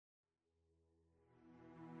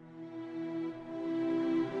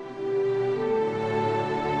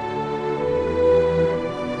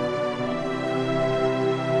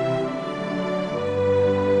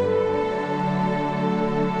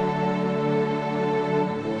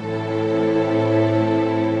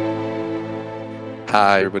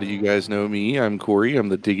Hi, everybody. You guys know me. I'm Corey. I'm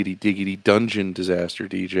the Diggity Diggity Dungeon Disaster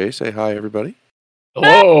DJ. Say hi, everybody.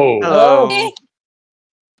 Hello. Hello.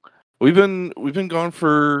 We've been gone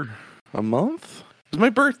for a month. It was my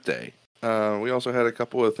birthday. We also had a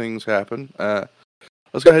couple of things happen.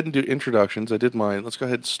 Let's go ahead and do introductions. I did mine. Let's go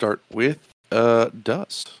ahead and start with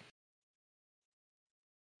Dust.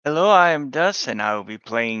 Hello, I am Dust, and I will be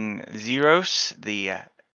playing Zeros, the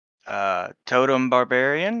Totem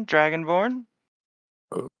Barbarian Dragonborn.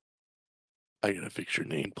 I gotta fix your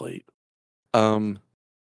nameplate.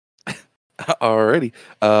 Alrighty.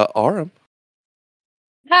 Aram.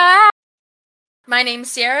 Hi! My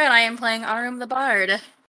name's Sierra, and I am playing Arum the Bard.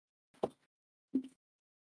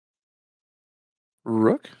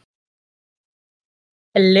 Rook.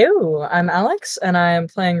 Hello, I'm Alex, and I am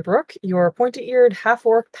playing Brook, your pointy-eared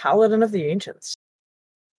half-orc paladin of the ancients.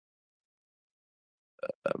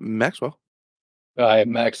 Maxwell. I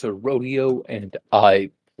am Max of Rodeo, and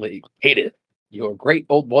I play Hated, your great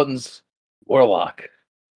old one's warlock.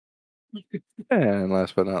 And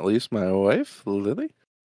last but not least, my wife, Lily.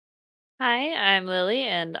 Hi, I'm Lily,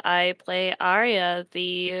 and I play Arya,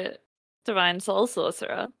 the Divine Soul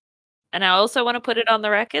Sorcerer. And I also want to put it on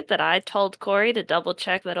the record that I told Corey to double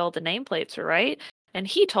check that all the nameplates were right, and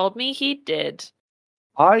he told me he did.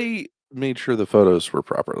 I made sure the photos were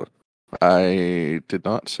proper. I did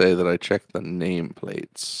not say that I checked the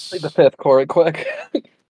nameplates. Take the fifth, Corey, quick.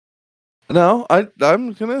 No,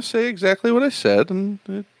 I'm gonna say exactly what I said, and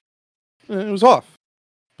it was off.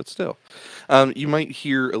 But still, you might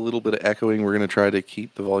hear a little bit of echoing. We're gonna try to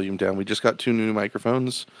keep the volume down. We just got 2 new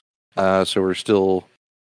microphones, so we're still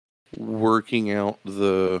working out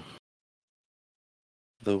the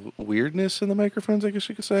weirdness in the microphones, I guess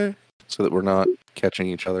you could say, so that we're not catching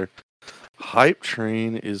each other. Hype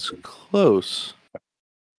train is close.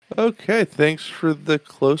 Okay, thanks for the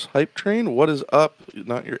close hype train. What is up?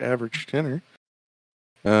 Not your average tenor.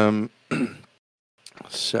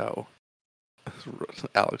 So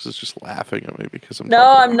Alex is just laughing at me because I'm No,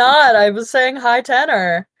 talking I'm over not. I was saying hi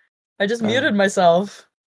tenor. I just muted myself.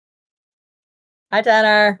 Hi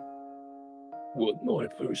tenor. What my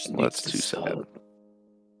first Well, that's needs too to sad. solve.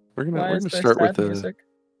 We're Why gonna is there start with sad music?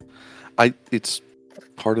 it's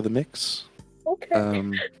part of the mix.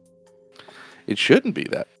 Okay. It shouldn't be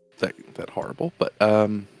that horrible, but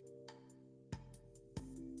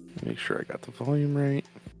make sure I got the volume right.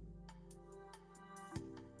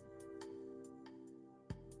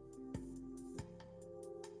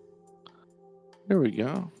 There we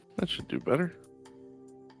go. That should do better.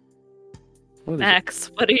 What is it?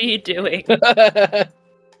 Max, what are you doing? I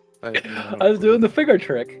have no I was clue. doing the finger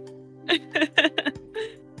trick. Here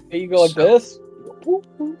you go like this.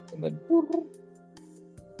 And then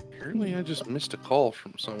Apparently, I just missed a call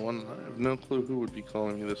from someone, and I have no clue who would be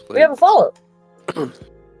calling me this late. We have a follow-up.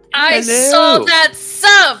 I Hello. saw that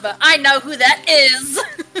sub! I know who that is!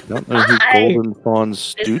 I don't know who Hi. Golden Fawn This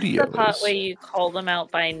Studio is the part is. where you call them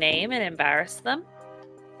out by name and embarrass them.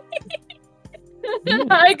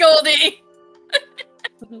 Hi, Goldie!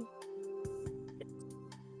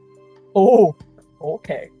 Oh,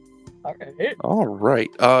 okay. Okay. All right.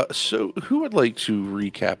 So who would like to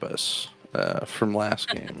recap us from last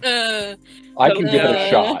game? I can give it a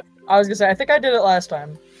shot. I was gonna say, I think I did it last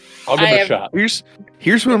time. I'll give I it a have- shot.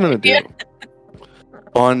 Here's what I'm gonna do. Yeah.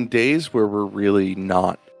 On days where we're really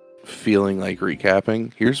not feeling like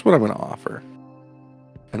recapping, here's what I'm gonna offer: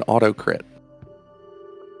 an auto crit.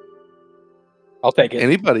 I'll take it.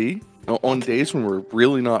 Anybody on days when we're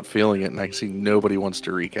really not feeling it, and I see nobody wants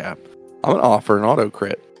to recap, I'm gonna offer an auto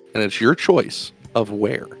crit, and it's your choice of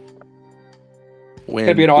where. When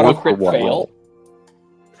Can it be an auto or for crit what fail? role.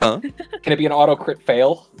 Huh? Can it be an auto crit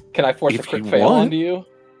fail? Can I force If a crit you fail want. onto you?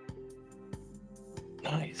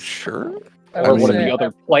 Nice. Sure. I Or would one of say- the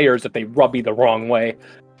other players if they rub me the wrong way.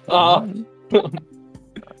 Mm.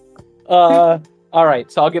 All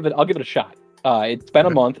right, so I'll give it a shot. It's been a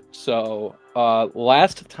month, so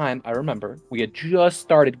last time I remember we had just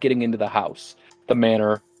started getting into the house, the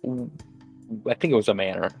manor. I think it was a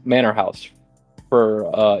manor house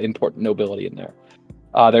for important nobility in there.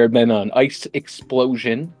 There had been an ice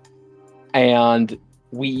explosion, and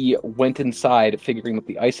we went inside figuring that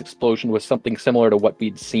the ice explosion was something similar to what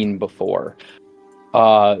we'd seen before.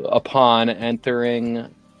 Upon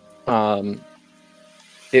entering,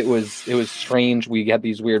 it was strange. We had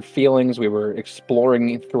these weird feelings. We were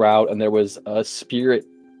exploring throughout, and there was a spirit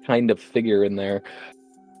kind of figure in there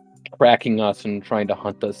tracking us and trying to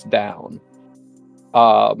hunt us down.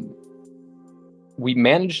 We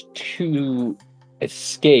managed to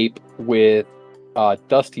escape with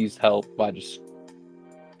Dusty's help by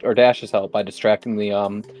Dash's help by distracting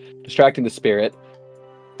the spirit.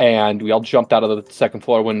 and we all jumped out of the second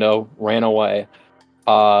floor window, ran away.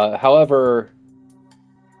 However,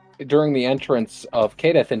 during the entrance of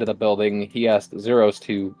Kadeth into the building, he asked Zeros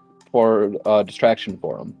for distraction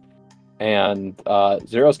for him. And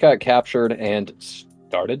Zeros got captured and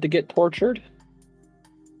started to get tortured,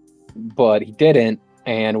 but he didn't,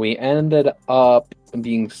 and we ended up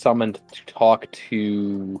being summoned to talk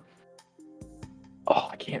to... Oh,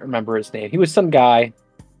 I can't remember his name. He was some guy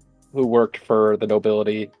who worked for the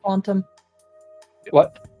nobility. Quantum.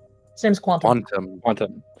 What? His name's Quantum.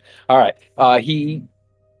 Quantum. All right. He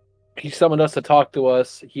summoned us to talk to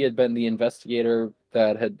us. He had been the investigator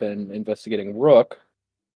that had been investigating Rook.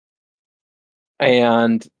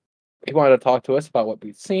 And he wanted to talk to us about what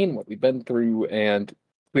we'd seen, what we'd been through, and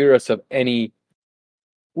clear us of any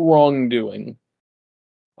wrongdoing.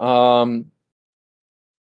 And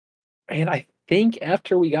I think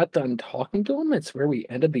after we got done talking to him, it's where we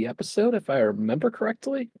ended the episode, if I remember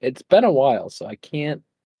correctly. It's been a while, so I can't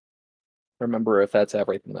remember if that's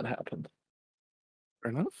everything that happened.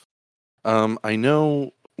 Fair enough. I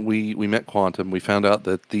know we met Quantum. We found out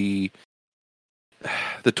that the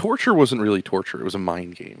torture wasn't really torture. It was a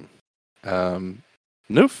mind game.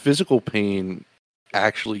 No physical pain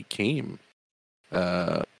actually came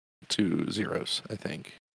to Zeros, I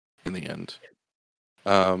think, in the end.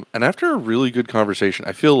 And after a really good conversation,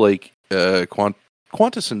 I feel like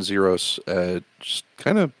Quantus and Zeros just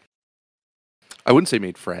kind of, I wouldn't say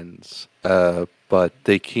made friends, but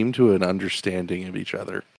they came to an understanding of each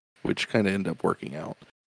other, which kind of ended up working out.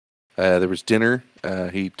 There was dinner.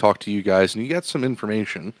 He talked to you guys, and you got some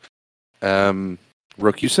information.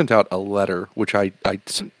 Rook, you sent out a letter, which I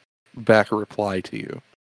sent back a reply to you.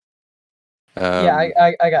 Yeah,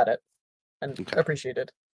 I got it. And Okay. appreciated.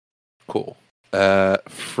 Cool.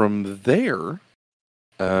 From there,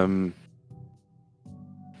 I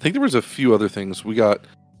think there was a few other things. We got,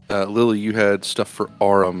 Lily, you had stuff for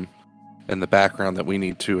Arum in the background that we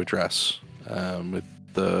need to address with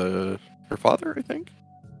her father, I think?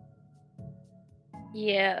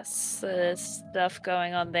 Yes, there's stuff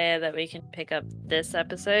going on there that we can pick up this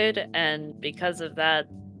episode, and because of that,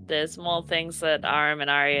 there's more things that Arum and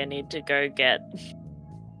Arya need to go get.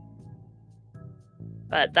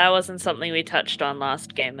 But that wasn't something we touched on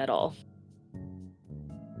last game at all.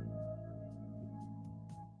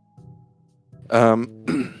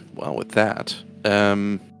 Well, with that,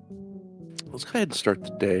 let's go ahead and start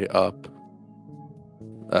the day up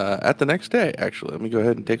at the next day, actually. Let me go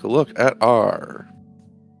ahead and take a look at our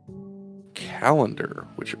calendar,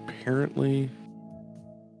 which apparently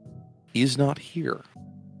is not here.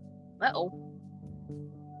 Uh-oh.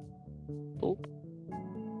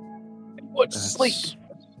 What's sleep?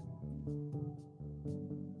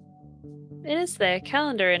 It is there,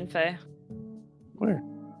 calendar info. Where?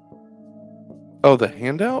 Oh, the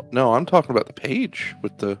handout? No, I'm talking about the page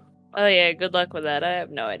with the... Oh yeah, good luck with that. I have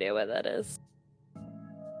no idea where that is.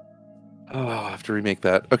 Oh, I have to remake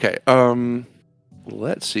that. Okay,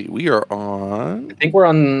 let's see. We are on... I think we're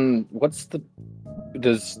on...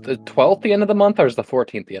 Does the 12th the end of the month, or is the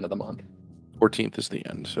 14th the end of the month? 14th is the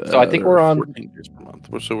end. So I think we're on... 14 days per month.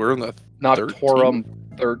 So we're on the Noctorum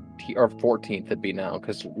 13th, or 14th it'd be now,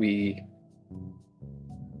 because we...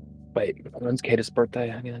 Wait, when's Kata's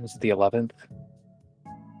birthday? I mean, it's the 11th.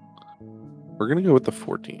 We're going to go with the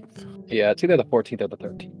 14th. Yeah, it's either the 14th or the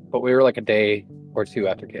 13th. But we were like a day or two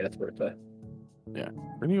after Kata's birthday. We're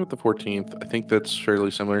going to go with the 14th. I think that's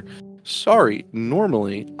fairly similar. Sorry,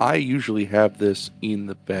 normally I usually have this in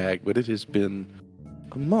the bag, but it has been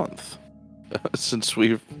a month since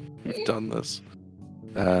we've done this.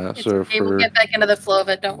 It's So okay, we'll get back into the flow of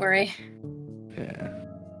it, don't worry. Yeah.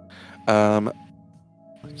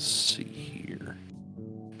 Let's see here.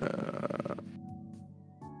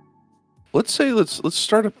 Let's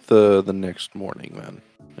start up the next morning then.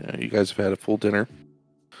 You guys have had a full dinner.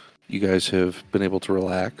 You guys have been able to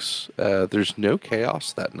relax. There's no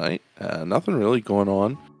chaos that night. Nothing really going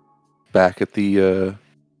on back at the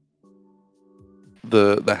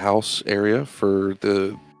house area for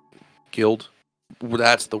the guild.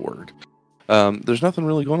 That's the word. There's nothing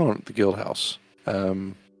really going on at the guild house.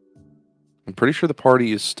 I'm pretty sure the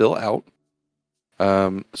party is still out.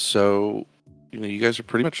 So you guys are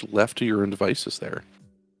pretty much left to your own devices there.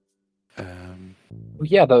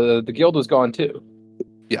 Yeah, the guild was gone too.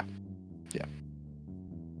 Yeah.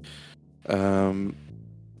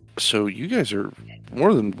 So you guys are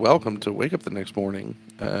more than welcome to wake up the next morning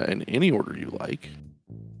in any order you like,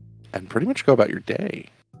 and pretty much go about your day.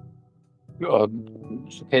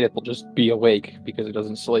 Kata will just be awake because he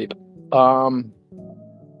doesn't sleep.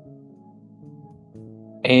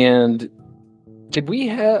 And did we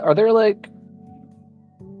have? Are there like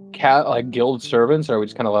like guild servants, or are we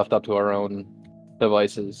just kind of left up to our own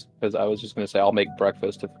devices? Because I was just gonna say I'll make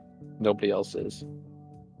breakfast if nobody else is.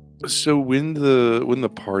 So when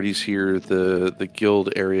the party's here, the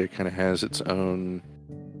guild area kind of has its own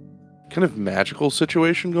kind of magical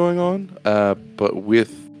situation going on. But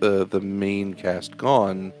with the main cast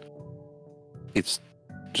gone, it's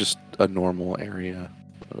just a normal area.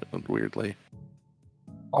 Weirdly.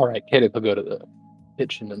 All right, Caleb will go to the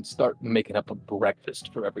kitchen and start making up a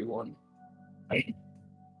breakfast for everyone.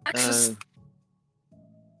 Breakfast.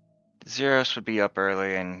 Zeros would be up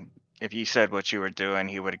early, and if you said what you were doing,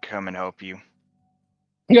 he would come and help you.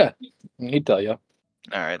 Yeah, he'd tell you. All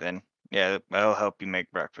right, then. Yeah, I'll help you make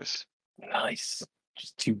breakfast. Nice.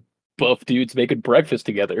 Just two buff dudes making breakfast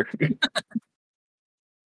together.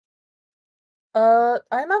 I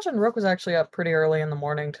imagine Rook was actually up pretty early in the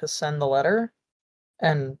morning to send the letter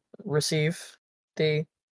and receive the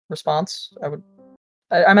response.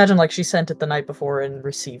 I imagine like she sent it the night before and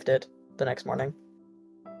received it the next morning.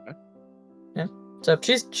 Okay. Yeah. So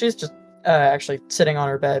she's just actually sitting on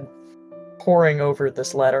her bed, poring over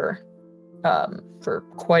this letter, for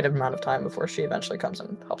quite an amount of time before she eventually comes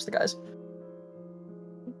and helps the guys.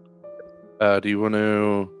 Do you want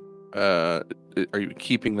to? Are you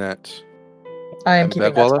keeping that? I am in keeping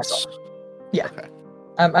bed that to while myself. us? Yeah. Okay.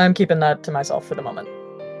 I'm keeping that to myself for the moment.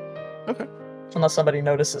 Okay. Unless somebody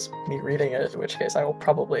notices me reading it, in which case I will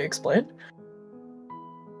probably explain.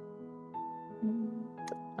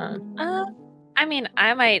 I mean,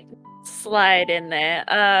 I might slide in there.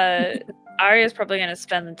 Arya's probably going to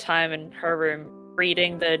spend the time in her room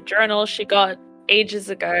reading the journal she got ages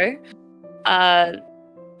ago.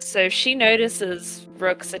 So if she notices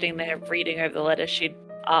Rook sitting there reading over the letter, she'd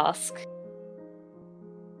ask,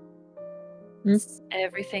 "Is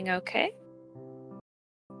everything okay?"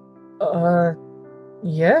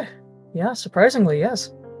 Yeah, surprisingly,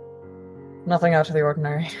 yes. Nothing out of the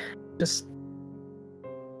ordinary. Just...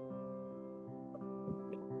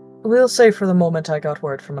 We'll say for the moment I got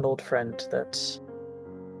word from an old friend that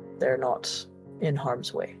they're not in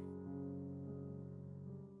harm's way.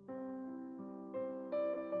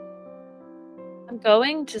 I'm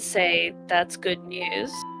going to say that's good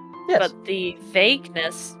news, Yes. but the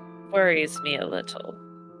vagueness worries me a little.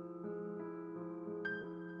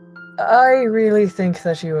 I really think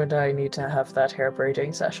that you and I need to have that hair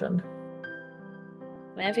braiding session.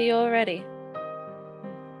 Whenever you're ready.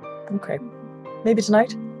 Okay. Maybe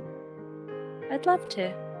tonight? I'd love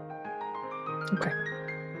to. Okay.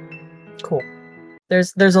 Cool.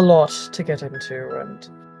 There's a lot to get into, and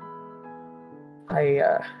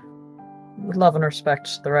I would love and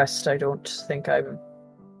respect the rest. I don't think I'm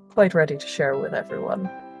quite ready to share with everyone.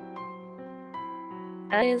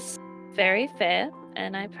 That is very fair,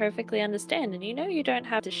 and I perfectly understand. And you know you don't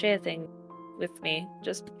have to share things with me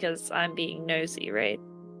just because I'm being nosy, right?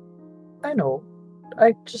 I know.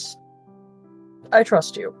 I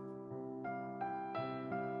trust you.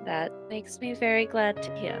 That makes me very glad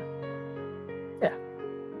to hear. Yeah.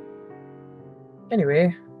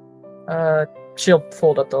 Anyway, she'll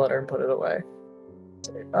fold up the letter and put it away.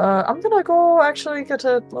 I'm gonna go actually get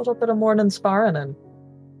a little bit of morning sparring in.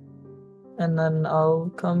 And then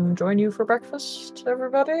I'll come join you for breakfast,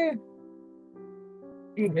 everybody.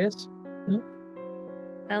 Yes.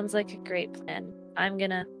 Sounds like a great plan. I'm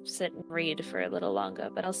gonna sit and read for a little longer,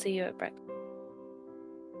 but I'll see you at breakfast.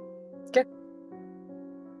 Okay.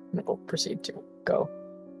 And we'll proceed to go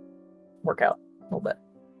work out a little bit.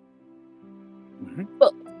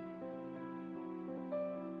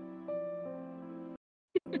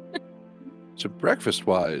 So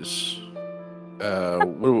breakfast-wise,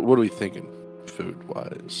 what are we thinking?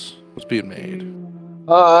 Food-wise, what's being made?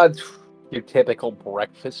 Your typical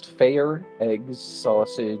breakfast fare: eggs,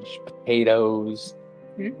 sausage, potatoes.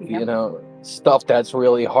 You know, stuff that's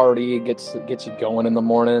really hearty, gets you going in the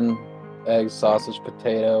morning. Eggs, sausage,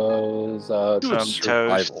 potatoes, Do a Some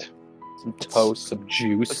survival. toast. some toast, some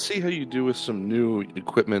juice. Let's see how you do with some new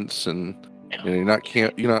equipments, and you're not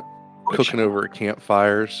cooking over a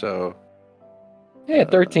campfire, so Yeah,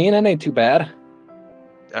 13. That ain't too bad.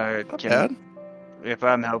 not bad. If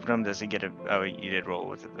I'm helping him, does he get a? Oh, you did roll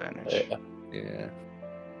with advantage. Yeah.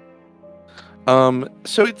 Yeah.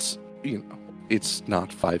 So it's not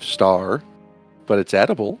 5-star, but it's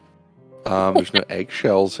edible. There's no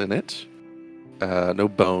eggshells in it. No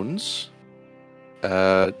bones.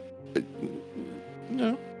 You've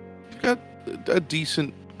got a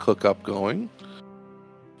decent cook-up going.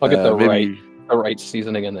 I'll get the maybe right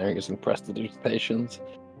seasoning in there using prestidigitations.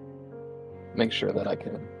 Make sure that I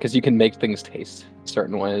can, because you can make things taste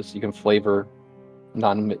certain ways. You can flavor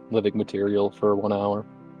non-living material for 1 hour.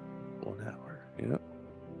 1 hour. Yeah.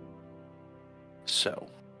 So,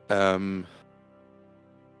 there's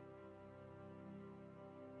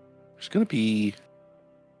going to be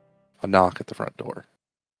a knock at the front door.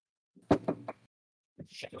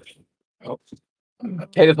 Oh.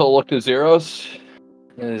 Katie will look to Zeros.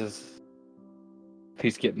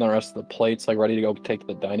 He's getting the rest of the plates, like ready to go take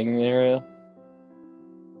the dining area.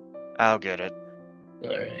 I'll get it. All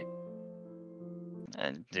right.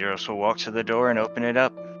 And Zeros will walk to the door and open it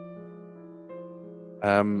up.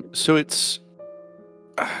 So it's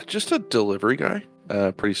just a delivery guy.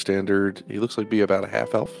 Pretty standard. He looks like be about a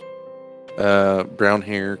half elf. Brown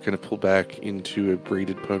hair, kind of pulled back into a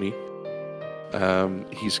braided pony.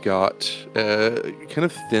 He's got kind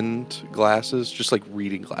of thinned glasses, just like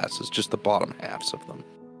reading glasses, just the bottom halves of them.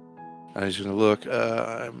 He's gonna look.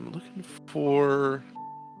 I'm looking for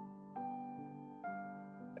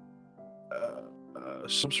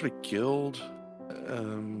some sort of guild,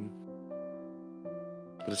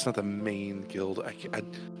 but it's not the main guild.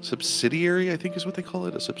 Subsidiary, I think, is what they call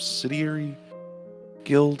it. A subsidiary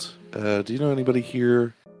guild. Do you know anybody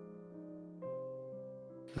here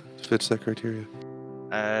fits that criteria?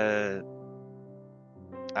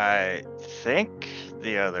 I think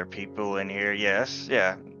the other people in here, yes.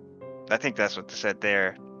 Yeah. I think that's what they said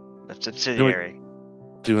there. The subsidiary.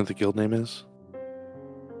 Do you know what the guild name is?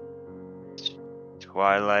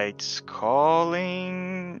 Twilight's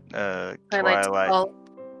Calling. Twilight's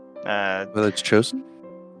Chosen?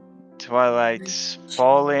 Twilight's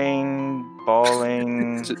Falling.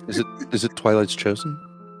 Balling. Is it Twilight's Chosen?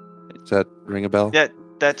 Does that ring a bell? Yeah,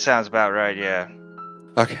 that sounds about right, yeah.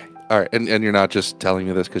 Okay. All right. And you're not just telling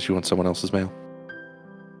me this because you want someone else's mail?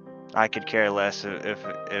 I could care less if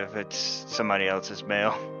it's somebody else's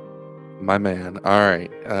mail. My man. All right.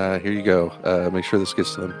 Here you go. Make sure this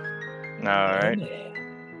gets to them. Alright.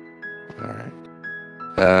 All right.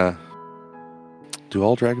 Do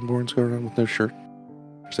all Dragonborns go around with no shirt?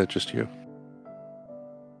 Or is that just you?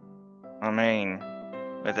 I mean,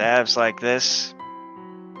 with abs like this,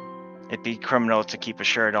 it'd be criminal to keep a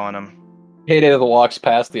shirt on him. Katie walks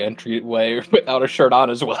past the entryway without a shirt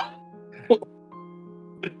on as well.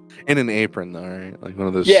 In an apron, though, right? Like one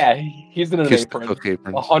of those. Yeah, he's in an kiss the apron. cook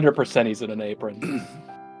aprons. 100% he's in an apron.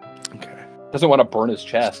 Okay. Doesn't want to burn his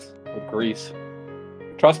chest with grease.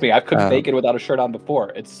 Trust me, I've cooked bacon without a shirt on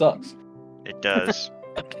before. It sucks. It does.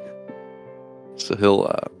 So he'll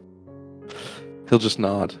just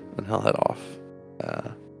nod and he'll head off.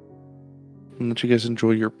 And let you guys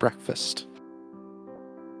enjoy your breakfast.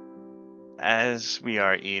 As we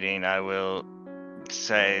are eating, I will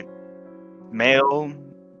say mail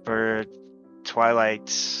for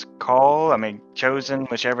Twilight's Call. I mean, Chosen,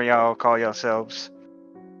 whichever y'all call yourselves.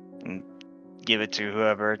 And give it to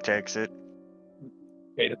whoever takes it.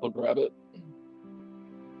 Katie will grab it.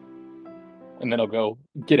 And then he'll go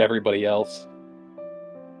get everybody else.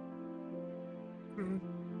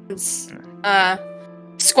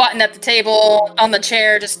 Squatting at the table on the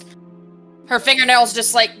chair, just her fingernails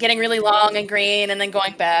just like getting really long and green and then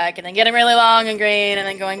going back and then getting really long and green and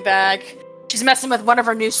then going back. She's messing with one of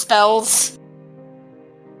her new spells.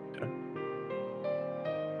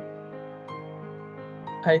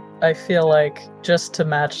 I feel like just to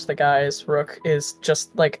match the guys, Rook is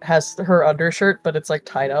just like has her undershirt, but it's like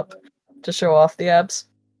tied up to show off the abs.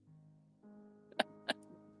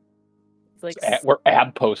 Like We're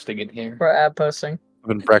ab posting in here. For ab posting.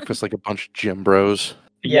 Having breakfast like a bunch of gym bros.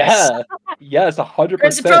 Yes. Yeah. Yes, 100%.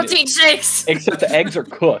 There's the protein shakes. Except the eggs are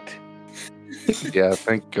cooked. Yeah,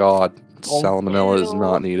 thank God. Oh, Salmonella is ew.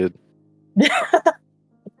 not needed.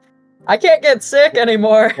 I can't get sick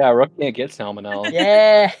anymore. Yeah, Rook can't get salmonella.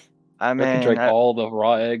 Yeah. I Rook can mean, drink all the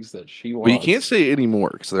raw eggs that she wants. Well, you can't say anymore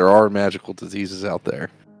because there are magical diseases out there.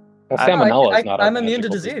 Well, I- salmonella is not a I'm immune to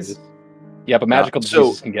magical disease. Yeah, but magical so-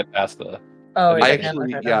 diseases can get past the... Oh, I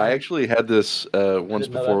yeah, I actually had this once didn't know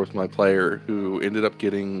before that. with my player who ended up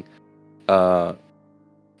getting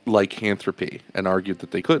lycanthropy and argued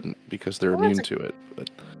that they couldn't because they're Well, immune that's to it. But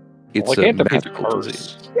it's Well, a lycanthropy's a magical curse.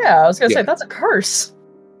 disease. Yeah, I was gonna Yeah. say that's a curse.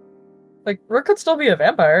 Like Rook could still be a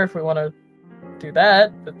vampire if we want to do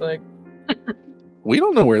that, but like We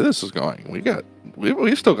don't know where this is going.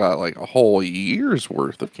 We still got like a whole year's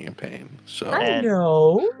worth of campaign. So I And-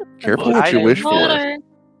 know. careful I what you didn't wish for. More.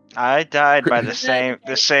 I died by the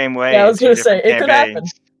same way. Yeah, I was in gonna two say, different it could happen.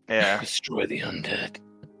 campaigns. Yeah. Destroy the undead.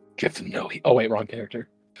 Give them no heat. Oh, wait, wrong character.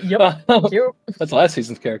 Yep. Cute. That's last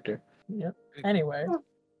season's character. Yep. Anyway.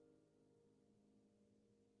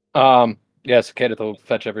 Yeah, so Kadith will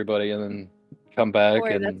fetch everybody and then come back Boy,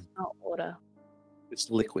 and that's not order. It's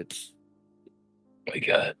liquid. we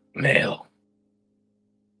got mail.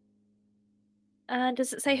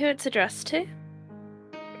 Does it say who it's addressed to?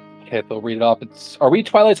 Okay, they'll read it off. Are we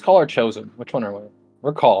Twilight's Call or Chosen? Which one are we?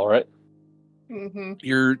 We're Call, right? Mm-hmm.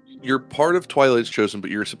 You're part of Twilight's Chosen, but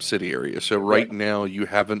you're a subsidiary. So right now you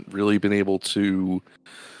haven't really been able to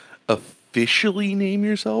officially name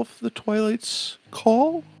yourself the Twilight's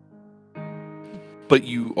Call, but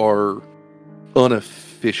you are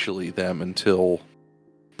unofficially them until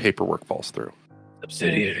paperwork falls through.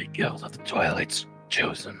 Subsidiary Guild of the Twilight's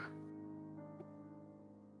Chosen.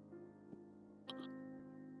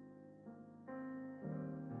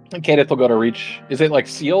 And Kadeth will go to reach. Is it like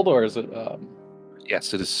sealed or is it?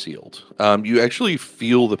 Yes, it is sealed. You actually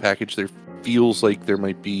feel the package. There feels like there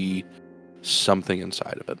might be something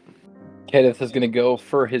inside of it. Kadeth is gonna go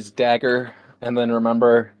for his dagger, and then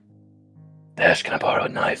remember, Dash, can I borrow a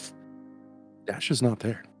knife? Dash is not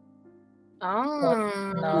there. Oh.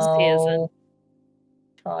 No.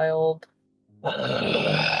 Child.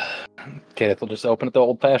 Kadeth will just open it the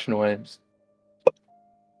old-fashioned way.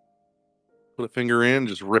 Put a finger in,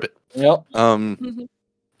 just rip it. Yep.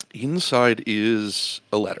 Inside is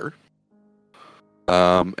a letter.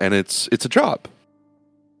 And it's a job.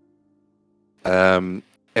 And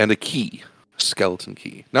a key, skeleton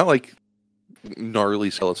key. Not like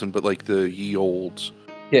gnarly skeleton, but like the ye old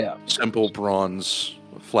simple bronze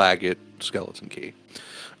flaget skeleton key.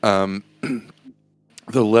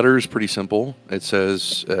 The letter is pretty simple. It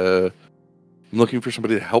says, I'm looking for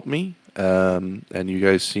somebody to help me, and you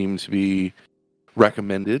guys seem to be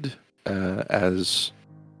recommended as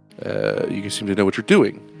you guys seem to know what you're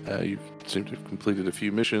doing. You seem to have completed a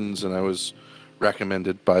few missions, and I was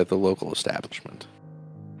recommended by the local establishment.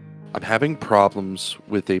 I'm having problems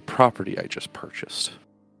with a property I just purchased.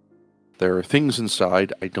 There are things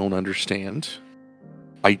inside I don't understand.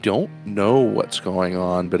 I don't know what's going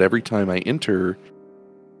on, but every time I enter,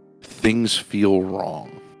 things feel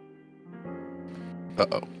wrong.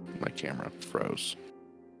 Uh-oh, my camera froze.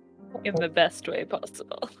 In the best way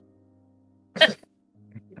possible.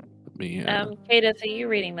 Me, Kadeth, are you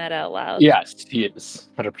reading that out loud? Yes, he is.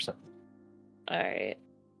 100%. Alright.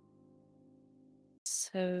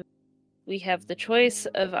 So we have the choice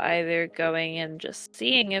of either going and just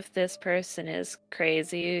seeing if this person is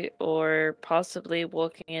crazy or possibly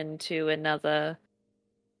walking into another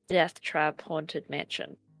death trap haunted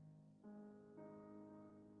mansion.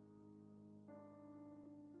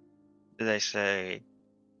 Did they say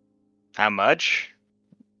how much?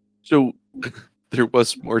 So there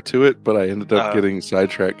was more to it, but I ended up Oh. getting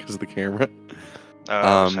sidetracked because of the camera.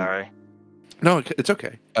 Oh, sorry. No, it's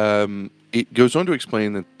okay. It goes on to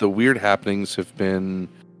explain that the weird happenings have been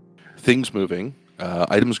things moving,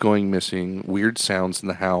 items going missing, weird sounds in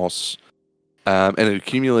the house, and it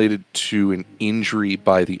accumulated to an injury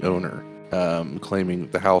by the owner,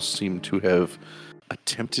 claiming the house seemed to have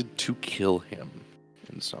attempted to kill him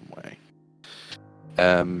in some way.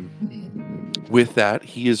 With that,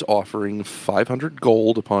 he is offering 500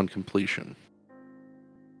 gold upon completion.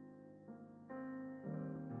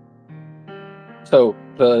 So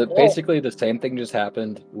basically the same thing just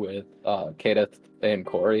happened with Kadeth and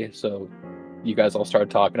Corey. So you guys all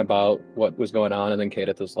started talking about what was going on, and then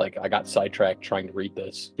Kadeth was like, I got sidetracked trying to read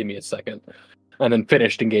this. Give me a second. And then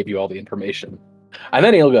finished and gave you all the information. And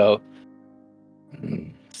then he'll go,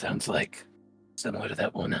 sounds like similar to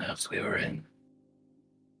that one house we were in.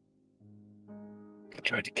 He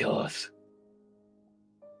tried to kill us.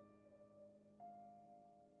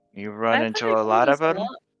 You run into a lot of them?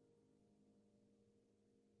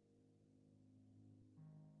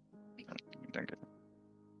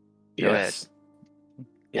 Go ahead.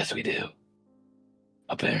 Yes, we do.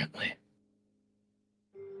 Apparently.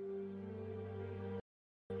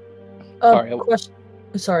 Question.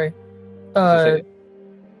 Sorry. I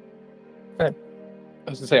was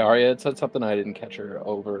gonna say Arya had said something. I didn't catch her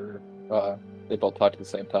over. They both talked at the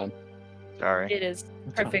same time. Sorry. It is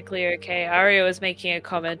perfectly okay. Arya was making a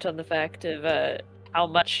comment on the fact of how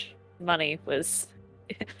much money was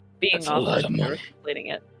being offered for completing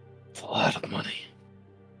it. It's a lot of money.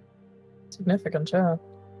 Significant, yeah.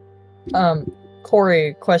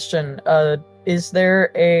 Corey, question. Is there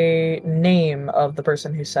a name of the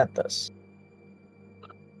person who sent this?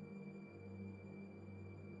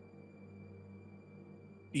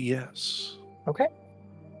 Yes. Okay.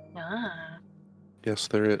 Ah. Yes,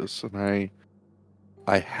 there is. And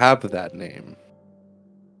I have that name.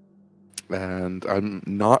 And I'm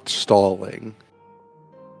not stalling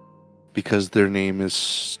because their name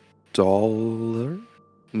is Staller?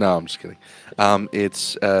 No, I'm just kidding.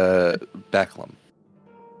 It's Becklum.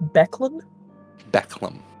 Becklum?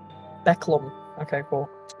 Becklum. Becklum. Okay, cool.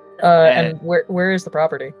 And where is the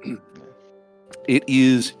property? It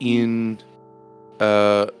is in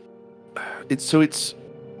it's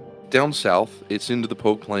down south. It's into the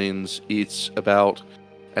Pogue Plains. It's about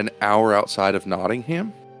an hour outside of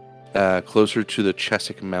Nottingham, closer to the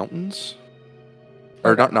Cheswick Mountains.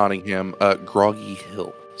 Or Okay. not Nottingham, Groggy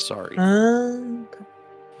Hill. Sorry.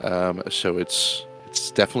 Okay. So it's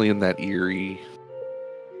definitely in that eerie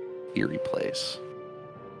place.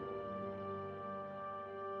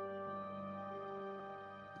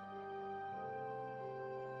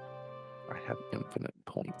 I have infinite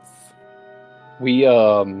points. We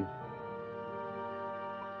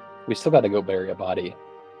still got to go bury a body.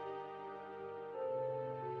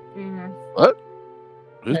 Mhm. What?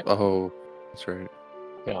 Yeah. Oh, that's right.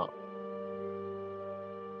 Yeah.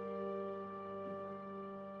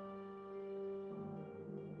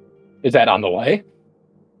 Is that on the way?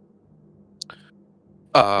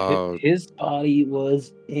 His body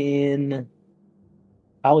was in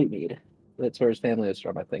Hollymead. That's where his family is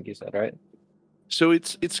from, I think you said, right? So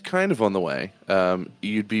it's kind of on the way.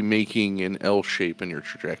 You'd be making an L shape in your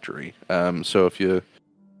trajectory. So if you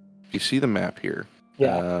see the map here,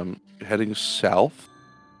 Yeah. heading south,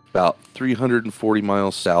 about 340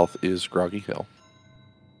 miles south is Groggy Hill,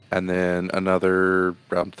 and then another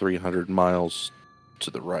around 300 miles to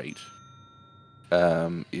the right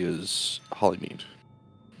is Hollymead.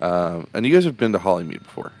 And you guys have been to Hollymead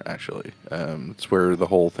before, actually. It's where the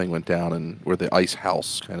whole thing went down and where the ice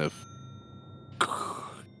house kind of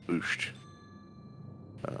booshed.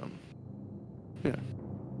 Yeah.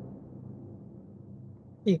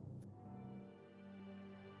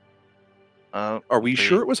 Are we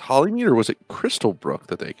sure it was Hollymead or was it Crystal Brook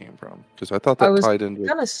that they came from? Because I thought I that was tied into.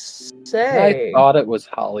 gonna I say thought it was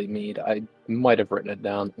Hollymead. I might have written it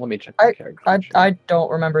down. Let me check the character sheet. I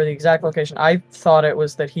don't remember the exact location. I thought it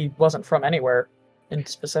was that he wasn't from anywhere in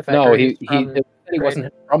specific. No, or he from said he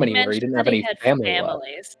wasn't from anywhere. He Mentioned didn't that have he any had family left.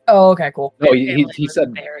 families. Oh, okay, cool. No, His he family was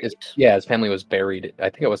said buried. his family was buried. I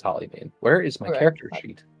think it was Hollymead. Where is my Okay. character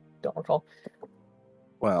sheet? Don't recall.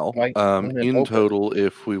 Well, Right, and then in open. total,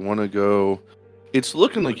 if we want to go, it's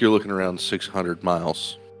looking like you're looking around 600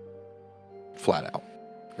 miles flat out,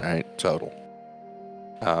 right? Total.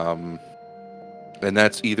 And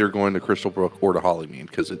that's either going to Crystal Brook or to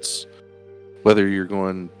Hollymead, because it's whether you're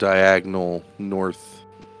going diagonal northeast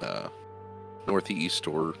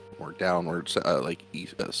or downwards, like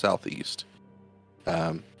east, southeast.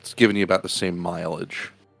 It's giving you about the same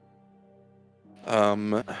mileage.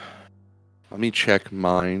 Let me check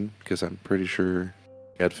mine, because I'm pretty sure you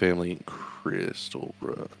had family in Crystal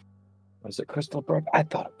Brook. Was it Crystal Brook? I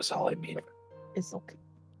thought it was Hollymead. It's okay.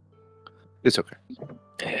 It's okay.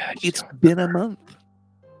 Yeah, I just It's don't been a remember.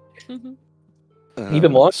 month.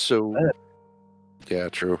 Even longer So, than that. yeah,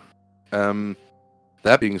 true.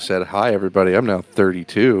 That being said, hi everybody. I'm now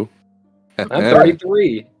 32. I'm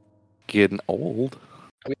 33. Getting old.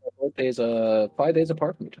 I mean, our birthdays 5 days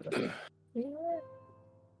apart from each other.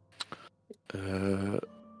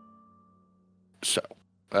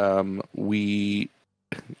 We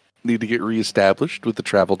need to get reestablished with the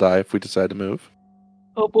travel die if we decide to move.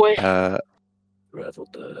 Oh boy. Travel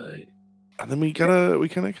die. And then we kind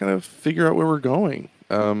of figure out where we're going.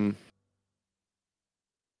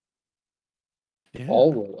 Yeah.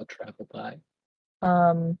 I'll roll a travel die.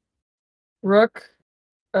 Rook,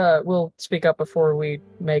 will speak up before we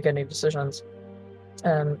make any decisions,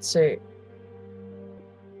 and say,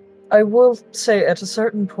 I will say at a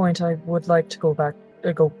certain point I would like to go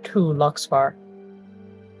to Luxbar,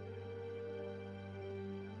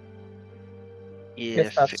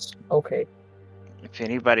 if that's okay. If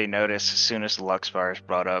anybody noticed, as soon as Luxbar is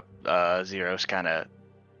brought up, Zeros kind of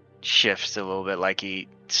shifts a little bit, like he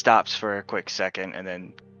stops for a quick second and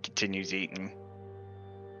then continues eating.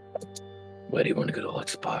 Where do you want to go to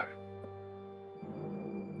Luxbar?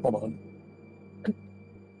 Hold on.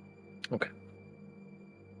 Okay.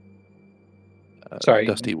 Sorry,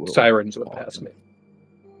 Dusty will sirens went walk past in. me.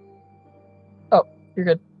 You're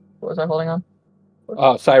good. What was I holding on?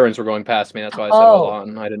 Sirens were going past me. That's why I said hold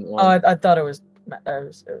on. I didn't Oh, want. I thought it was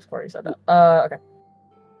Corey said that. Okay.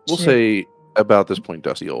 We'll Shoot. say about this point,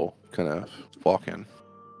 Dusty will kind of walk in.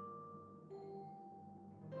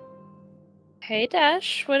 Hey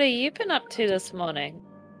Dash, what have you been up to this morning?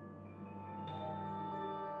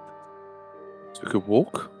 Took a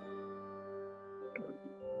walk.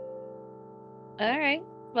 Alright.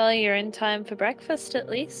 Well, you're in time for breakfast at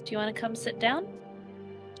least. Do you want to come sit down?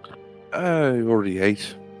 I already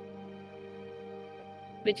ate.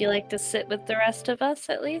 Would you like to sit with the rest of us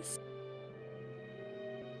at least?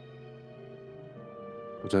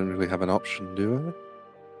 I don't really have an option, do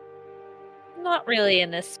Not really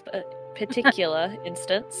in this particular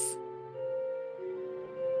instance.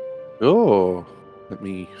 I? Oh, let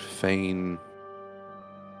me feign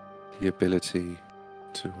the ability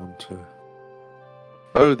to want to.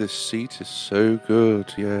 Oh, this seat is so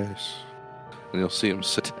good, yes. And you'll see him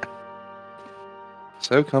sit down.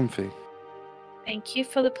 So comfy. Thank you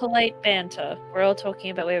for the polite banter. We're all talking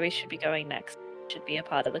about where we should be going next. Should be a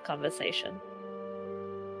part of the conversation.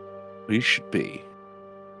 We should be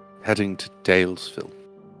heading to Dalesville.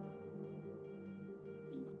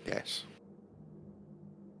 Yes.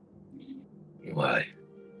 Why?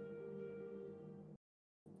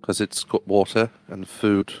 Because it's got water and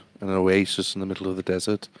food and an oasis in the middle of the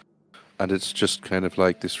desert. And it's just kind of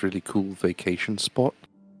like this really cool vacation spot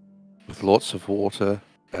with lots of water.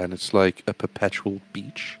 And it's like a perpetual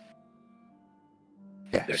beach.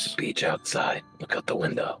 Yes. There's a beach outside. Look out the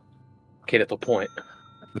window. Okay, at the point.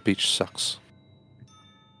 The beach sucks.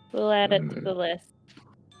 We'll add it to the list.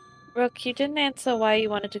 Rook, you didn't answer why you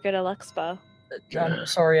wanted to go to Luxbar. I'm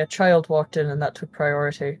sorry, a child walked in and that took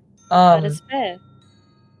priority. That is fair.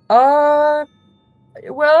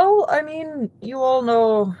 Well, I mean, you all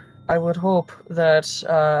know, I would hope, that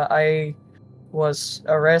I was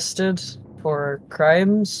arrested for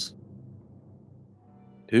crimes.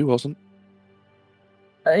 Who wasn't?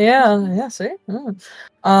 Yeah, see?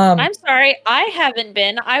 I'm sorry, I haven't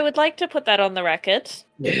been. I would like to put that on the record.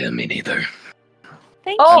 Yeah, me neither.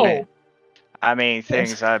 Thank Oh! you. I mean,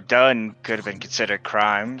 things I've done could have been considered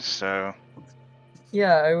crimes, so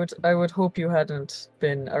Yeah, I would hope you hadn't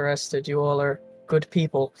been arrested. You all are good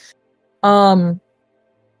people. The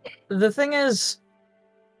thing is,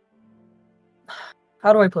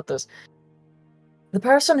 how do I put this? The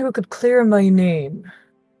person who could clear my name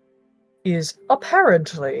is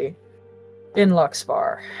apparently in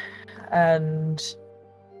Luxbar, and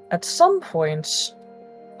at some point,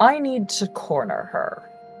 I need to corner her.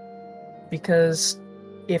 Because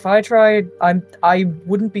if I tried, I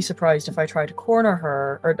wouldn't be surprised if I tried to corner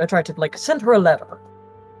her, or I tried to, like, send her a letter,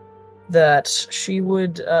 that she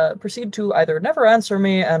would proceed to either never answer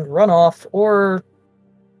me and run off, or,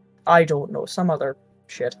 I don't know, some other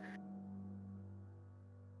shit.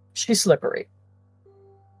 She's slippery.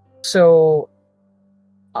 So,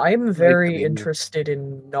 I'm very interested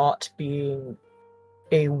in not being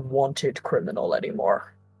a wanted criminal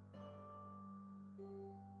anymore.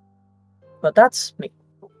 But that's me.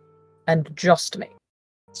 And just me.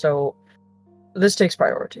 So, this takes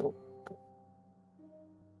priority.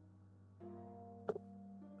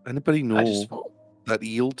 Anybody know I just that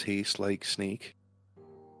eel tastes like snake?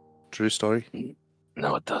 True story?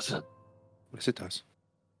 No, it doesn't. Yes, it does.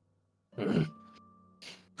 Mm.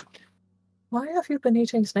 Why have you been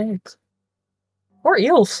eating snakes? Or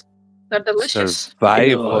eels? They're delicious.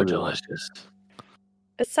 Survival. Delicious.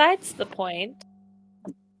 Besides the point,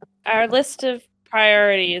 our list of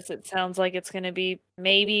priorities, it sounds like it's going to be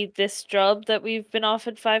maybe this job that we've been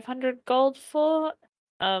offered 500 gold for,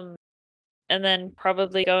 and then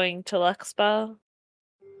probably going to Luxbar.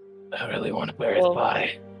 I really want to bury the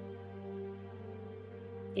body.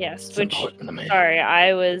 Yes, It's which, important to me. sorry,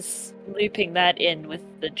 I was looping that in with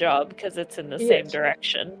the job because it's in the same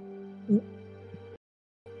direction.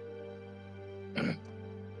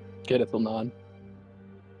 Kenneth will nod.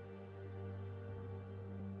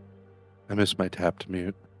 I miss my tapped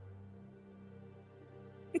mute.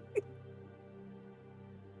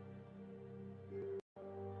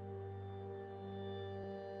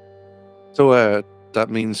 So, that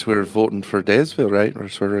means we're voting for Daysville, right?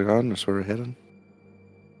 That's where we're going, that's where we're heading.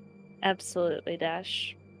 Absolutely,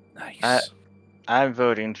 Dash. Nice. I'm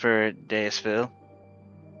voting for Daysville.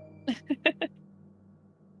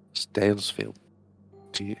 It's Dalesville.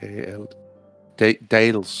 Dal.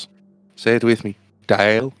 Dales. Say it with me.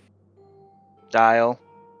 Dale. Dial.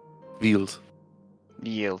 Field.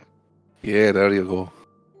 Yield. Yeah, there you go.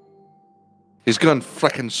 He's gone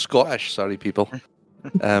frickin' Scottish, sorry people.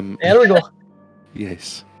 There we go.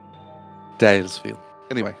 Yes. Dalesville.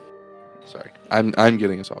 Anyway. Sorry. I'm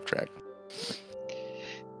getting us off track.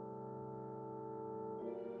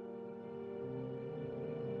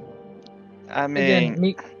 I mean,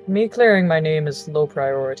 Again, me clearing my name is low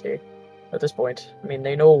priority at this point. I mean,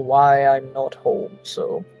 they know why I'm not home,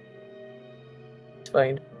 so it's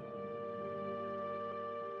fine.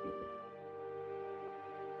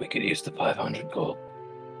 We could use the 500 gold,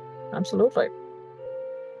 Absolutely.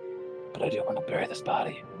 but I do want to bury this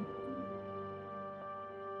body.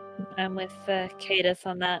 I'm with Cadith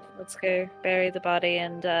on that. Let's go bury the body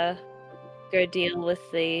and go deal with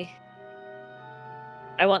the...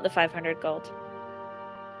 I want the 500 gold.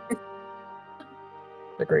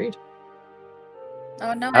 Agreed.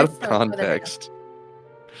 Oh no! Out of context.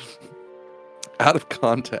 Out of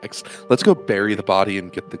context. Let's go bury the body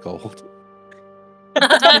and get the gold.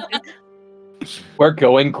 We're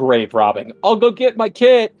going grave robbing. I'll go get my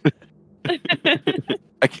kit.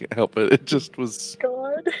 I can't help it. It just was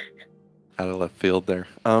God. out of left field there.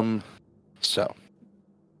 So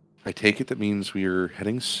I take it that means we are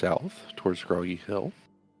heading south towards Groggy Hill.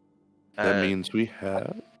 That means we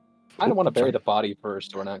have. I don't want to bury sorry. the body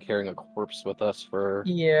first. So we're not carrying a corpse with us for.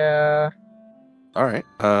 Yeah. All right.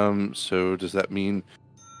 So does that mean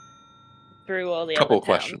Through all the couple other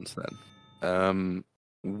towns. questions then?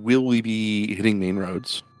 Will we be hitting main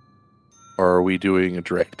roads, or are we doing a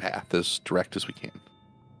direct path as direct as we can?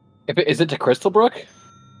 Is it to Crystal Brook?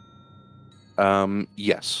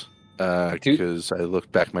 Yes. Because I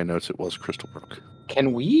looked back at my notes, it was Crystal Brook.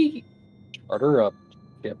 Can we charter a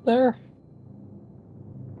ship there?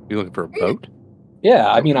 You looking for a boat?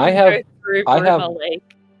 Yeah, I mean, I have. Go through I have- Bruma Lake.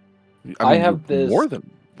 I mean, have you're this- more than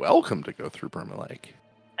welcome to go through Burma Lake.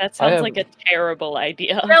 That I sounds have- like a terrible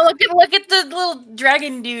idea. Yeah, look at the little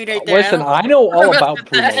dragon dude right there. Listen, I know all Look about at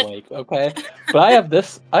that. Bruma Lake, okay? But I have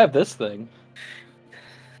this thing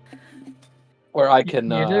where I can.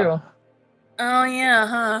 You do. Oh yeah,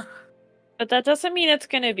 huh? But that doesn't mean it's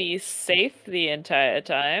going to be safe the entire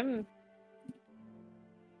time.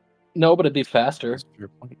 No, but it'd be faster. That's a fair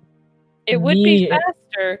point. It would be Me-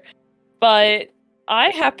 faster, but I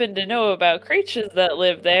happen to know about creatures that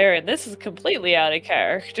live there, and this is completely out of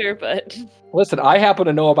character, but Listen, I happen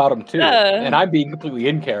to know about them too, Uh. and I'm being completely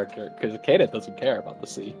in character because Kata doesn't care about the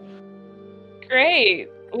sea. great.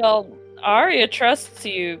 Well, Arya trusts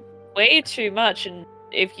you way too much, and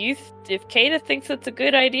if Kata thinks it's a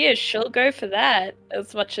good idea, she'll go for that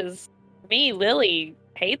as much as me, Lily,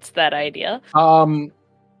 hates that idea. Corey,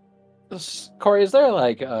 is there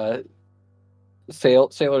like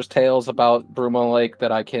sailor's tales about Bruma Lake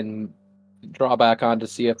that I can draw back on to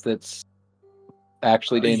see if it's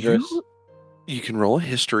actually dangerous? You can roll a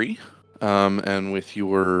history, and with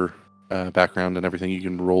your background and everything, you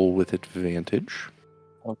can roll with advantage.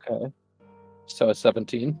 Okay. So a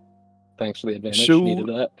 17. Thanks for the advantage. So- Needed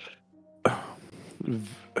that.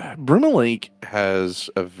 Bruma Lake has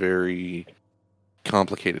a very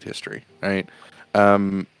complicated history, right?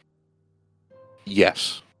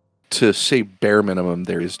 Yes, to say bare minimum,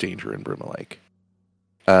 there is danger in Bruma Lake.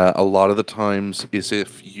 A lot of the times is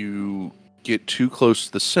if you get too close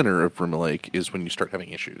to the center of Bruma Lake is when you start having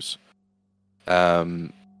issues.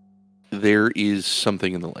 There is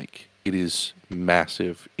something in the lake. It is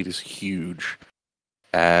massive. It is huge.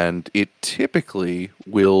 And it typically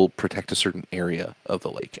will protect a certain area of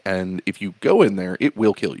the lake. And if you go in there, it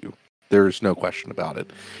will kill you. There's no question about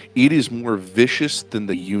it. It is more vicious than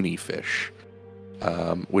the unifish,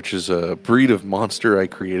 which is a breed of monster I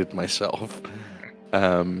created myself.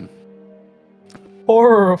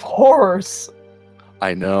 Horror of horrors.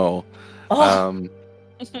 I know. Oh,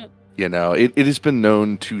 You know, it has been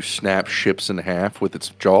known to snap ships in half with its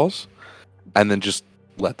jaws and then just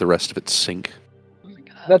let the rest of it sink. Oh my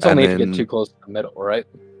god. That's only And if you then- get too close to the middle, right?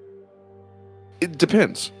 It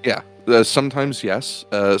depends. Yeah. Sometimes yes.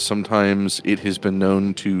 Sometimes it has been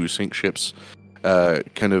known to sink ships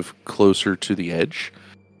kind of closer to the edge,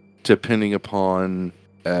 depending upon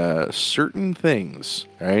certain things.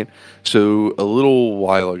 Right. So a little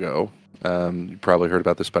while ago, you probably heard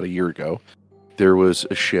about this about a year ago. There was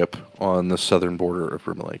a ship on the southern border of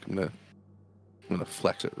Bruma Lake. I'm gonna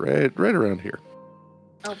flex it right around here.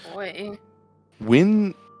 Oh boy.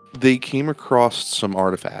 When they came across some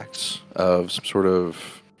artifacts of some sort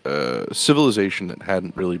of civilization that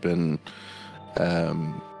hadn't really been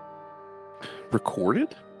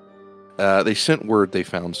recorded, they sent word they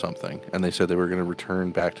found something, and they said they were going to return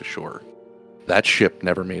back to shore. That ship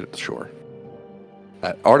never made it to shore.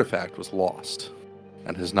 That artifact was lost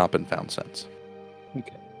and has not been found since.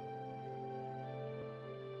 Okay.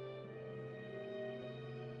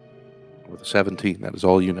 With a 17, that is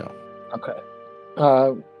all you know. Okay.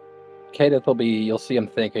 Kadeth will be, you'll see him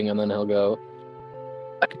thinking, and then he'll go,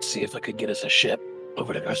 I could see if I could get us a ship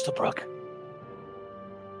over to Crystal Brook.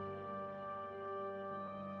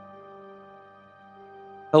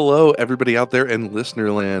 Hello, everybody out there in listener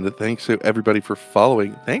land. Thanks to everybody for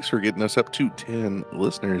following. Thanks for getting us up to 10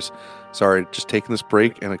 listeners. Sorry, just taking this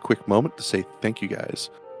break and a quick moment to say thank you guys.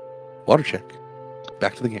 Water check.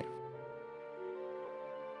 Back to the game.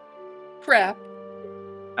 Crap.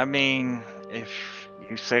 I mean, if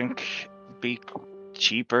you think it'd be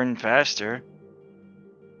cheaper and faster,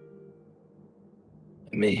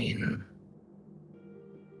 I mean,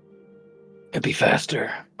 it'd be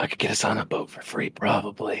faster. I could get us on a boat for free,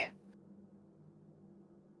 probably.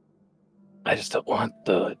 I just don't want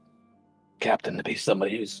the captain to be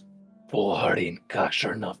somebody who's foolhardy and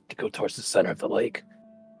cocksure enough to go towards the center of the lake.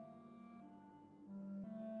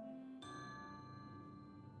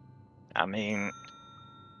 I mean,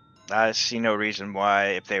 I see no reason why,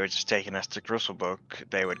 if they were just taking us to Grusselbook,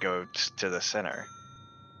 they would go to the center.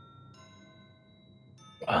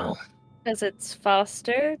 Well, Because it's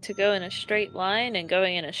faster to go in a straight line, and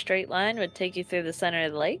going in a straight line would take you through the center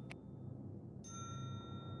of the lake.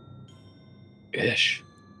 ish.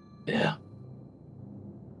 Yeah.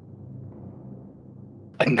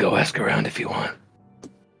 I can go ask around if you want.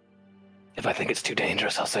 If I think it's too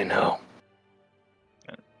dangerous, I'll say no.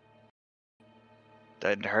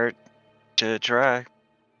 Doesn't hurt to try.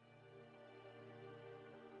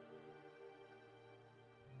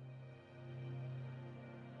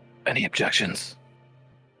 Any objections?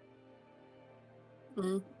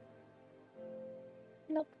 Mm.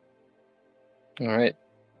 Nope. All right.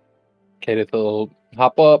 Kadith will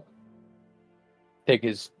hop up, take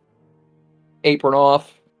his apron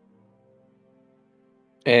off,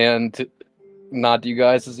 and nod to you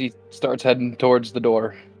guys as he starts heading towards the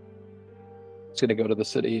door. He's gonna go to the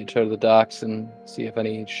city and show to the docks and see if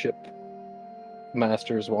any ship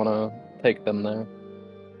masters want to take them there.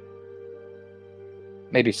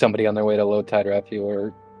 Maybe somebody on their way to Low Tide Refuge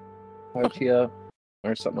or Artia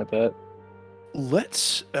or something like that.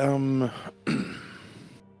 Let's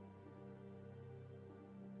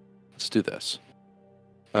let's do this.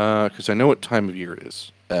 Because I know what time of year it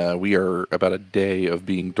is. We are about a day of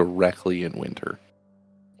being directly in winter.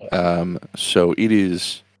 So it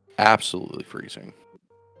is absolutely freezing.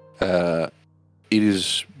 It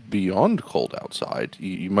is beyond cold outside.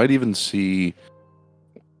 You might even see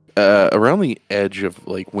around the edge of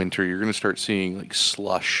like winter, you're going to start seeing like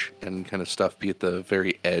slush and kind of stuff be at the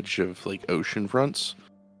very edge of like ocean fronts,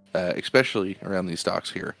 especially around these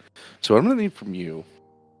docks here. So what I'm going to need from you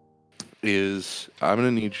is I'm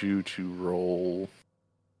going to need you to roll.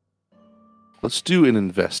 Let's do an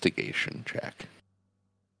investigation check.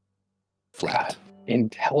 Flat.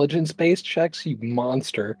 Intelligence-based checks, you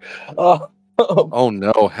monster. Oh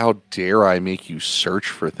no, how dare I make you search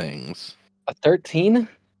for things? A 13?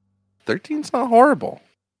 13's not horrible.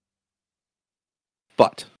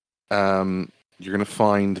 But you're going to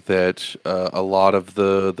find that a lot of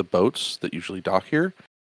the boats that usually dock here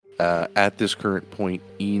at this current point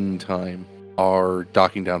in time are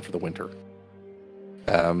docking down for the winter.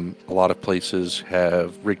 A lot of places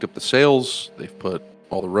have rigged up the sails. They've put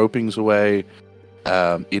all the ropings away.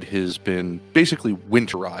 It has been basically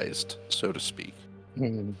winterized, so to speak.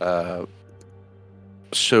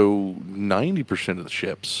 So 90% of the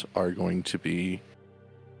ships are going to be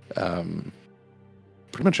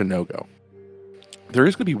pretty much a no-go. There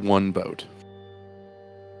is going to be one boat,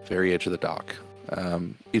 very edge of the dock.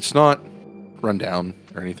 It's not run down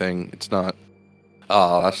or anything. It's not,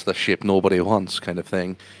 that's the ship nobody wants kind of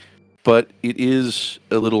thing. But it is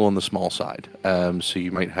a little on the small side. So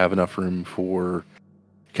you might have enough room for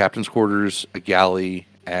captain's quarters, a galley,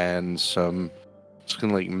 and some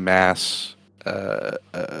kind of like mass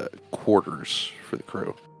quarters for the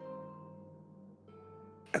crew.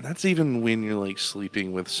 And that's even when you're like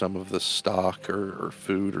sleeping with some of the stock or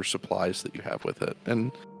food or supplies that you have with it.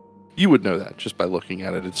 And you would know that just by looking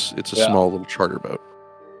at it. It's a small little charter boat.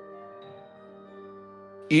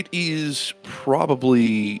 It is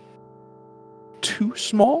probably too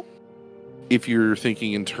small if you're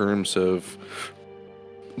thinking in terms of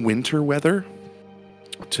winter weather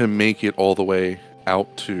to make it all the way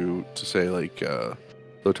out to say like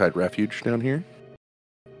Low Tide Refuge down here.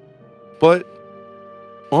 But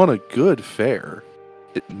on a good fare,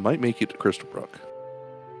 it might make it to Crystal Brook.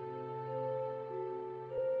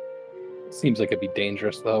 Seems like it'd be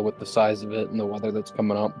dangerous though with the size of it and the weather that's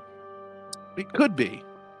coming up. It could be.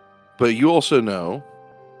 But you also know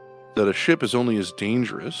that a ship is only as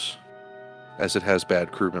dangerous as it has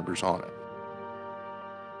bad crew members on it.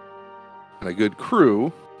 And a good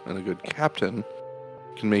crew and a good captain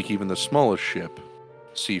can make even the smallest ship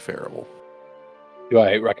seafarable. Do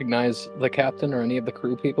I recognize the captain or any of the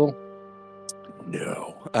crew people?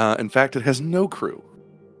 No. In fact, it has no crew.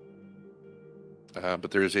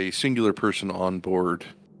 But there is a singular person on board,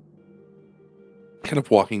 kind of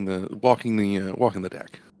walking the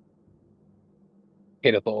deck.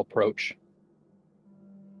 Kadith will approach.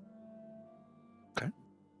 Okay.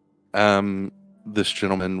 This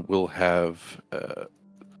gentleman will have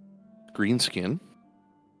green skin,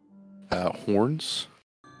 horns,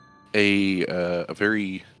 a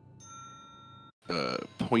very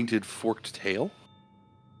pointed, forked tail.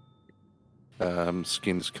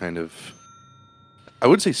 Skin's kind of, I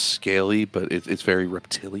would say scaly, but it's very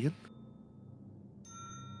reptilian.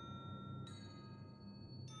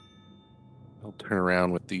 He'll turn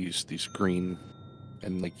around with these green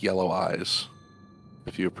and like yellow eyes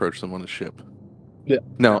if you approach them on a ship.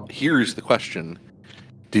 Now, here's the question.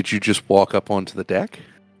 Did you just walk up onto the deck?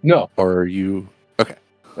 No, Or are you... Okay.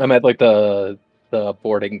 I'm at like the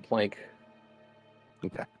boarding plank.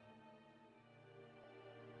 Okay.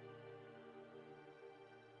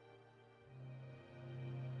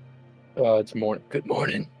 It's morning. Good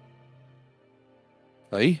morning.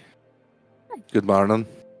 Hi. Good morning.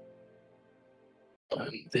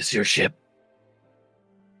 This your ship?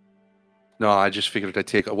 No, I just figured I'd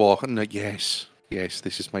take a walk. No, yes. Yes,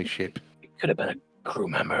 this is my ship. You could have been a crew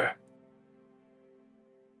member.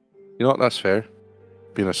 You know what? That's fair.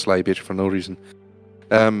 Being a sly bitch for no reason.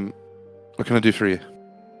 What can I do for you?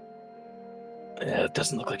 Yeah, it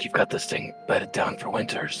doesn't look like you've got this thing bedded down for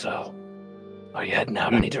winter, so... Are you heading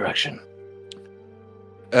out any direction?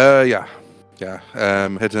 Yeah. Yeah.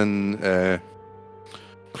 Heading,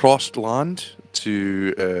 crossed land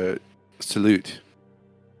to, Salute.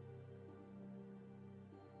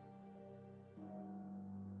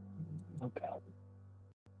 Okay.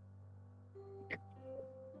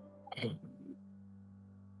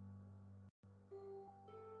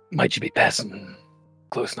 Might you be passing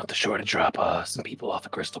close enough to shore to drop some people off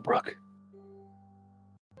at Crystal Brook?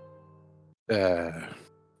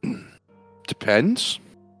 Depends.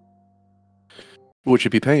 What would you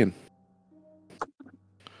be paying?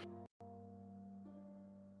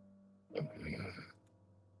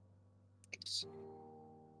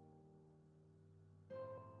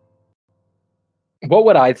 What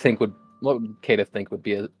would Kata think would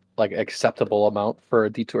be a like acceptable amount for a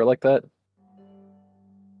detour like that?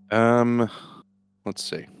 Let's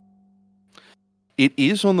see. It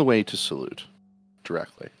is on the way to Salute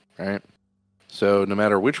directly, right? So no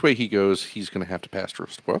matter which way he goes, he's going to have to pass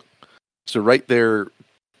Brook. So right there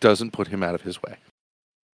doesn't put him out of his way.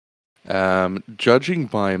 Judging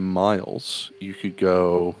by miles, you could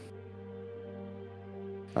go,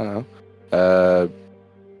 I don't know,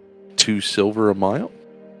 2 silver a mile.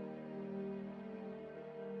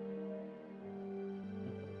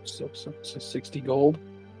 So 60 gold.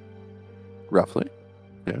 Roughly.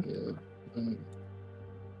 Yeah.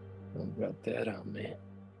 I've got that on me.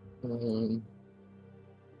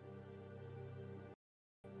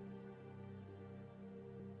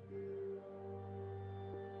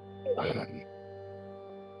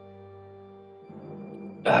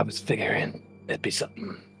 I was figuring it'd be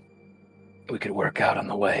something we could work out on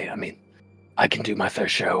the way. I mean, I can do my fair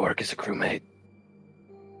share of work as a crewmate.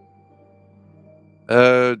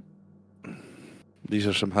 These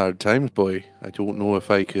are some hard times, boy. I don't know if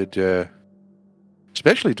I could,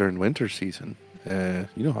 especially during winter season. You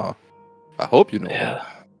know how, I hope you know Yeah,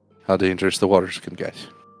 how dangerous the waters can get.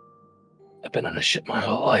 I've been on a ship my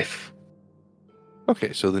whole life.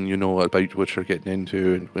 Okay, so then you know about what you're getting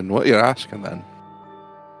into and what you're asking then.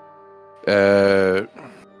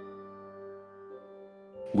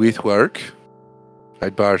 With work,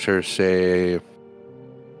 I'd barter, say,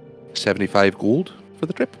 75 gold for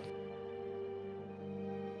the trip.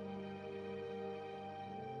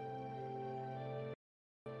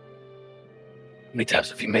 How many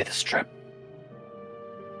times have you made this trip?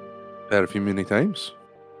 There a few many times.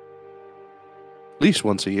 At least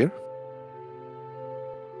once a year.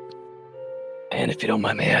 And if you don't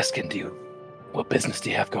mind me asking, what business do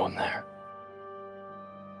you have going there?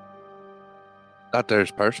 That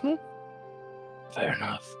there's personal? Fair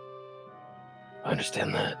enough. I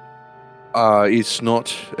understand that. It's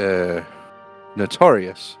not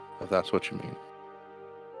notorious, if that's what you mean.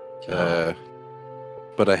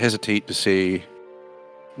 But I hesitate to say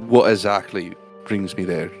what exactly brings me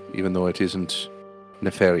there, even though it isn't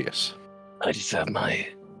nefarious. I just have my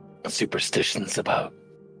superstitions about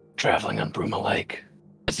traveling on Bruma Lake,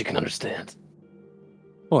 as you can understand.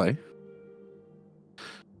 Why?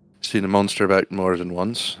 Seen a monster about more than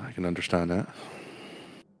once. I can understand that.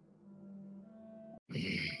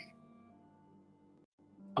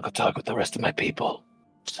 I'll go talk with the rest of my people,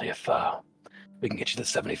 see if we can get you to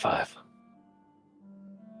 75.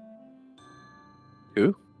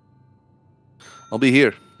 Who? I'll be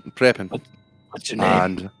here, prepping. What's your name?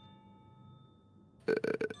 And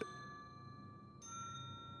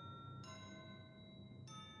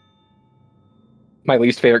My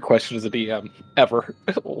least favorite question as a DM ever.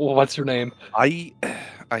 What's your name? I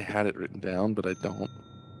had it written down, but I don't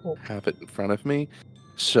Oh. have it in front of me.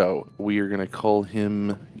 So we are gonna call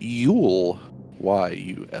him Yule.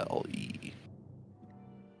 Yule.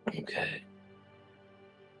 Okay.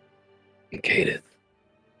 And Kadith.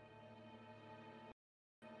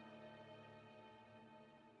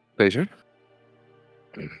 Pleasure.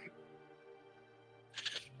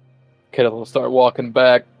 Kata will start walking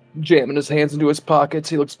back, jamming his hands into his pockets.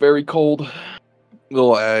 He looks very cold.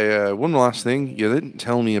 Well, one last thing. You didn't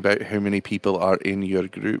tell me about how many people are in your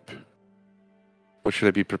group. What should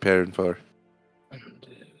I be preparing for? 1, 2,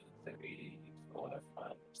 3, 4,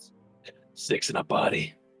 5, 6 in a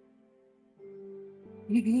body.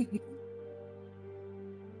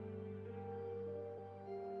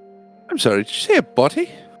 I'm sorry, did you say a body?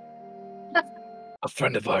 A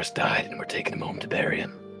friend of ours died, and we're taking him home to bury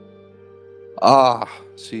him. Ah,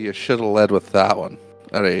 see, you should have led with that one.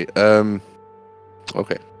 Alright,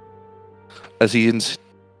 okay. Is he in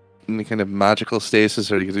any kind of magical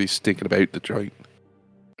stasis, or is he stinking about the joint?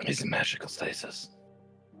 He's in magical stasis.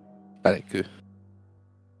 Alright, good.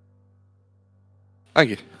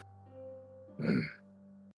 Thank you. Mm.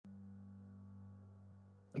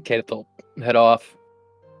 Okay, they'll head off.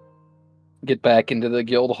 Get back into the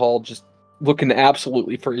guild hall, just looking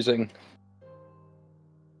absolutely freezing.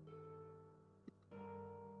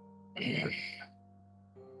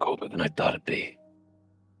 Colder than I thought it'd be.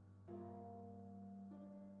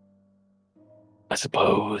 I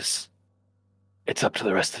suppose it's up to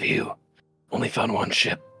the rest of you. Only found one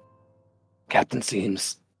ship. Captain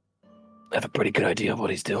seems to have a pretty good idea of what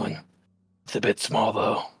he's doing. It's a bit small,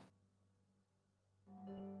 though.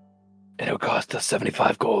 And it'll cost us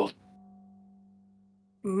 75 gold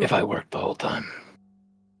if I work the whole time.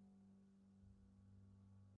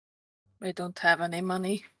 I don't have any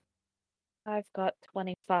money. I've got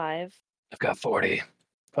 25. I've got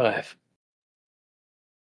 45.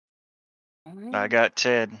 I got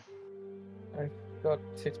 10. Got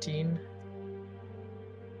 15.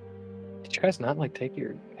 Did you guys not take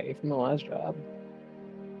your pay from the last job?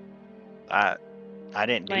 I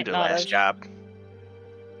didn't do Might the not last have. job.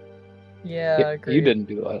 Yeah, I agree. You didn't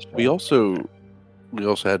do the last job. We also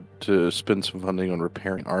had to spend some funding on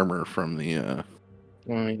repairing armor from the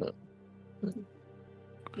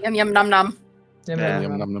Yum yum num num. Yum, Yeah. yum,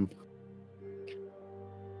 yum, yum. num, num.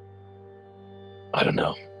 I don't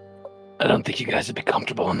know. I don't think you guys would be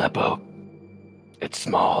comfortable on that boat. It's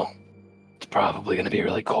small. It's probably going to be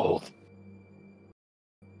really cold.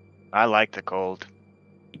 I like the cold.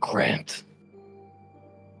 Cramped.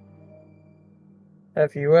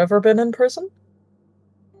 Have you ever been in prison?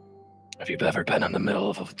 Have you ever been in the middle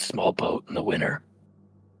of a small boat in the winter?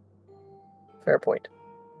 Fair point.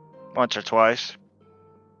 Once or twice.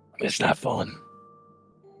 It's not fun.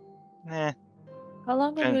 Eh. How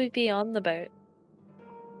long would Okay. we be on the boat?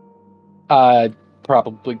 I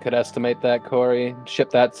probably could estimate that, Corey. Ship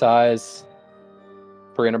that size,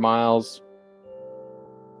 300 miles,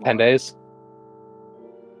 10 days.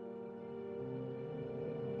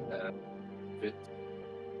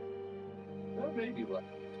 Maybe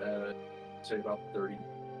say about 30.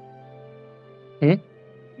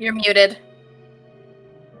 You're muted.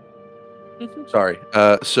 Sorry.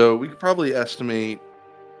 So we could probably estimate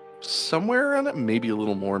somewhere around it, maybe a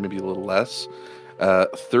little more, maybe a little less.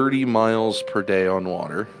 30 miles per day on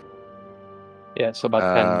water. Yeah, so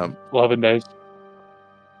about 10, Um, 11 days.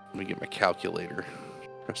 Let me get my calculator.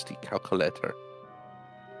 Trusty calculator.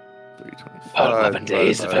 325. About 11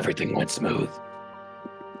 days if divided by everything went smooth.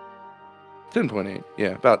 10.8.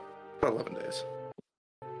 Yeah, about 11 days.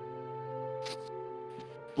 A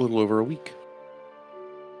little over a week.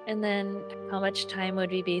 And then how much time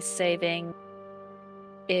would we be saving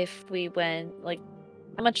if we went,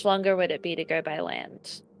 how much longer would it be to go by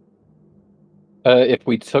land? If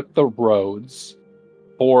we took the roads,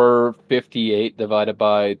 458 divided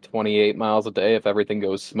by 28 miles a day, if everything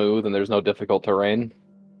goes smooth and there's no difficult terrain.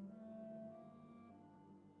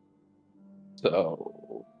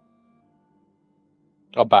 So,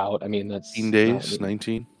 that's 19 days,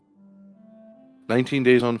 19. 19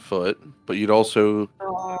 days on foot, but you'd also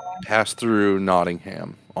pass through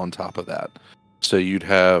Nottingham on top of that. So you'd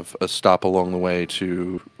have a stop along the way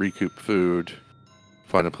to recoup food,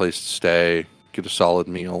 find a place to stay, get a solid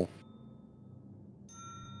meal.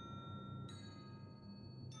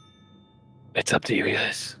 It's up to you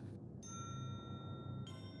guys.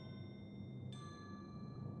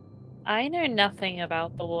 I know nothing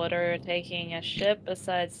about the water taking a ship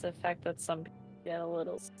besides the fact that some people get a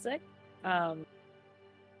little sick. So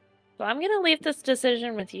I'm going to leave this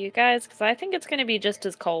decision with you guys because I think it's going to be just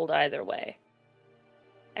as cold either way.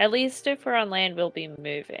 At least if we're on land, we'll be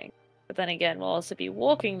moving. But then again, we'll also be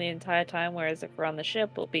walking the entire time, whereas if we're on the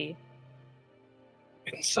ship, we'll be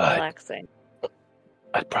Inside, relaxing.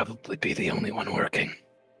 I'd probably be the only one working.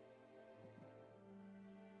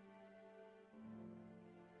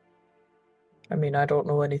 I mean, I don't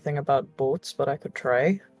know anything about boats, but I could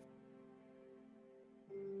try.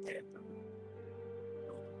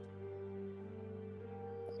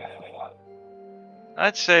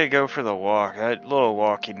 I'd say go for the walk. A little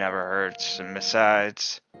walking never hurts. And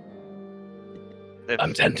besides,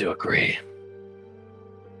 I tend to agree.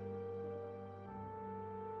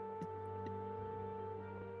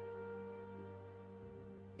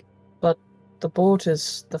 But the boat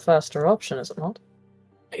is the faster option, is it not?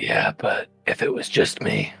 Yeah, but if it was just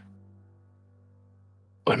me,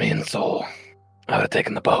 with me and Soul, I would have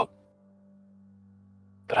taken the boat.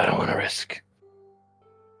 But I don't want to risk.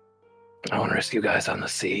 I don't want to risk you guys on the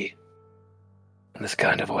sea in this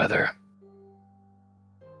kind of weather.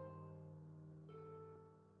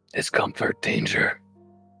 Discomfort, danger.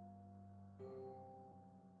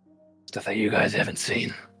 Stuff that you guys haven't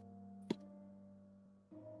seen.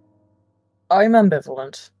 I'm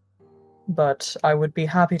ambivalent, but I would be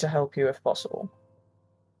happy to help you if possible.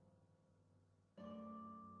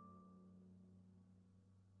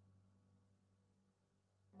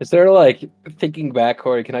 Is there like thinking back,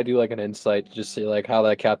 Corey? Can I do like an insight to just see like how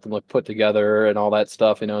that captain looked put together and all that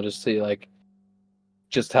stuff? You know, just see like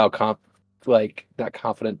just how not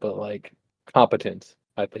confident, but like competent.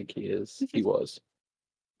 I think he is. He was.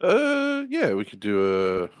 Yeah, we could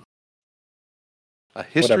do a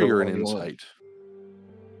history Whatever or an one you want. insight.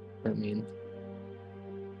 I mean,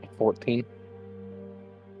 14.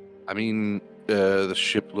 I mean, the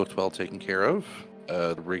ship looked well taken care of.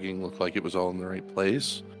 The rigging looked like it was all in the right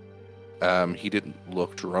place. He didn't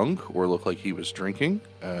look drunk or look like he was drinking.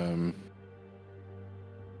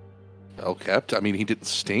 Well kept. I mean, he didn't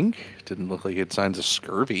stink. Didn't look like he had signs of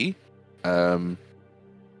scurvy. I mean,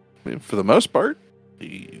 for the most part,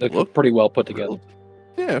 he looked pretty well put together.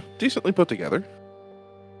 Yeah, decently put together.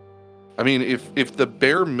 I mean, if the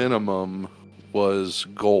bare minimum was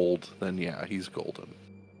gold, then yeah, he's golden.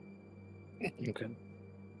 Okay.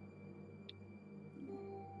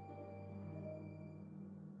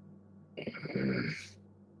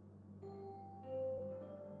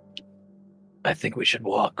 I think we should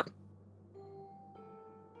walk.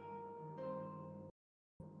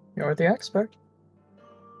 You're the expert.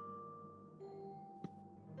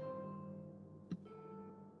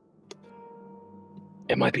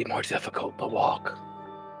 It might be more difficult to walk.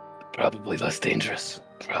 Probably less dangerous.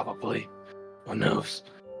 Probably. Who knows?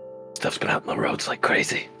 Stuff's been out on the roads like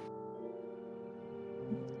crazy.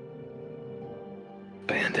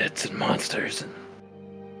 Bandits and monsters and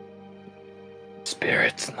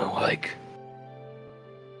spirits and the like.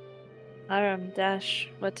 Dash,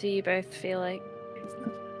 what do you both feel like?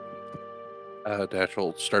 Dash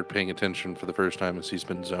will start paying attention for the first time as he's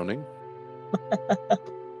been zoning.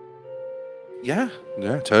 Yeah,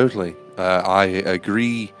 totally. I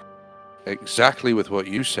agree exactly with what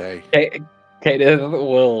you say. Kate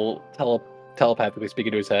will telepathically speak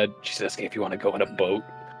into his head. She's asking if you want to go in a boat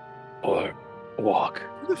or walk.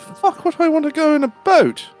 Why the fuck would I want to go in a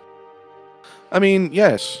boat? I mean,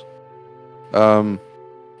 yes.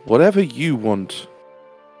 Whatever you want,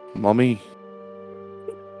 Mommy.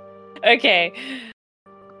 Okay.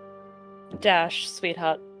 Dash,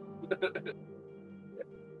 sweetheart.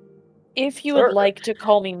 If you would Sure. like to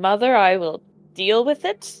call me mother, I will deal with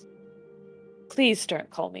it. Please don't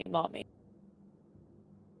call me mommy.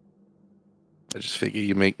 I just figure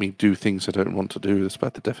you make me do things I don't want to do. That's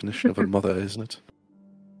about the definition of a mother, isn't it?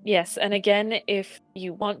 Yes, and again, if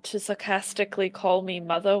you want to sarcastically call me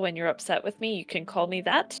mother when you're upset with me, you can call me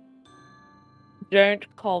that. Don't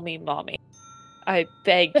call me mommy. I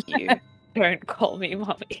beg you, don't call me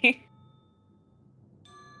mommy.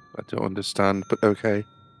 I don't understand, but okay.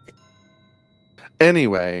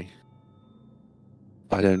 Anyway,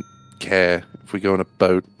 I don't care if we go on a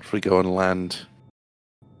boat, if we go on land.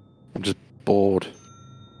 I'm just bored.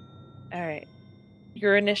 Alright.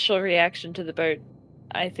 Your initial reaction to the boat,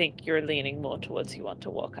 I think you're leaning more towards you want to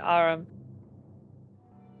walk. Aram.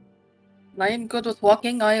 I am good with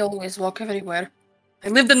walking. I always walk everywhere. I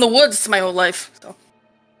lived in the woods my whole life, so.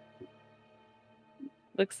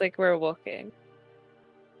 Looks like we're walking.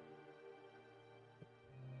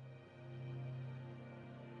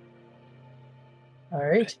 All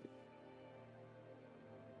right.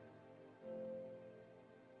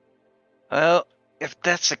 Well, if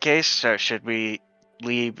that's the case, should we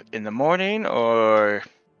leave in the morning or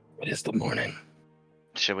It is the morning.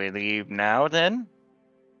 should we leave now then?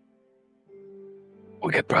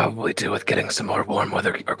 We could probably do with getting some more warm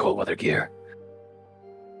weather or cold weather gear.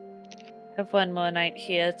 Have one more night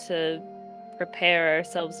here to prepare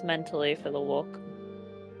ourselves mentally for the walk.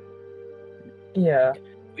 Yeah.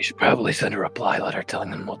 We should probably send a reply letter telling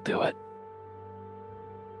them we'll do it.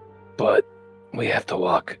 But we have to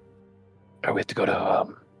walk. Or we have to go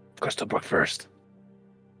to Crystal Brook first.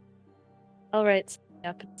 Alright,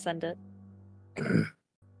 up and send it.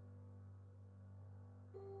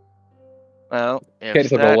 Well, if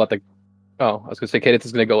Cadith will go that let the. Oh, I was gonna say Cadith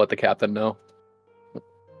is gonna go let the captain know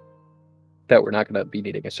that we're not gonna be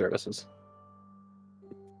needing his services.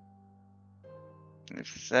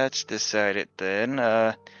 if that's decided, then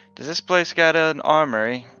does this place got an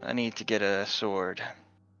armory? I need to get a sword.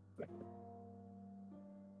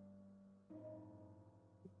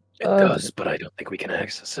 It Uh, does, but I don't think we can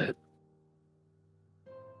access it.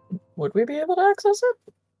 Would we be able to access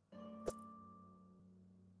it?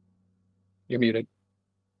 You're muted.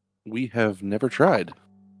 We have never tried.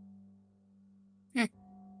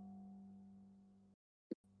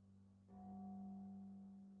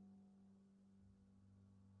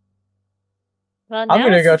 Well, I'm now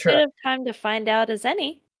gonna is go as try. good of time to find out as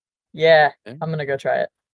any. Yeah, Okay. I'm gonna go try it.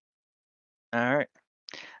 All right,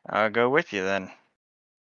 I'll go with you then.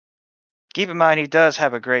 Keep in mind he does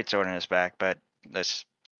have a great sword in his back, but let's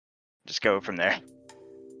just go from there.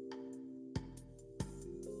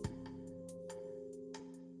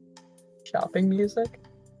 Shopping music.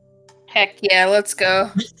 Heck yeah, let's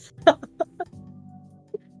go.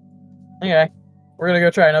 Anyway, we're gonna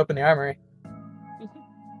go try and open the armory.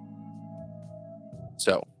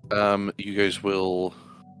 So, you guys will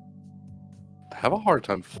have a hard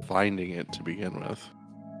time finding it to begin with.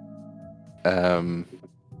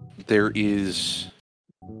 There is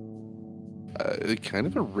kind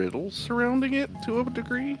of a riddle surrounding it to a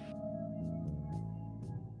degree.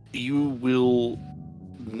 You will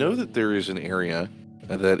know that there is an area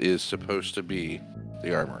that is supposed to be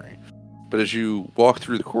the armory, but as you walk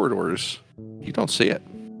through the corridors, you don't see it.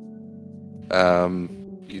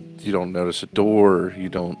 You don't notice a door. You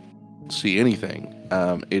don't see anything.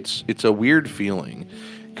 It's a weird feeling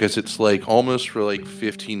because it's like almost for like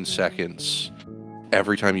 15 seconds.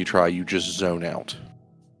 Every time you try, you just zone out,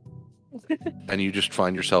 and you just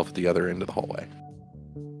find yourself at the other end of the hallway.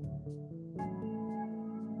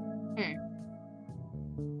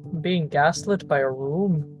 Being gaslit by a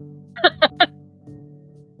room.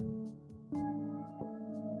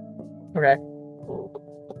 Okay.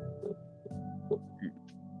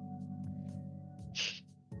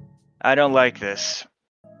 I don't like this.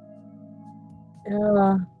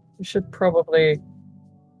 Yeah, we should probably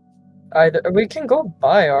either we can go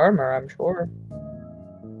buy armor, I'm sure.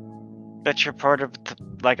 But you're part of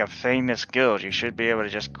like a famous guild. You should be able to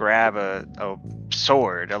just grab a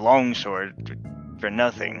sword, a long sword, for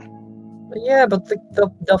nothing. Yeah, but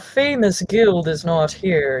the famous guild is not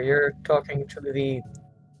here. You're talking to the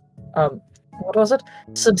what was it?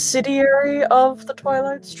 Subsidiary of the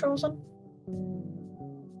Twilight's Chosen?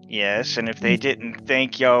 Yes, and if they didn't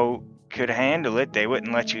think y'all could handle it, they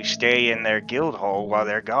wouldn't let you stay in their guild hall while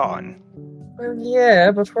they're gone. Well,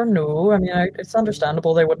 yeah, but we're new. I mean, it's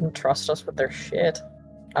understandable they wouldn't trust us with their shit.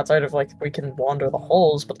 Outside of, like, we can wander the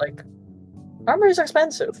halls, but, like, armor is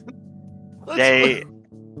expensive. They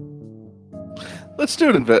Let's do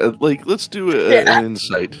an let's do Yeah. an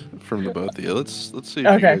insight from the both of you. Let's see if you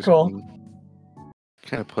Okay, guys cool. can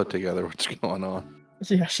kind of put together what's going on.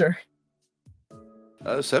 Yeah, sure.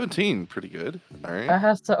 17, pretty good. All I right.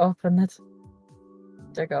 have to open it.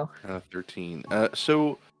 There you go. 13.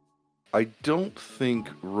 So I don't think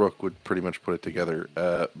Rook would pretty much put it together,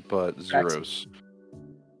 but Zeros.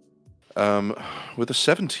 With a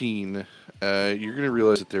 17, you're going to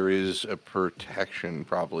realize that there is a protection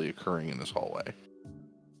probably occurring in this hallway.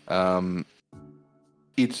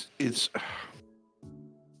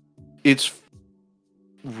 It's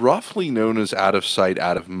roughly known as out of sight,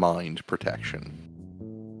 out of mind protection.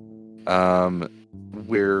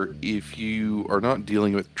 Where if you are not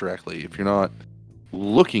dealing with it directly, if you're not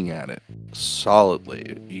looking at it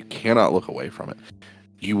solidly, you cannot look away from it.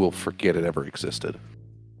 You will forget it ever existed.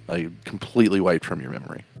 Like completely wiped from your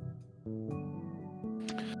memory.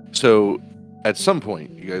 So, at some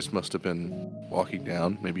point, you guys must have been walking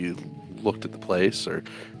down. Maybe you looked at the place, or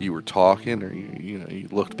you were talking, or you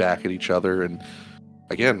looked back at each other, and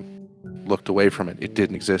again, looked away from it. It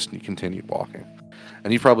didn't exist, and you continued walking.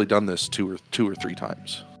 And you've probably done this two or three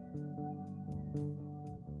times.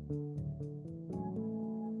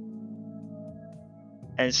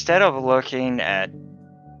 instead of looking at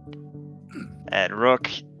Rook,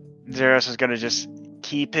 Zeros is gonna just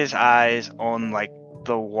keep his eyes on like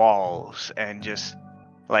the walls and just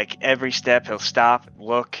like every step he'll stop,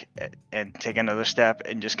 look, and take another step,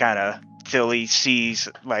 and just kind of till he sees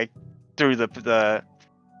like through the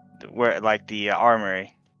where like the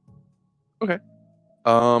armory.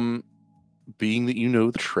 Being that you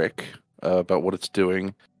know the trick about what it's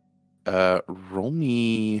doing, roll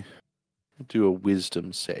me do a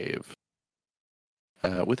wisdom save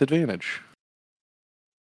with advantage.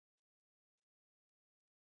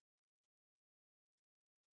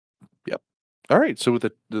 Yep. All right, so with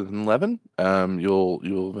an 11, you'll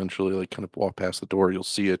eventually like kind of walk past the door. You'll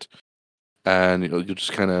see it, and you'll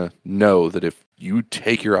just kind of know that if you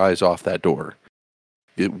take your eyes off that door,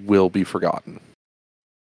 it will be forgotten.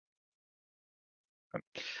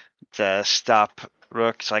 To stop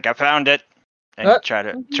Rook, it's like I found it, and What? try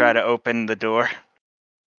to open the door.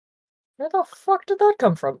 Where the fuck did that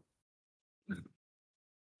come from?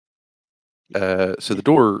 So the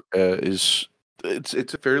door is it's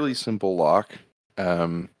a fairly simple lock.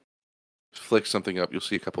 Flick something up, you'll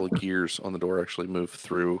see a couple of gears on the door actually move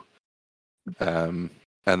through, and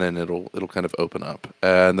then it'll kind of open up.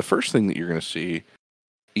 And the first thing that you're going to see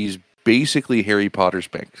is basically Harry Potter's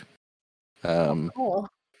bank. Cool.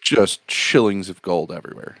 Just shillings of gold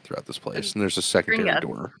everywhere throughout this place, and there's a secondary Bring it.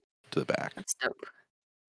 door to the back. That's dope.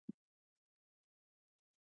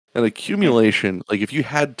 An accumulation, like if you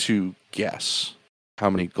had to guess how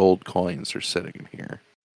many gold coins are sitting in here,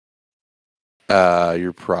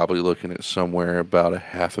 you're probably looking at somewhere about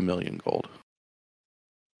 500,000 gold.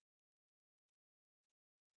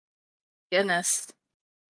 Goodness.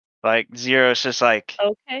 Like Zero's just like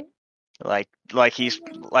Okay. he's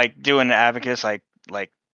like doing the abacus, like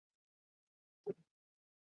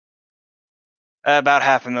about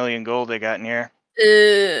 500,000 gold they got in here.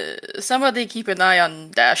 Somebody keep an eye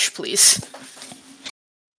on Dash, please.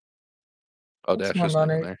 Oh, That's Dash my is in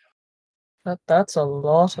money. there. That's a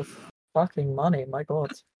lot of fucking money. My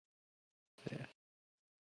god.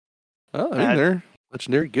 Oh, I mean, they're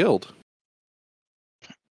legendary guild.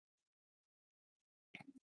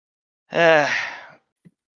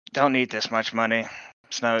 Don't need this much money.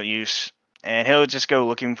 It's no use. And he'll just go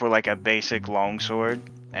looking for like a basic longsword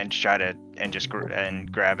and try to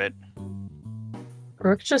grab it.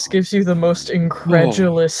 Brook just gives you the most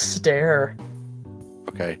incredulous stare.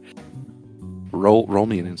 Okay. Roll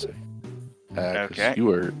me an insight. 'Cause Okay.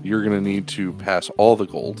 you're gonna need to pass all the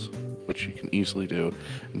gold, which you can easily do,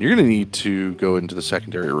 and you're gonna need to go into the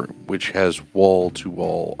secondary room, which has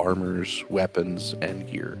wall-to-wall armors, weapons, and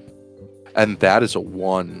gear. And that is a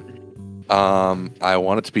 1. I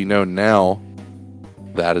want it to be known now.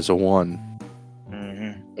 That is a 1.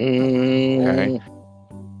 Mm-hmm. Okay.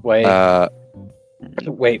 Wait.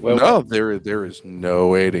 Wait. No, there is no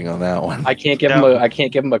waiting on that one. I can't give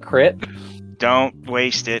him a crit. Don't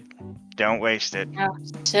waste it. Don't waste it.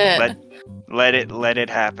 Shit. Let it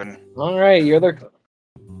happen. All right, you're the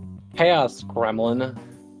chaos gremlin.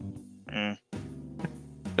 Mm.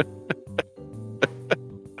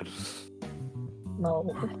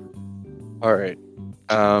 No. All right.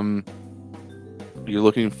 You're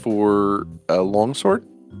looking for a longsword?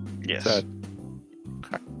 Yes. That-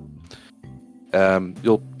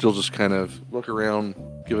 You'll just kind of look around,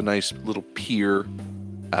 give a nice little peer,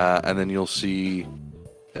 and then you'll see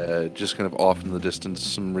just kind of off in the distance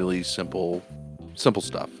some really simple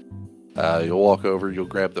stuff. You'll walk over, you'll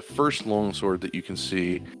grab the first longsword that you can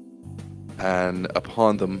see, and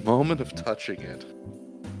upon the moment of touching it,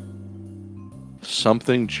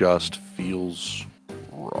 something just feels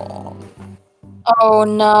wrong. Oh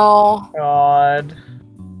no. God.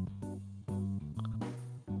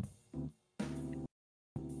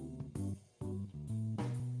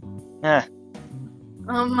 Eh.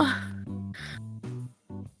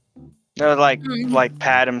 No, like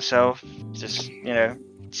pat himself, just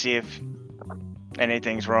see if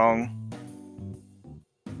anything's wrong.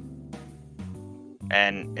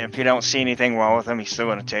 And if you don't see anything wrong with him, he's still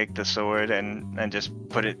gonna take the sword and just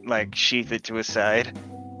put it, like, sheath it to his side.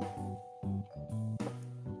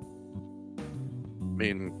 I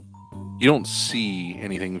mean, you don't see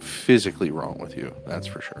anything physically wrong with you, that's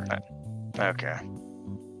for sure. Okay.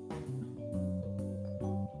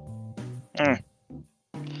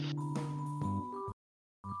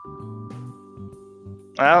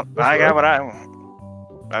 Well, I got what I want.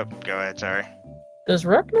 Oh, go ahead, sorry. Does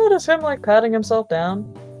Rook notice him like patting himself down?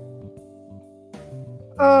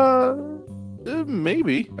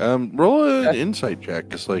 Maybe. Roll an insight check,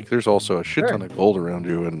 because like there's also a shit ton of gold around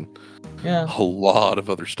you and a lot of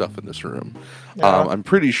other stuff in this room. Yeah. I'm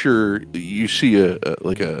pretty sure you see a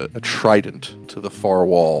trident to the far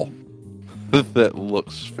wall that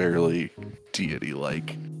looks fairly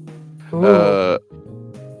deity-like. Ooh.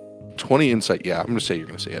 20 insight. Yeah, I'm gonna say you're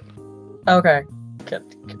gonna see it. Okay.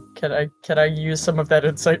 Can I use some of that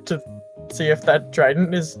insight to see if that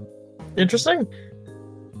trident is interesting?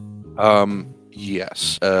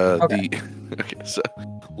 Yes. Okay. Okay. So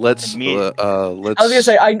let's. Immediate- Let's. I was gonna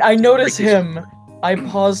say I notice him. I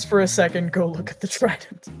pause for a second, go look at the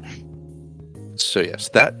trident. So yes,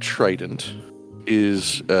 that trident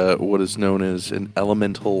is what is known as an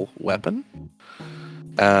elemental weapon.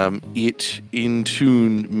 It in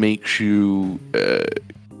tune makes you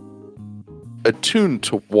attuned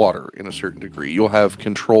to water in a certain degree. You'll have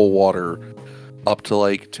control water up to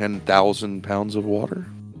like 10,000 pounds of water.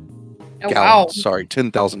 Oh, Gallons, wow. sorry,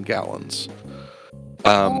 10,000 gallons.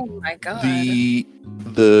 Oh my god.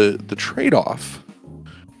 The trade-off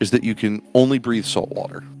is that you can only breathe salt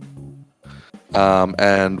water.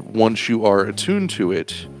 And once you are attuned to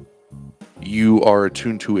it, you are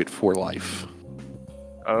attuned to it for life.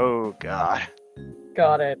 Oh god.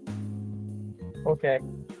 Got it. Okay.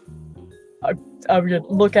 I'm gonna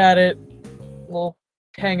look at it, little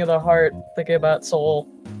pang of the heart, thinking about soul.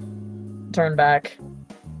 Turn back.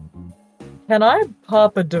 Can I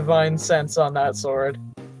pop a divine sense on that sword?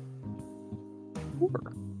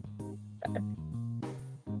 Okay.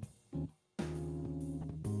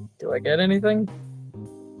 Do I get anything?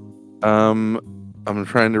 I'm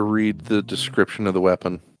trying to read the description of the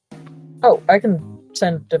weapon. Oh, I can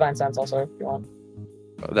send divine sense also if you want.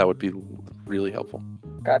 That would be really helpful.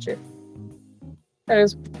 Got you. There it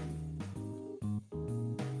is.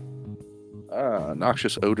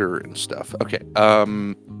 Noxious odor and stuff. Okay.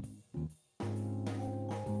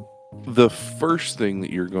 The first thing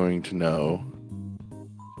that you're going to know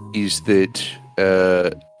is that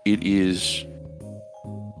it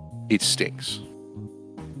stinks.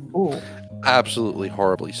 Ooh. Absolutely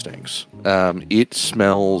horribly stinks. It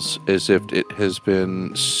smells as if it has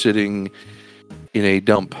been sitting in a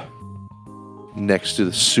dump next to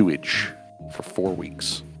the sewage for 4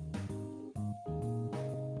 weeks.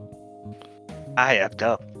 I effed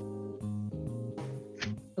up.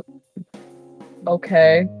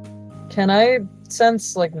 Okay. Can I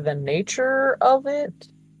sense, like, the nature of it?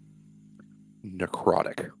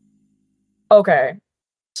 Necrotic. Okay.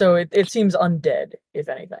 So it seems undead, if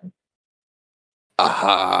anything.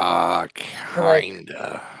 Aha, Like-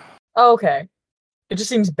 kinda. Oh, okay. It just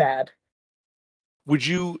seems bad. Would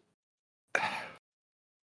you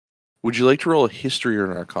like to roll a history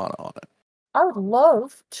or an arcana on it? I would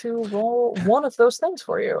love to roll one of those things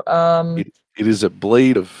for you. It is a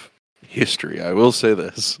blade of history, I will say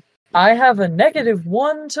this. I have a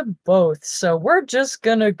 -1 to both, so we're just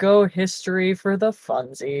gonna go history for the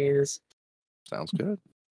funsies. Sounds good.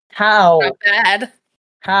 How? Not bad.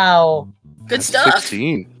 How? Good That's stuff.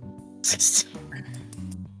 16.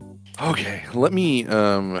 Okay, let me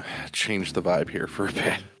change the vibe here for a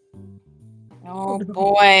bit. Oh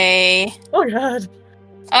boy. Oh god.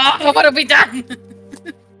 Oh, what have we done?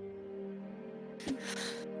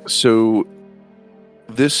 So,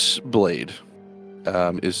 this blade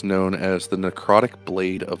is known as the Necrotic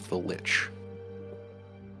Blade of the Lich.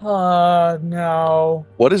 No.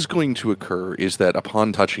 What is going to occur is that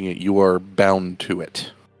upon touching it, you are bound to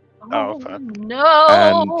it. Oh, fuck.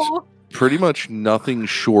 No. Pretty much nothing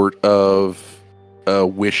short of a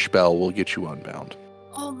wish spell will get you unbound.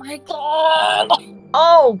 Oh my god.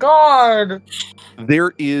 Oh god.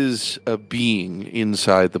 There is a being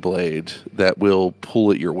inside the blade that will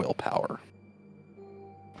pull at your willpower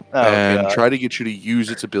Oh and god. try to get you to use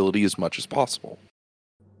its ability as much as possible.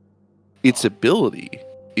 Its ability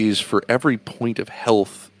is for every point of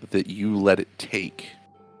health that you let it take,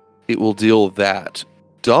 it will deal that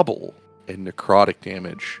double in necrotic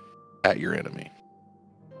damage at your enemy.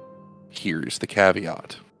 Here's the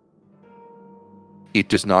caveat. It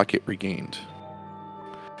does not get regained.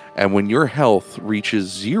 And when your health reaches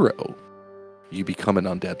 0, you become an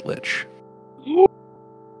undead lich.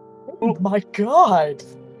 Oh my god.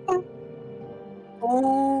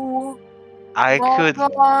 Oh I could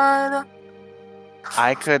god.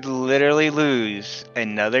 I could literally lose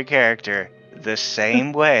another character the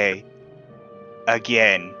same way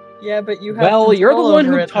again. Yeah, but you have Well, you're the control one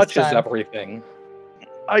over who it this touches time. everything.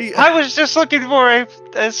 I was just looking for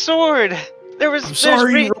a sword. I'm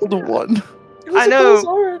sorry you rolled a 1. It was I a cool know.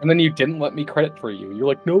 sword. And then you didn't let me credit for you. You're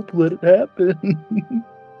like, nope, let it happen.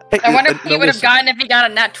 I wonder what No, he would have listen. gotten if he got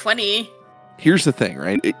a nat 20. Here's the thing,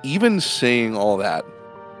 right? Even saying all that,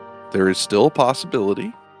 there is still a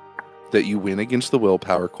possibility that you win against the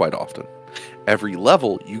willpower quite often. Every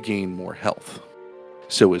level, you gain more health.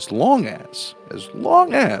 So as long as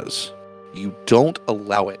you don't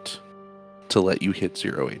allow it to let you hit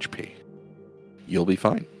 0 HP, you'll be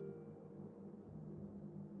fine.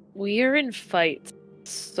 We are in fights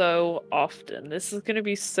so often. This is going to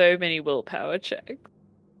be so many willpower checks.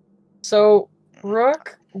 So,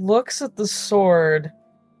 Brook looks at the sword,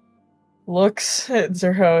 looks at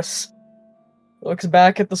Zeros, looks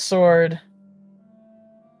back at the sword,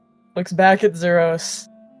 looks back at Zeros,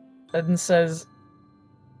 and says,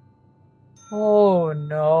 "Oh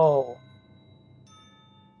no."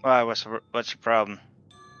 Why? What's your problem?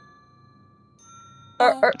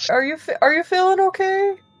 Are you feeling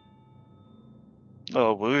okay? A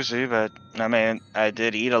little woozy, but I mean, I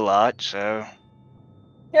did eat a lot, so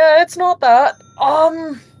Yeah, it's not that.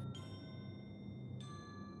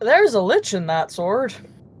 There's a lich in that sword.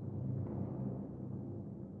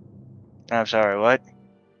 I'm sorry. What?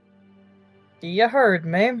 You heard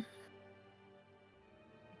me.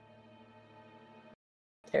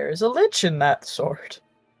 There's a lich in that sword.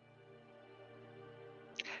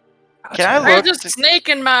 Can I There's look? a snake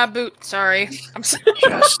in my boot. Sorry. I'm sorry.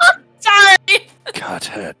 Just Sorry. cut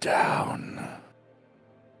her down.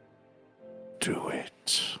 Do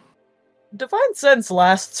it. Divine Sense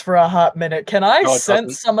lasts for a hot minute. Can I No, it sense doesn't.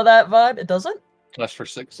 some of that vibe? It doesn't? Lasts for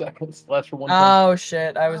 6 seconds. Lasts for 1 turn. Oh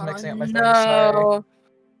shit, I was mixing up my things. Sorry. No.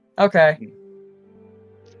 Okay.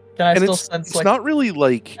 Can I And still it's sense like not really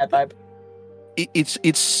like that vibe?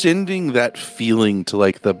 it's sending that feeling to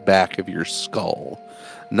like the back of your skull,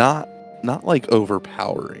 not like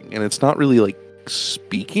overpowering, and it's not really like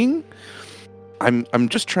speaking. I'm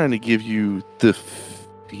just trying to give you the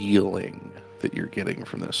feeling that you're getting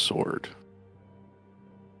from this sword.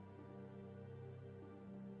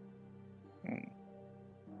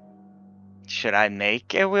 Should I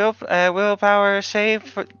make a willpower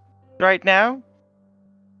save right now?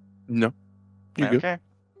 No, you're good. Okay.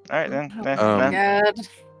 All right then. God.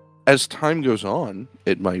 As time goes on,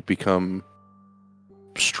 it might become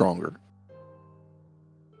stronger,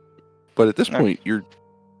 but at this Okay. point, you're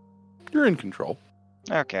in control.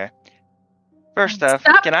 Okay. First off,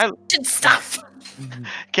 Stop. can I Stop.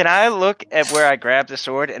 look at where I grabbed the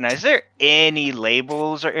sword, and is there any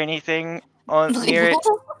labels or anything on near it,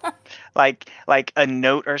 like a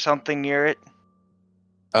note or something near it?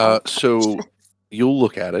 So you'll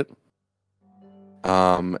look at it,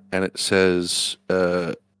 and it says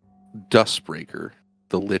Dustbreaker,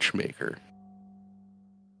 the Lich Maker.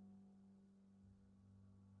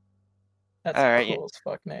 That's All a right, cool as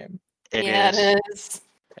fuck name. It Yeah, is it is.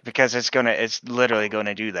 because it's literally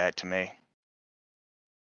gonna do that to me.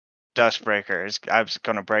 Dustbreaker is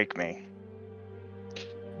gonna break me.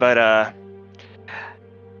 But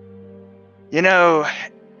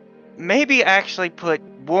maybe actually put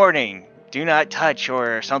warning, do not touch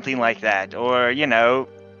or something like that, or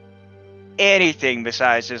anything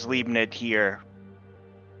besides just leaving it here.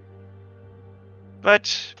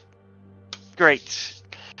 But great.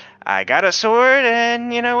 I got a sword,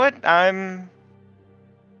 and you know what? I'm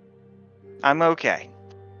okay.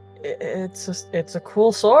 It's a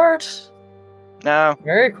cool sword. No,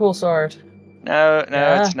 Very cool sword. no,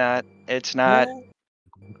 Yeah. it's not. It's not. Yeah.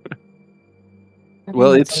 I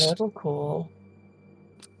Well, mean, it's a little cool.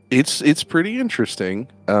 it's pretty interesting.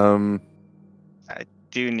 Probably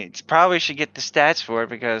should get the stats for it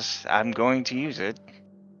because I'm going to use it.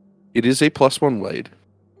 It is a +1 blade.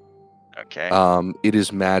 Okay. It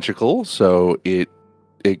is magical, so it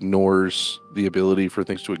ignores the ability for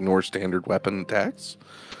things to ignore standard weapon attacks.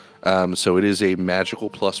 So it is a magical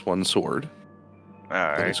 +1 sword All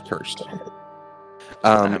that right. is cursed.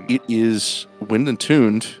 Um, It is when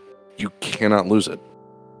attuned, you cannot lose it.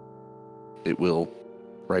 It will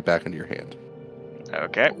right back into your hand.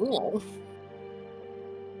 Okay. Ooh.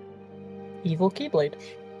 Evil Keyblade.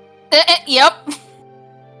 Yep.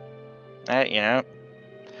 I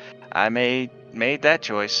made that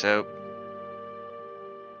choice, so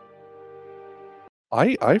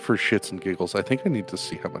I for shits and giggles, I think I need to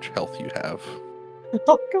see how much health you have.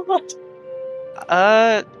 Oh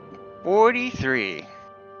god. 43.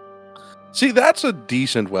 See, that's a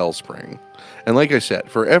decent wellspring. And like I said,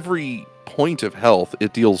 for every point of health,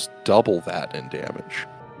 it deals double that in damage.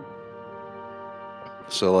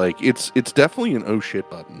 So like it's definitely an oh shit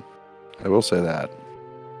button. I will say that.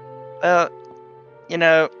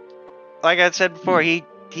 Like I said before, he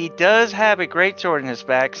does have a great sword in his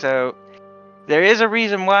back, so there is a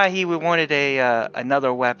reason why he would wanted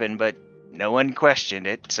another weapon, but no one questioned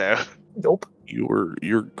it, so Nope.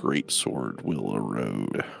 Your great sword will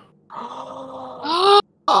erode.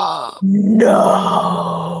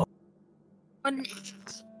 No.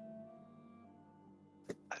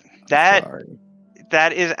 that Sorry.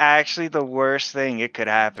 that is actually the worst thing it could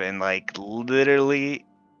happen. Like literally,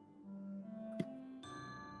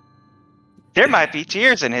 there might be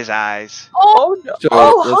tears in his eyes. Oh no. So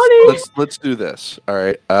honey. let's do this. All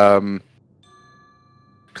right.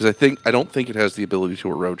 Because I don't think it has the ability to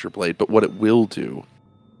erode your blade, but what it will do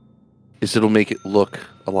is it'll make it look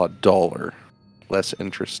a lot duller, less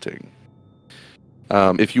interesting.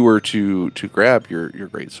 If you were to grab your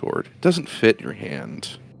great sword, it doesn't fit your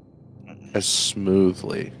hand as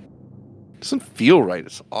smoothly. It doesn't feel right.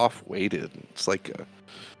 It's off weighted. It's like a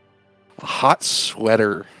hot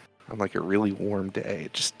sweater on like a really warm day.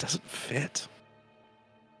 It just doesn't fit.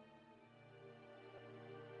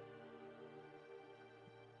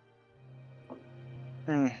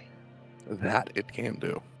 Hmm. That it can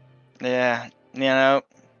do. Yeah, you know.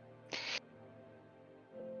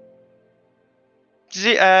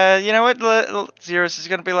 You know what? Zeros is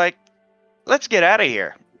gonna be like, let's get out of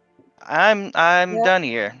here. I'm Yeah. done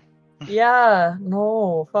here. Yeah,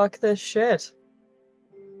 no, fuck this shit.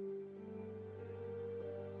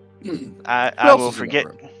 I else will is in the forget.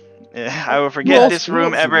 room? I will Who forget else- this who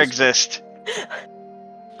room else in ever this- exists.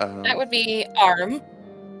 That would be Arm.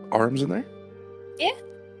 Arms in there? Yeah.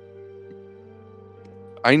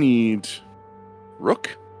 I need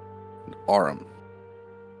Rook and Aram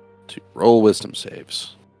to roll wisdom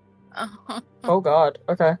saves. Uh-huh. Oh god,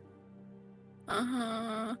 okay.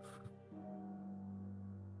 Uh-huh.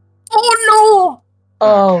 Oh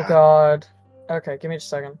Oh God. god. Okay, give me just a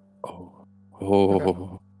second. Oh.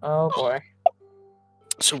 Oh boy.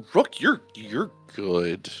 So Rook, you're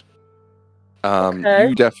good. Okay.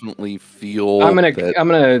 You definitely feel I'm gonna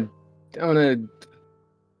that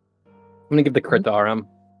give the crit to RM.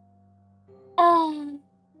 no!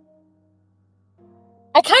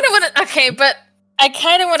 I kind of want to. Okay, but I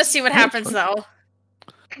kind of want to see what happens though.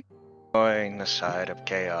 Join the side of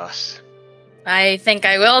chaos. I think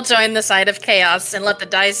I will join the side of chaos and let the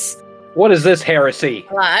dice What is this heresy?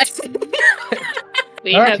 lie.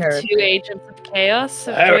 We Dark have heresy. 2 agents of chaos.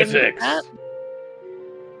 Have joined Heretics. that.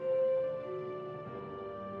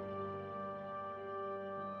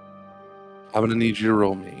 I'm gonna need you to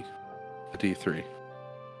roll me a d3.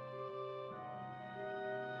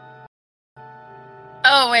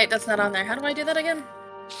 Oh wait, that's not on there. How do I do that again?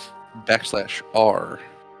 /R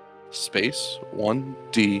space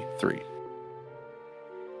 1d3.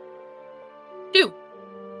 2.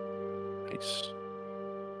 Nice.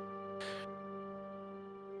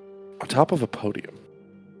 On top of a podium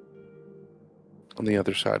on the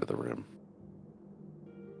other side of the room,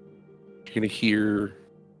 you're going to hear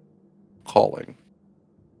calling.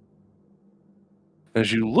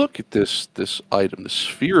 As you look at this item, the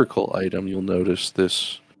spherical item, you'll notice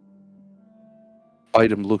this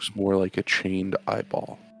item looks more like a chained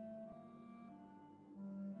eyeball.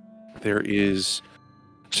 There is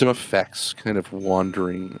some effects kind of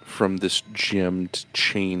wandering from this gemmed,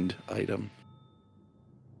 chained item,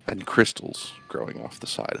 and crystals growing off the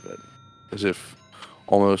side of it, as if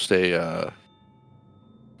almost an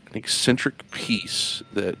eccentric piece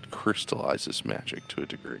that crystallizes magic to a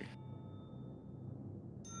degree.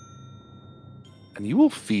 And you will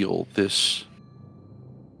feel this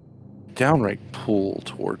downright pull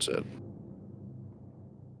towards it.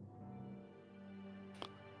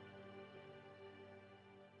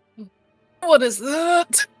 What is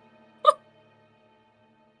that?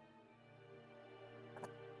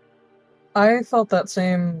 I felt that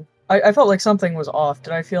same. I felt like something was off.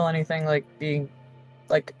 Did I feel anything like being,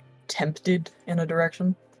 like, tempted in a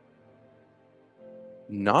direction?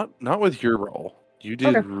 Not with your roll. You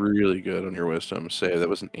did Okay. really good on your wisdom save. That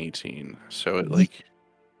was an 18. So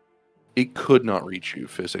it could not reach you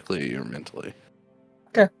physically or mentally.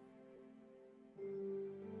 Okay.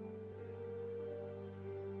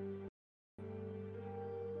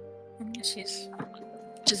 She's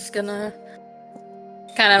just gonna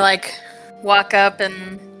kind of like walk up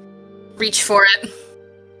and reach for it.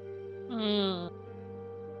 Hmm.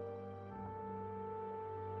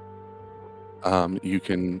 You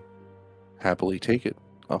can happily take it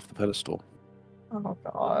off the pedestal. Oh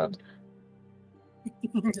god.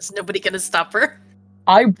 Is nobody gonna stop her?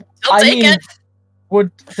 I I'll take mean,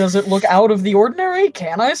 it. does it look out of the ordinary?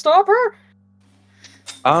 Can I stop her?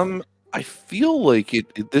 I feel like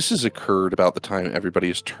this has occurred about the time everybody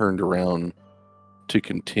has turned around to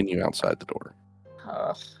continue outside the door.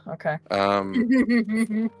 Okay.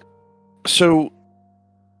 So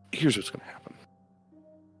here's what's gonna happen.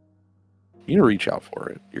 You're gonna reach out for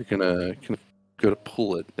it. You're gonna go to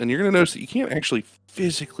pull it, and you're gonna notice that you can't actually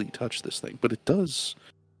physically touch this thing, but it does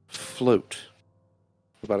float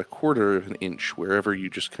about a quarter of an inch wherever you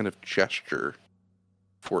just kind of gesture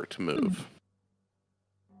for it to move.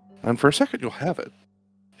 And for a second, you'll have it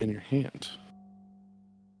in your hand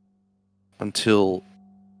until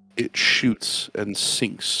it shoots and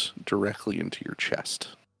sinks directly into your chest.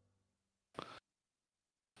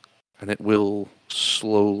 And it will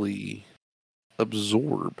slowly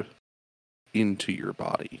absorb into your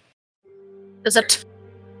body. Does it?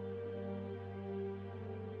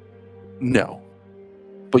 No.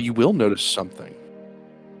 But you will notice something.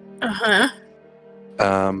 Uh-huh.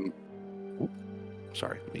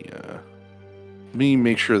 Sorry, let me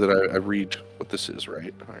make sure that I read what this is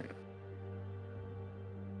right. All right.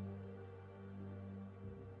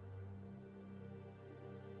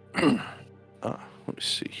 Let me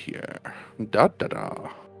see here. Da da da.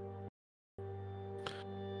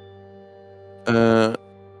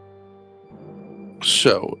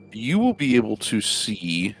 So you will be able to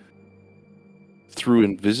see through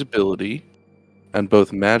invisibility and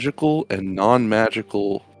both magical and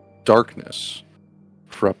non-magical darkness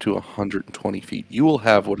for up to 120 feet. You will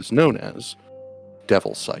have what is known as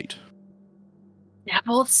Devil Sight.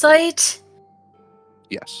 Devil sight?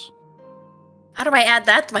 Yes. How do I add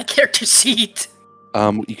that to my character sheet?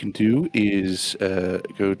 What you can do is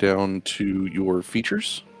go down to your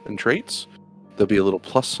features and traits. There'll be a little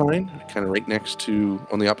plus sign kind of right next to,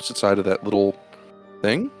 on the opposite side of that little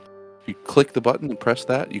thing. If you click the button and press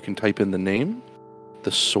that, you can type in the name,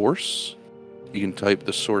 the source. You can type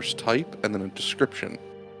the source type and then a description.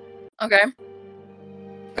 Okay.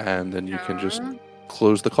 And then you can just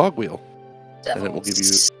close the cogwheel. And it will give you-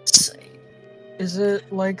 sight. Is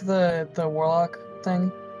it like the warlock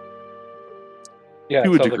thing? Yeah,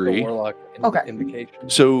 To it a sounds degree. like the warlock Okay. indication.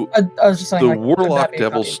 So I was just saying, the like, could that Warlock be a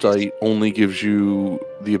Devil copy and paste? Sight only gives you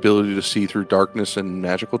the ability to see through darkness and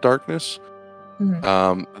magical darkness.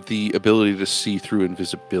 Mhm. The ability to see through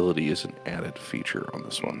invisibility is an added feature on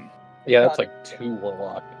this one. Yeah, that's like 2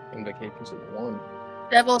 warlock invocations in 1.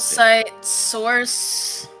 Devil sight,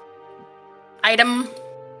 source, item,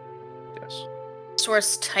 Yes.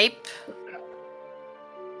 source type.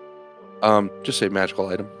 Just say magical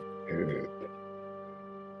item.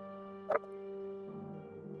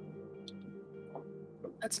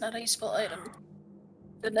 That's not how you spell item.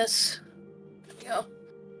 Goodness. There we go.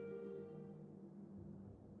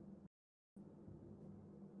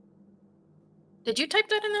 Did you type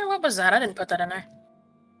that in there? What was that? I didn't put that in there.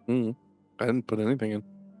 I didn't put anything in.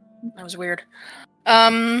 That was weird.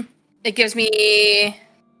 It gives me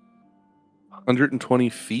 120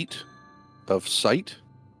 feet of sight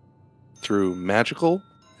through magical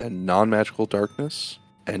and non-magical darkness,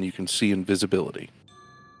 and you can see invisibility.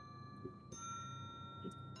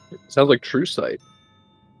 Sounds like true sight.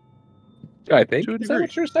 I think. To a Is that degree.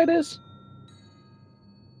 what true sight is?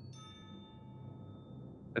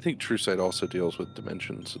 I think True Sight also deals with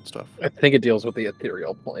dimensions and stuff. I think it deals with the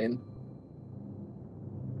ethereal plane.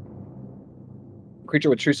 Creature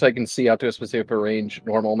with true sight can see out to a specific range,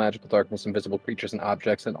 normal, magical darkness, invisible creatures and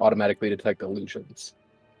objects, and automatically detect illusions.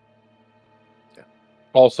 Yeah.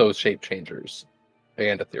 Also shape changers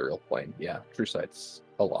and ethereal plane. Yeah, true sight's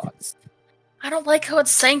a lot. I don't like how it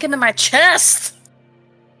sank into my chest.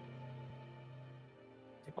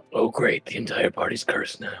 Oh, great. The entire party's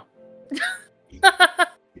cursed now.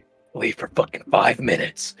 Wait for fucking 5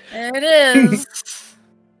 minutes. There it is.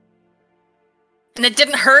 And it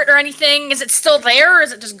didn't hurt or anything? Is it still there or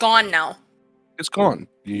is it just gone now? It's gone.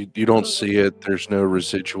 You don't see it. There's no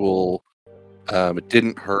residual. It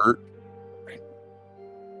didn't hurt.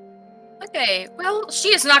 Okay, well,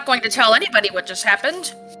 she is not going to tell anybody what just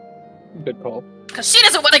happened. Good call. Because she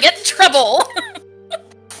doesn't want to get in trouble.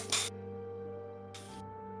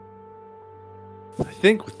 I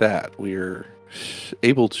think with that, we're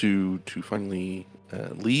able to finally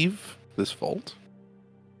leave this vault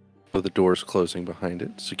with the doors closing behind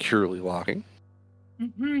it, securely locking.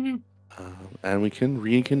 And we can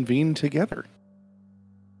reconvene together.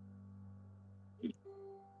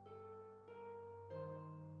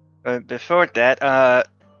 But before that,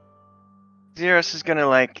 Zeros is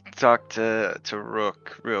gonna talk to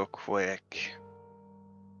Rook real quick.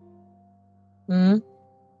 Hmm?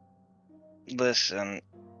 Listen,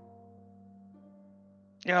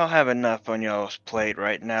 y'all have enough on y'all's plate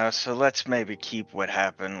right now, so let's maybe keep what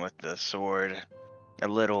happened with the sword a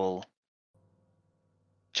little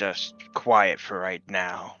just quiet for right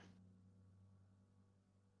now.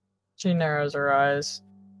 She narrows her eyes.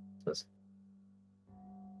 Says,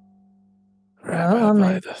 Grab Well, her by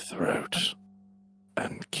maybe- the throat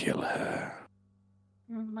and kill her.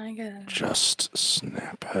 Oh my god. Just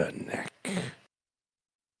snap her neck.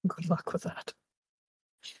 Good luck with that.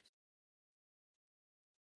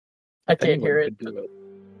 I can't hear it. Could do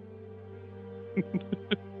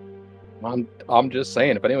it. I'm just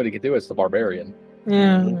saying, if anybody could do it, it's the barbarian.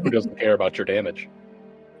 Yeah. Who doesn't care about your damage?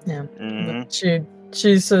 Mm-hmm.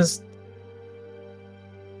 She says,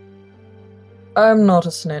 I'm not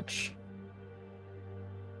a snitch.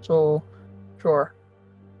 So, sure.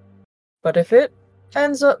 But if it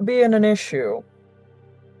ends up being an issue,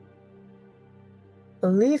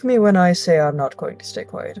 believe me when I say I'm not going to stay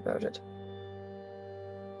quiet about it.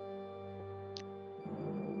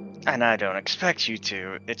 And I don't expect you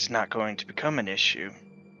to. It's not going to become an issue.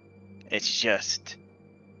 It's just,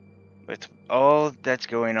 with all that's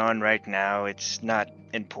going on right now, it's not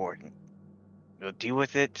important. We'll deal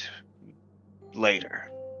with it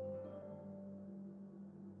later.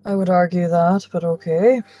 I would argue that, but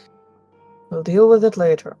okay. We'll deal with it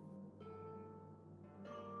later.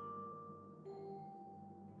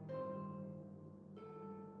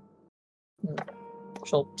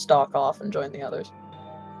 She'll stalk off and join the others.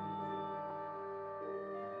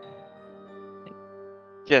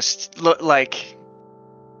 Just look like,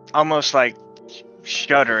 almost like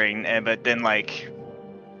shuddering, but then like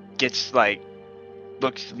gets like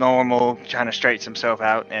looks normal, trying to straighten himself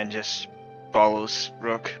out, and just follows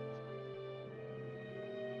Rook.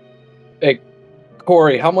 Hey,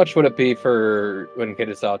 Corey, how much would it be for when Kid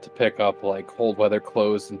is out to pick up like cold weather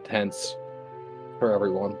clothes and tents for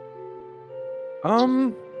everyone?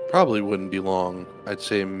 Probably wouldn't be long. I'd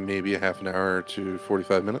say maybe a half an hour to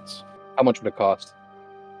 45 minutes. How much would it cost?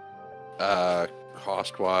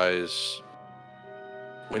 Cost-wise,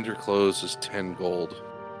 winter clothes is 10 gold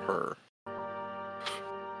per.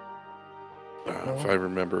 If I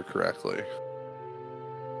remember correctly.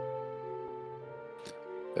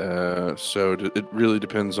 So it really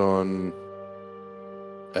depends on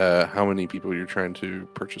how many people you're trying to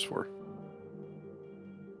purchase for.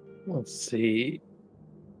 Let's see.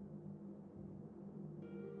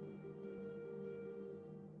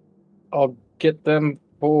 I'll get them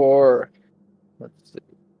for. Let's see.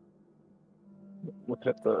 Look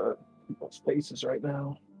at the people's faces right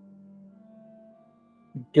now.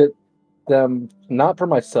 Get them not for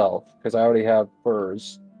myself because I already have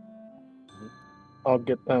furs. I'll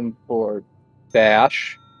get them for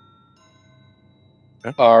Dash,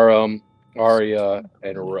 Okay. Arya,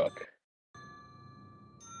 and Rook.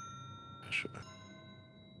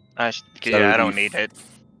 I would don't be need it.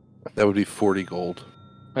 That would be 40 gold.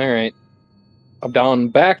 All right, I'm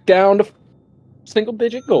back down to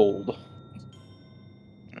single-digit gold.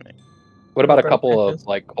 What about a couple of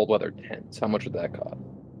like cold weather tents? How much would that cost?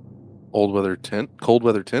 Cold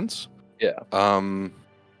weather tents? Yeah.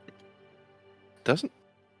 Doesn't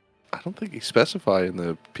I don't think they specify in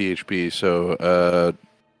the PHP, so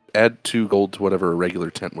add 2 gold to whatever a regular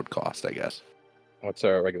tent would cost, I guess. What's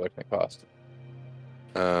our regular tent cost?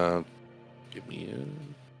 Give me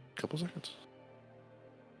a couple seconds.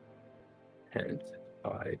 Tent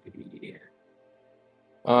ID.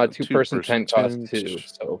 Two-person tent costs 2,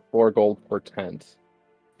 so 4 gold per tent.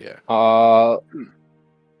 Yeah.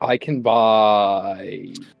 I can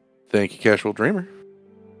buy. Thank you, Casual Dreamer.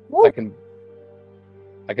 I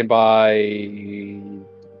can buy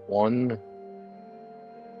one.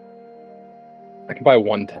 I can buy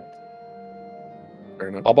 1 tent. Fair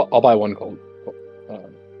enough. I'll buy 1 cold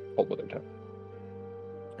weather tent.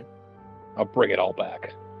 Okay. I'll bring it all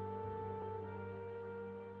back.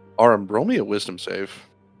 Aram, roll me a wisdom save.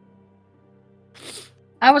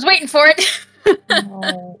 I was waiting for it.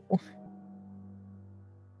 No.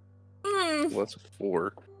 Hmm. Well, that's a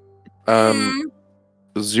 4. Hmm.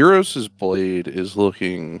 Zeros' blade is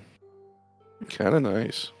looking kind of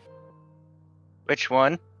nice. Which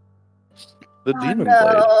one? The Oh, demon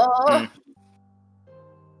no. blade.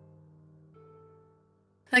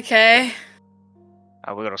 Okay.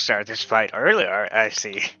 We're gonna start this fight earlier. I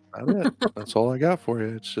see. I bet. That's all I got for you.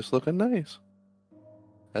 It's just looking nice.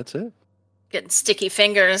 That's it. Getting sticky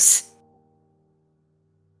fingers.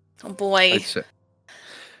 Oh boy. I'd say.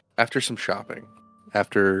 After some shopping,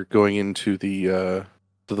 after going into the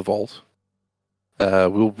vault,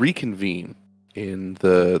 we'll reconvene in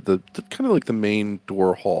the kind of like the main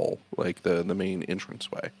door hall, like the main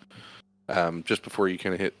entranceway. Just before you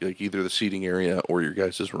kind of hit like either the seating area or your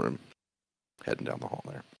guys' room, heading down the hall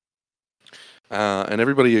there. And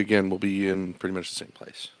everybody again will be in pretty much the same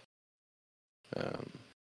place.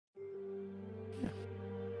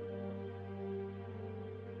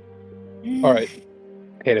 All right.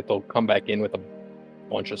 Kate, they'll come back in with a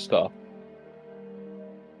bunch of stuff.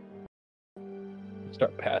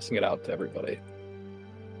 Start passing it out to everybody.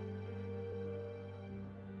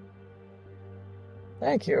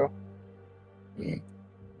 Thank you. You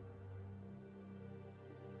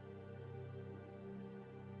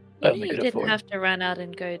knew you didn't have to run out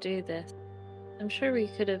and go do this. I'm sure we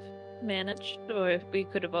could have managed, or if we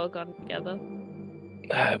could have all gone together.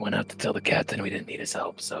 I went out to tell the captain we didn't need his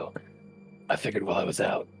help, so I figured while I was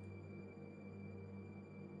out.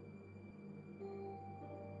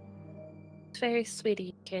 It's very sweet of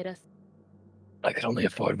you, Cadith. I could only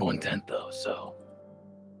afford 1 tent, though, so...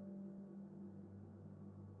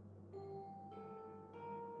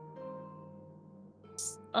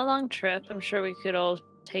 It's a long trip. I'm sure we could all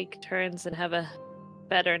take turns and have a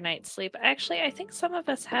better night's sleep. Actually, I think some of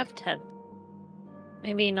us have tents.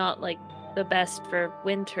 Maybe not like the best for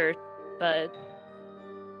winter, but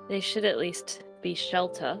they should at least be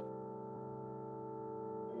shelter.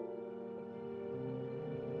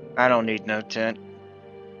 I don't need no tent.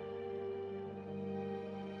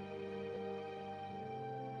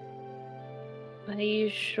 Are you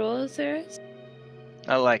sure, Zeus?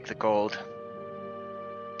 I like the cold.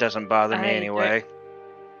 Doesn't bother me I anyway.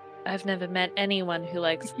 I've never met anyone who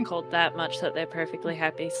likes the cold that much that they're perfectly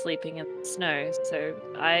happy sleeping in the snow, so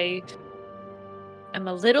I am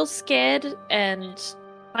a little scared and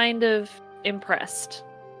kind of impressed.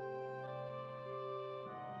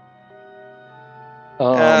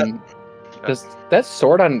 Does that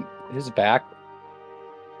sword on his back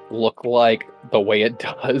look like the way it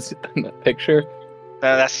does in the picture?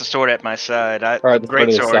 That's the sword at my side. Or the sword at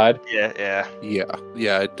his side? Yeah.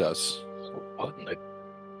 Yeah, it does. What in the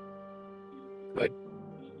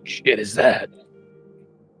shit is that?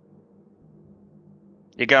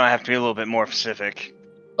 You're gonna have to be a little bit more specific.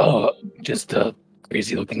 Just a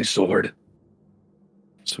crazy looking sword.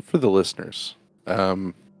 So for the listeners, let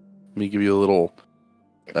me give you a little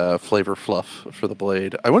flavor fluff for the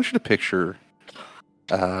blade. I want you to picture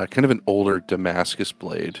kind of an older Damascus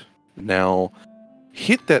blade. Now,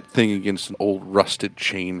 hit that thing against an old rusted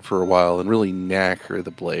chain for a while and really knacker the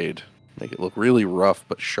blade. Make it look really rough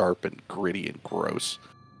but sharp and gritty and gross.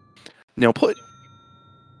 Now put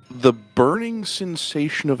the burning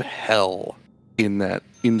sensation of hell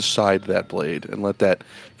inside that blade and let that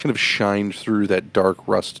kind of shine through that dark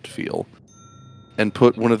rusted feel. And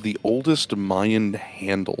put one of the oldest Mayan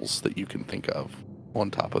handles that you can think of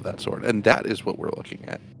on top of that sword. And that is what we're looking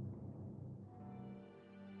at.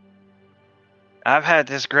 I've had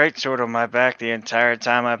this great sword on my back the entire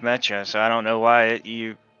time I've met you, so I don't know why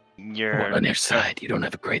you're. Well, on your side, you don't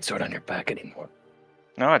have a great sword on your back anymore.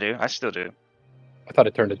 No, I do. I still do. I thought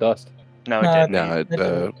it turned to dust. No, it No, didn't.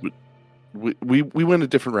 No, we went a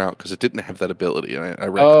different route because it didn't have that ability. And I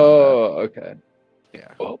retconned Oh, okay. that. Yeah.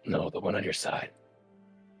 Well, no, the one on your side.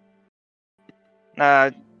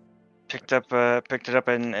 I picked it up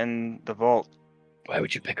in the vault. Why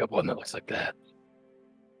would you pick up one that looks like that?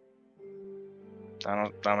 I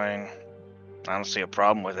don't see a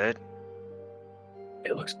problem with it.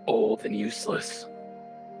 It looks old and useless.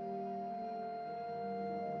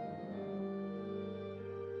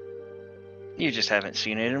 You just haven't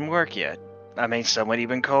seen it in work yet. I mean, someone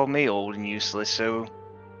even called me old and useless, so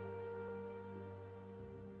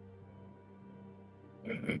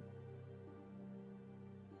Mhm.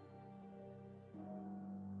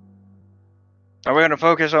 are we going to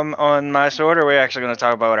focus on my sword, or are we actually going to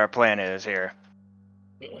talk about what our plan is here?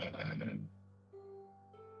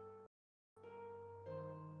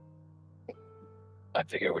 I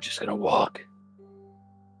figure we're just gonna walk.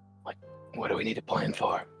 Like, what do we need to plan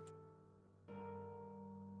for?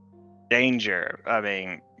 Danger. I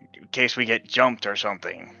mean, in case we get jumped or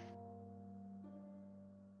something.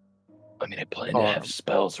 I mean, I plan to have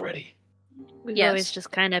spells ready. We've Yes. always just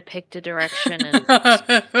kind of picked a direction and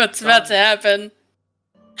What's about to happen?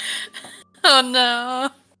 Oh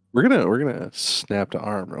no. We're gonna snap to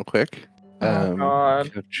arm real quick. Oh, God.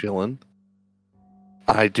 Kind of chilling.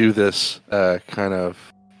 I do this kind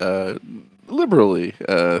of liberally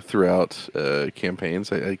throughout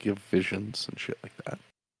campaigns. I give visions and shit like that.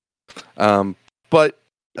 But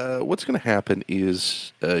what's going to happen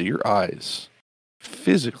is your eyes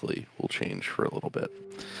physically will change for a little bit.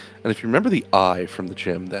 And if you remember the eye from the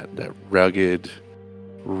gym, that rugged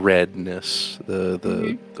redness,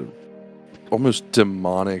 the almost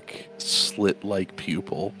demonic slit-like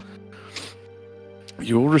pupil,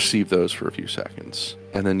 you will receive those for a few seconds,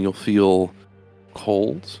 and then you'll feel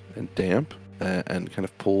cold and damp and kind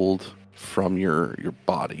of pulled from your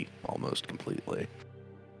body almost completely.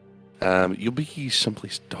 You'll be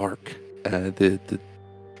someplace dark. The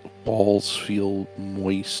walls feel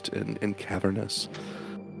moist and cavernous.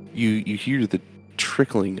 You hear the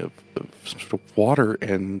trickling of some sort of water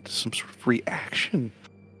and some sort of reaction.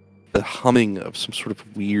 The humming of some sort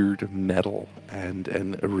of weird metal and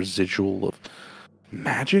a residual of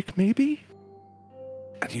magic, maybe?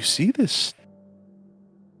 And you see this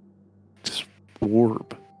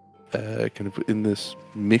orb kind of in this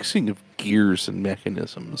mixing of gears and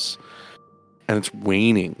mechanisms, and it's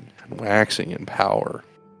waning and waxing in power.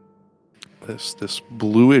 This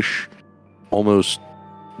bluish, almost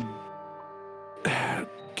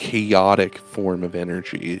chaotic form of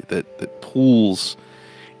energy that pulls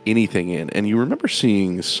anything in. And you remember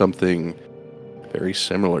seeing something very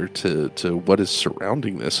similar to what is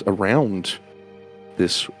surrounding this. Around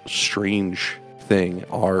this strange thing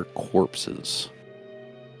are corpses.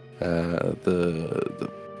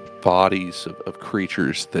 The bodies of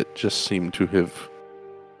creatures that just seem to have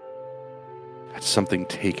had something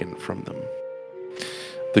taken from them.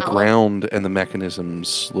 The ground and the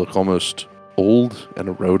mechanisms look almost old and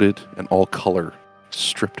eroded and all color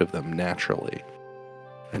stripped of them naturally,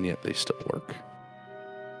 and yet they still work.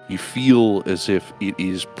 You feel as if it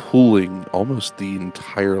is pulling almost the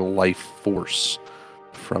entire life force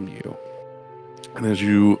from you. And as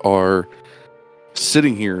you are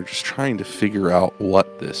sitting here just trying to figure out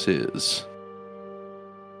what this is,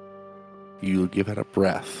 you give it a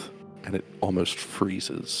breath and it almost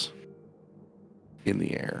freezes in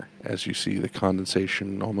the air as you see the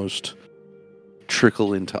condensation almost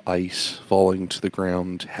trickle into ice, falling to the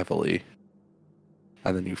ground heavily.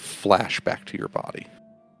 And then you flash back to your body.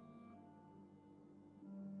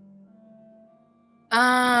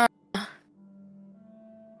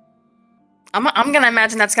 I'm gonna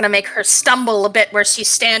imagine that's gonna make her stumble a bit where she's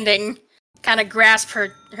standing, kind of grasp her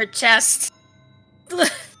chest.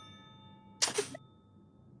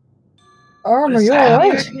 Arm, What are is you that?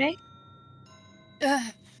 alright? Okay.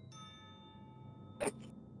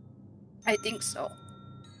 I think so.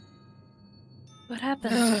 What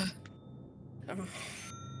happened? Um,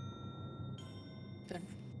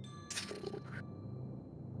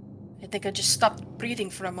 I think I just stopped breathing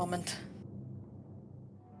for a moment.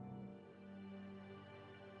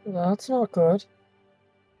 That's not good.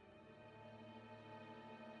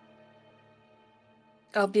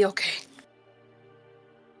 I'll be okay.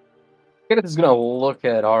 Kenneth is gonna look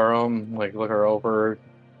at Arum, like look her over,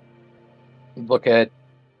 look at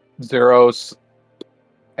Zeros,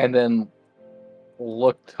 and then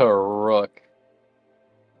look to Rook.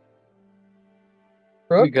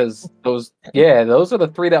 Brooke? Because those are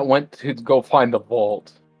the three that went to go find the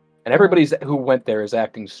vault. And everybody's who went there is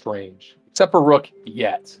acting strange. Except for Rook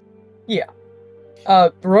yet. Yeah.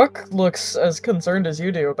 Brooke looks as concerned as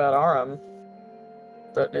you do about Aram,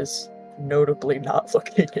 but is notably not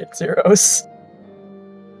looking at Zeros.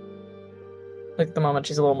 Like, at the moment,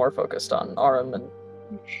 she's a little more focused on Aram and,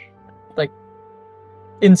 like,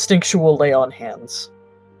 instinctual lay on hands.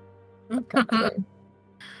 That kind of thing.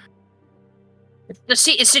 Does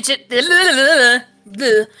she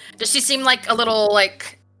seem like a little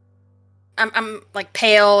like I'm like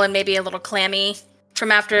pale and maybe a little clammy from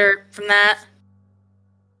that?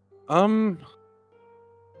 I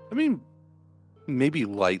mean, maybe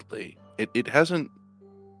lightly. It hasn't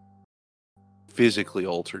physically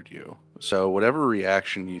altered you. So whatever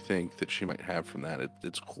reaction you think that she might have from that,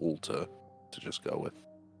 it's cool to just go with.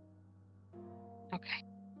 Okay.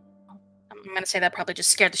 I'm gonna say that probably just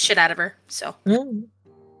scared the shit out of her, so. Mm.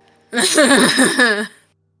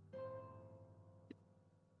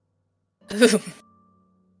 Are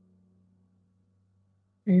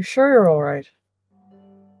you sure you're alright?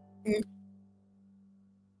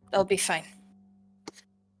 That'll be fine.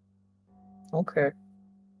 Okay.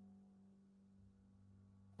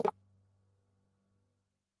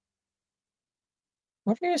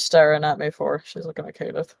 What are you staring at me for? She's looking at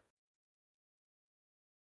Kadith.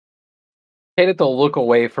 Kenneth will look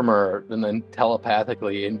away from her and then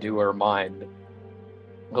telepathically into her mind.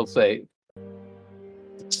 He'll say,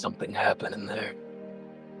 Did something happen in there?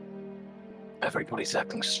 Everybody's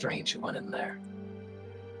acting strange who went in there.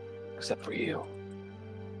 Except for you.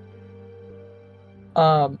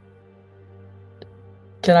 Can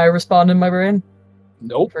I respond in my brain?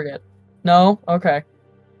 nope. Forget. No? Okay.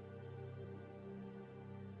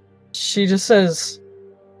 She just says,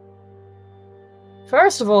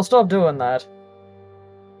 first of all, stop doing that.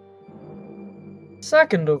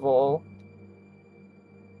 Second of all,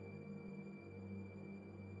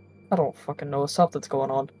 I don't fucking know stuff that's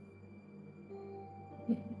going on.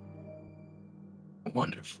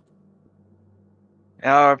 Wonderful.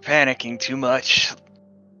 Now we're panicking too much.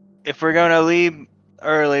 If we're gonna leave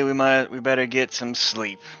early, we better get some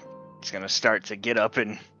sleep. It's gonna start to get up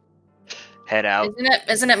and head out.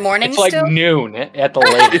 Isn't it morning It's like still? noon at the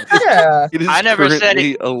latest. Yeah. It is I never said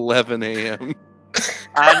currently 11 a.m.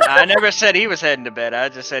 I never said he was heading to bed. I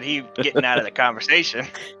just said he getting out of the conversation.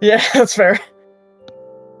 Yeah, that's fair.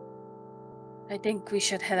 I think we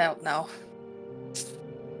should head out now.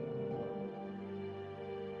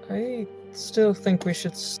 I still think we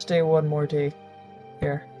should stay one more day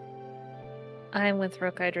here. I'm with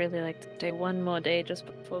Rook. I'd really like to stay one more day just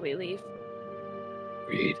before we leave.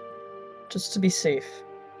 Read. Just to be safe.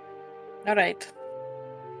 All right.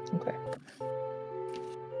 Okay.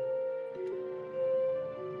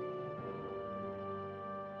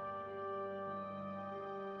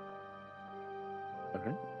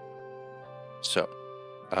 Okay. So,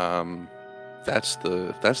 if that's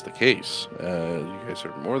the case, you guys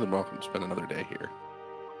are more than welcome to spend another day here.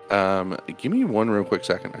 Give me one real quick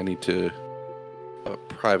second. I need to have a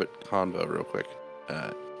private convo real quick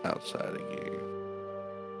outside of you.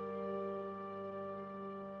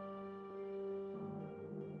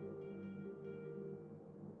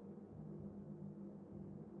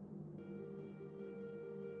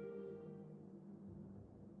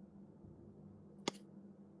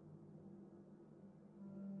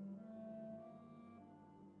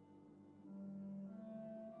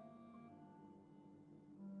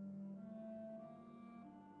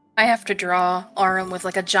 I have to draw Aurum with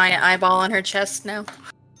like a giant eyeball on her chest now.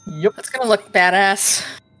 Yep. That's gonna look badass.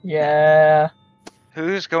 Yeah.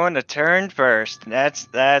 Who's going to turn first? That's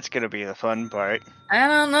gonna be the fun part. I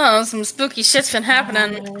don't know. Some spooky shit's been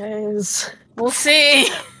happening. Guys. We'll see.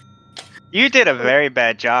 You did a very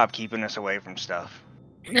bad job keeping us away from stuff.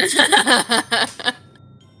 I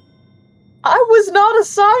was not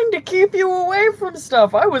assigned to keep you away from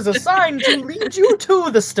stuff. I was assigned to lead you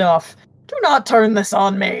to the stuff. Do not turn this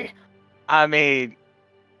on me. I mean,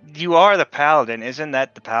 you are the paladin. Isn't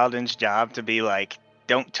that the paladin's job to be like,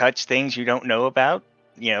 don't touch things you don't know about?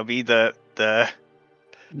 You know, be the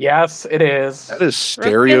Yes, it is. That is Rook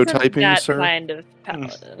isn't stereotyping, that sir. kind of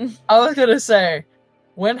paladin. I was gonna say,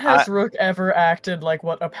 when has Rook ever acted like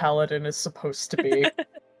what a paladin is supposed to be?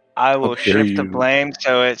 I will dare shift the you. blame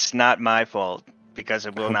so it's not my fault because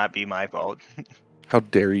it will not be my fault. How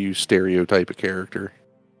dare you stereotype a character?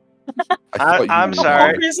 I'm The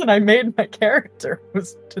sorry. whole reason I made my character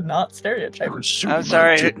was to not stereotype. I'm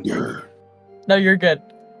sorry. No, you're good.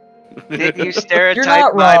 Did you You're stereotype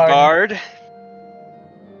not my wrong. bard?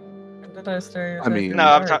 Did I stereotype? I mean- your No,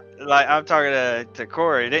 I'm bard? I'm talking to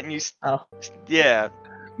Corey. Didn't you? Oh. Yeah.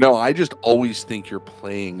 No, I just always think you're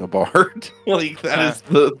playing a bard. Like that is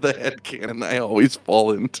the headcanon I always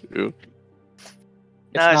fall into. No,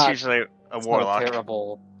 it's not- usually a It's warlock. not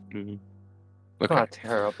terrible. Okay. Not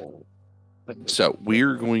terrible. So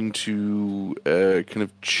we're going to kind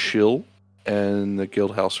of chill in the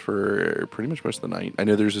guild house for pretty much most of the night. I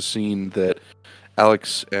know there's a scene that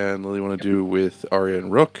Alex and Lily want to do with Arya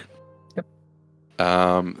and Rook. Yep.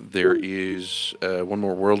 There is one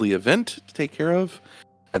more worldly event to take care of,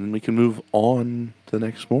 and then we can move on to the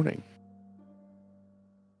next morning.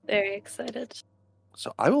 Very excited.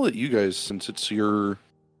 So I will let you guys, since it's your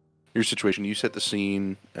situation, you set the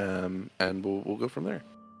scene, and we'll go from there.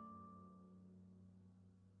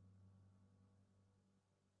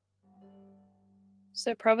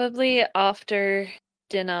 So probably after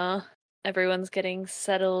dinner, everyone's getting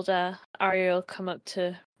settled. Arya will come up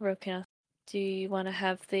to Rook and ask, do you want to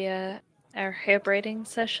have the our hair braiding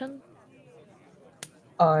session?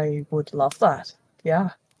 I would love that. Yeah.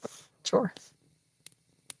 Sure.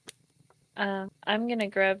 I'm gonna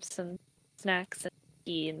grab some snacks and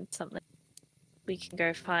tea and something. We can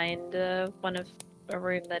go find one of a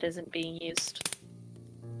room that isn't being used.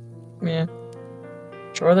 Yeah.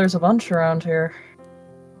 Sure, there's a bunch around here.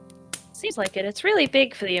 Seems like it. It's really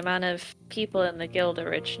big for the amount of people in the guild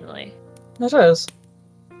originally. It is.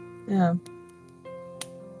 Yeah.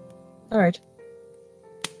 Alright.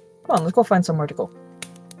 Come on, let's go find somewhere to go.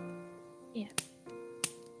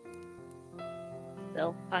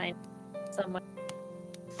 They'll find someone.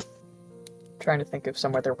 Trying to think of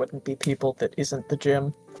somewhere there wouldn't be people that isn't the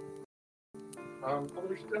gym.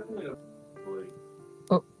 There's definitely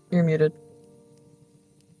Oh, you're muted.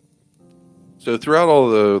 So throughout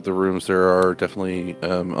all the rooms, there are definitely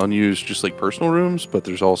unused, just like personal rooms, but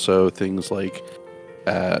there's also things like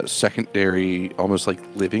secondary, almost like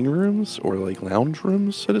living rooms or like lounge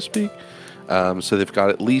rooms, so to speak. So they've got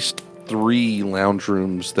at least 3 lounge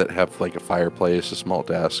rooms that have like a fireplace, a small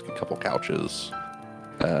desk, a couple couches,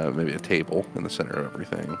 maybe a table in the center of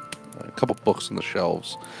everything, a couple books on the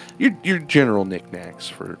shelves. Your general knickknacks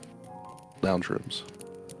for lounge rooms.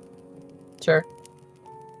 Sure.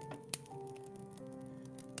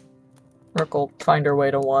 Rook will find her way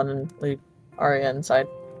to one and lead Arya inside.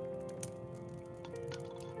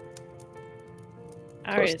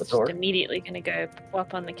 Arya's the door. just immediately gonna go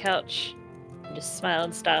plop on the couch and just smile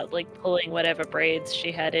and start like pulling whatever braids she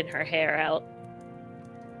had in her hair out.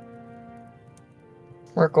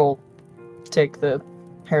 Rook will take the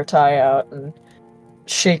hair tie out and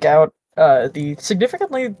shake out the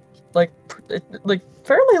significantly like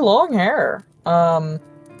fairly long hair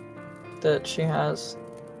that she has.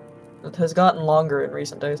 It has gotten longer in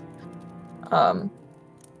recent days.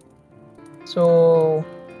 So,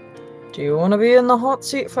 do you want to be in the hot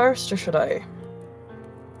seat first, or should I?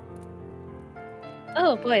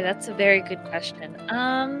 Oh boy, that's a very good question.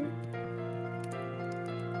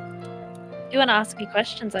 You want to ask me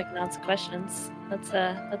questions? I can answer questions. Let's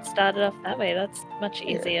start it off that way. That's much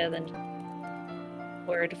easier than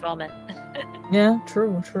word vomit. Yeah,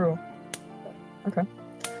 true. Okay.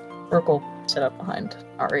 Rook will sit up behind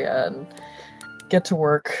Arya and get to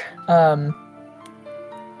work. I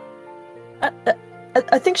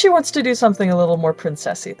think she wants to do something a little more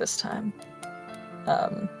princessy this time.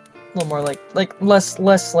 A little more like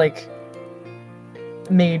less like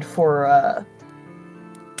made for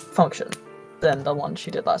function than the one she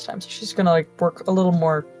did last time. So she's gonna like work a little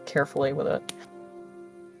more carefully with it.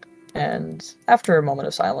 And after a moment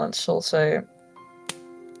of silence, she'll say,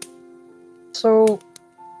 So,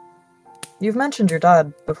 you've mentioned your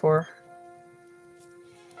dad before.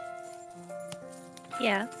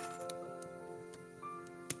 Yeah.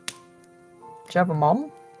 Do you have a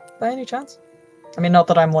mom, by any chance? I mean, not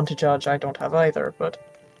that I'm one to judge, I don't have either, but...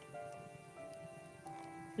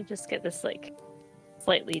 You just get this, like,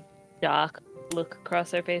 slightly dark look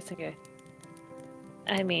across her face and go,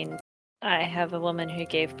 I mean, I have a woman who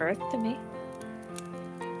gave birth to me.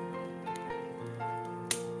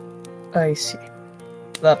 I see.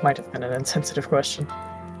 That might have been an insensitive question.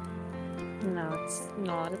 No, it's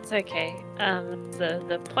not. It's okay.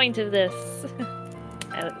 The point of this,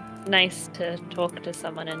 nice to talk to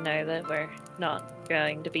someone and know that we're not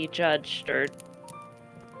going to be judged or,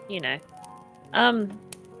 you know.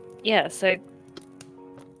 Yeah, so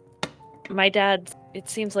my dad, it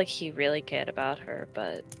seems like he really cared about her,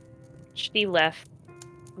 but she left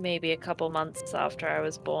maybe a couple months after I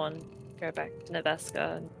was born, go back to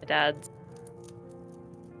Neveska, and my dad's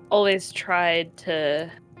always tried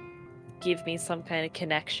to give me some kind of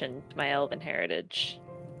connection to my elven heritage.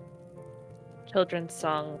 Children's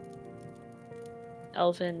song,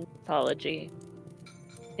 elven mythology,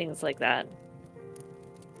 things like that.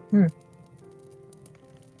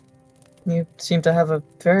 You seem to have a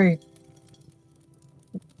very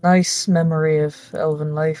nice memory of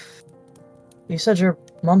elven life. You said your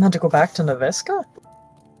mom had to go back to Neveska?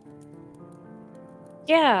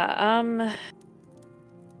 Yeah,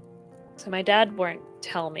 so my dad won't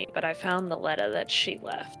tell me, but I found the letter that she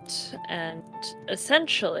left, and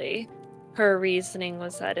essentially her reasoning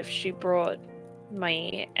was that if she brought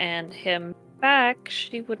me and him back,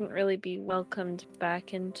 she wouldn't really be welcomed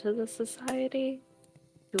back into the society.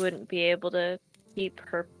 She wouldn't be able to keep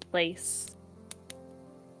her place.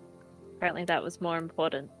 Apparently that was more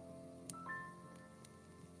important.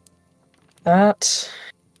 That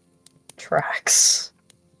tracks.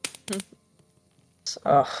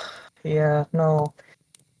 Ugh. Yeah, no.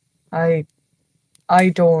 I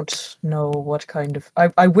don't know what kind of...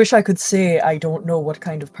 I wish I could say I don't know what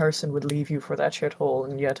kind of person would leave you for that shithole,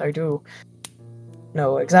 and yet I do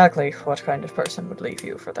know exactly what kind of person would leave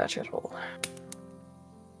you for that shithole.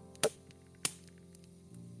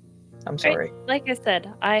 I'm sorry. Like I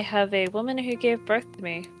said, I have a woman who gave birth to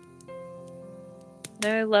me.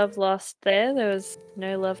 No love lost there. There was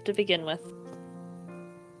no love to begin with.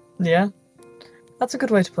 Yeah, that's a good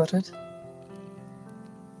way to put it.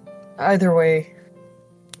 Either way,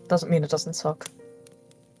 doesn't mean it doesn't suck.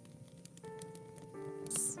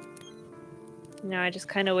 You know, I just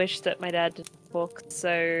kind of wish that my dad didn't talk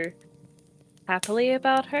so happily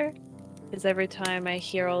about her. Because every time I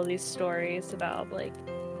hear all these stories about, like,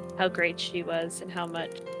 how great she was and how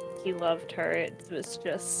much he loved her, it was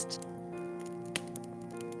just...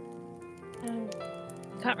 You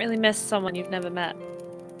can't really miss someone you've never met.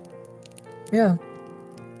 Yeah.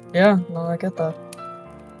 Yeah, no, I get that.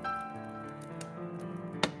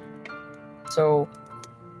 So,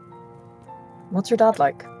 what's your dad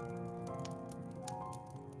like?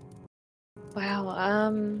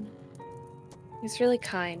 Wow, he's really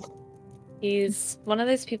kind. He's one of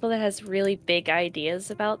those people that has really big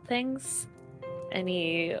ideas about things, and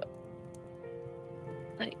he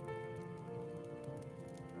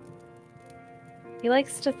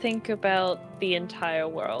likes to think about the entire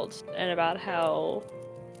world and about how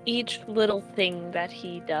each little thing that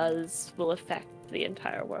he does will affect the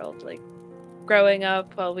entire world. Like, growing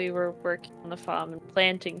up while we were working on the farm and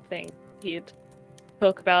planting things, he'd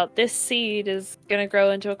talk about this seed is going to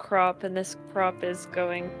grow into a crop, and this crop is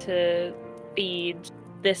going to feed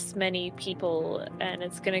this many people, and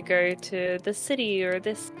it's going to go to the city or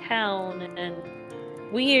this town, and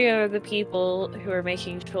we are the people who are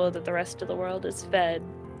making sure that the rest of the world is fed.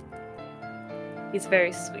 He's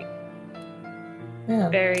very sweet. Yeah.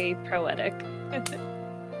 Very poetic.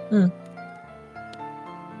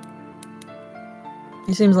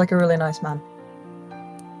 He seems like a really nice man.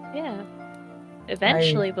 Yeah.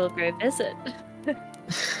 Eventually we'll go visit.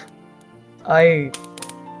 I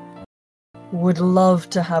would love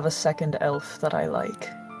to have a second elf that I like.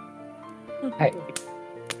 Hey,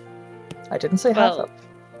 I didn't say Well- half elf.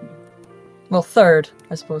 Well, third,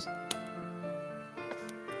 I suppose. I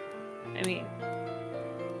mean,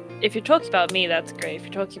 if you're talking about me, that's great. If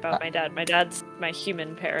you're talking about my dad's my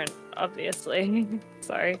human parent, obviously.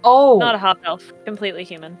 Sorry. Oh! Not a half elf. Completely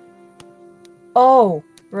human. Oh!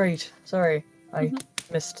 Right. Sorry. I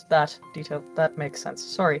missed that detail. That makes sense.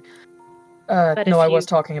 Sorry. But No, if I was you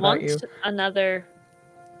talking about you. want another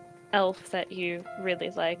elf that you really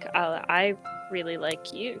like, I really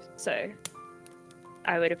like you, so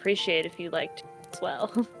I would appreciate if you liked as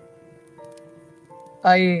well.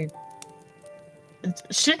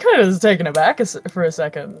 She kind of is taken aback for a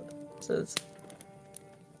second. Says,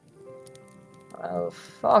 "Oh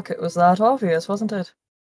fuck! It was that obvious, wasn't it?"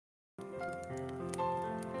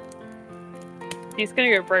 He's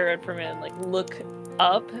gonna go bright red for a minute and like look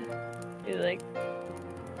up. He's like,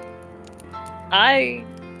 and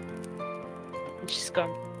she's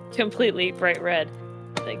gone completely bright red.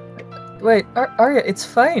 Like, Wait, Arya, it's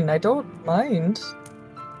fine. I don't mind.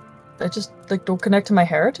 I just like don't connect to my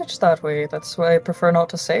heritage that way. That's why I prefer not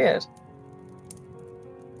to say it.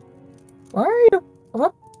 Why are you?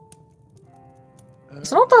 What?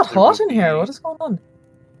 It's not that hot in here. What is going on?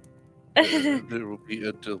 There will be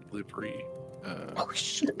a delivery. Oh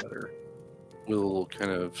shit! Letter will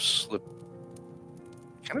kind of slip,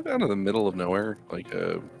 kind of out of the middle of nowhere, like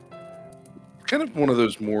kind of one of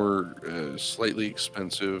those more slightly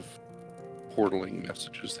expensive portaling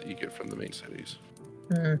messages that you get from the main cities.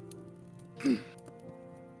 Hmm.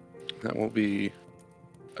 That will be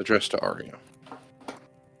addressed to Arya.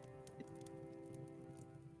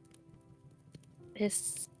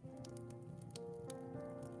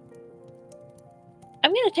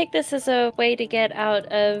 I'm gonna take this as a way to get out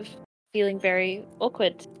of feeling very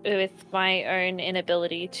awkward with my own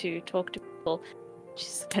inability to talk to people.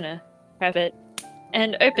 Just gonna grab it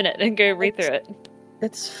and open it and go read through it.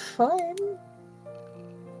 It's fine.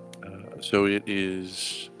 So it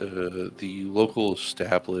is the local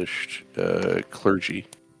established clergy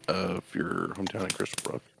of your hometown in Crystal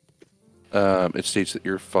Brook. It states that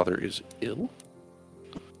your father is ill.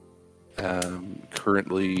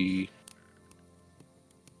 Currently,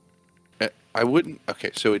 I wouldn't.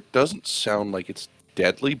 Okay, so it doesn't sound like it's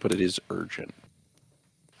deadly, but it is urgent.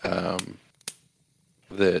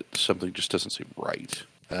 That something just doesn't seem right.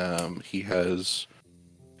 He has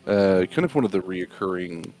kind of one of the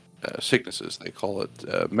reoccurring sicknesses. They call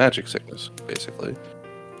it magic sickness, basically.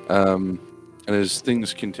 And as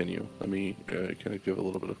things continue, let me kind of give a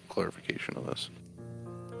little bit of clarification on this.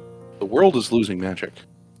 The world is losing magic.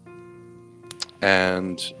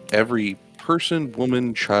 And every person,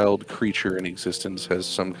 woman, child, creature in existence has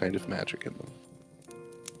some kind of magic in them.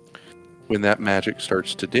 When that magic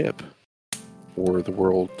starts to dip, or the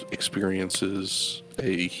world experiences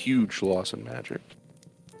a huge loss in magic,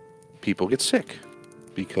 people get sick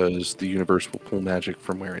because the universe will pull magic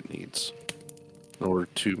from where it needs in order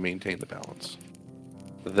to maintain the balance.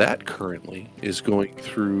 That currently is going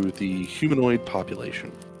through the humanoid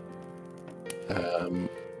population.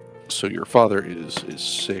 So your father is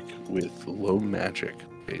sick with low magic,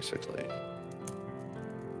 basically.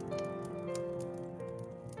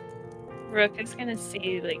 Rook is gonna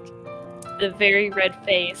see like the very red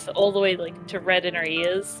face all the way like to red in her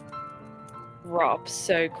ears drop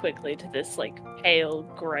so quickly to this like pale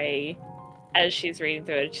gray as she's reading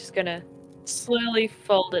through it. She's gonna slowly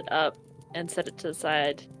fold it up and set it to the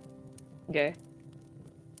side and go,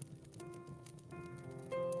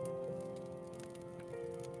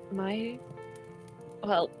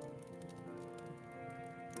 well,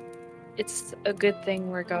 it's a good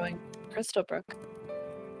thing we're going to Crystal Brook.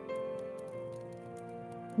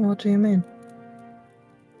 What do you mean?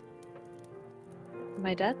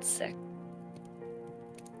 My dad's sick.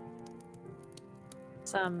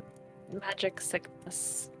 Some magic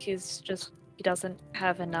sickness. He doesn't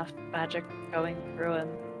have enough magic going through him.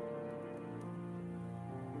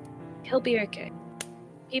 He'll be okay.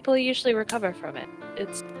 People usually recover from it.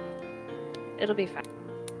 It'll be fine.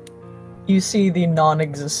 You see the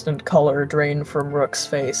non-existent color drain from Rook's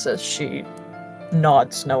face as she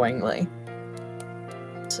nods knowingly.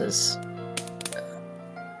 Says,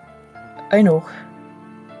 I know.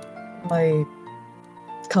 My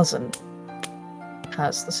cousin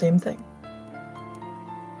has the same thing.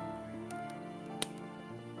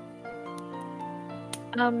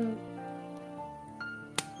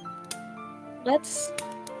 Let's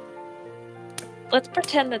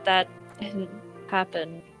pretend that didn't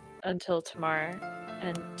happen until tomorrow,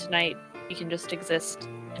 and tonight you can just exist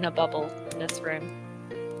in a bubble in this room.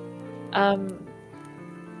 I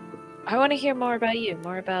want to hear more about you,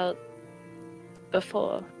 more about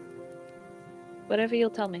before. Whatever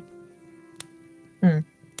you'll tell me.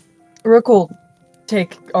 Rook will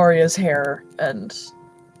take Arya's hair and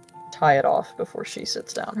tie it off before she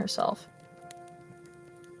sits down herself.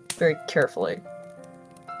 Very carefully.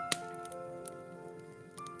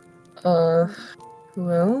 Well...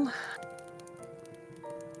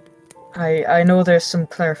 I know there's some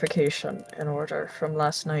clarification in order from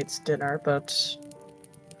last night's dinner, but...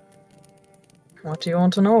 What do you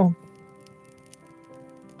want to know?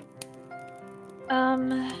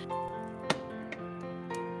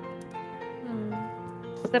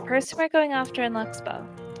 The person we're going after in Luxbow.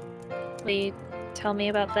 We Tell me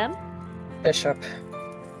about them. Bishop.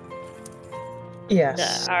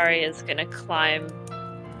 Yes. Arya's gonna climb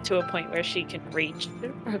to a point where she can reach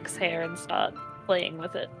Rook's hair and start playing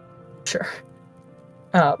with it. Sure.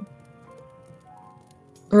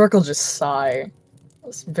 Rook will just sigh.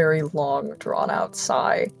 This very long, drawn-out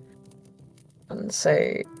sigh. And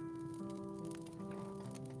say...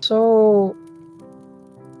 So...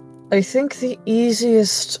 I think the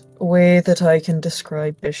easiest way that I can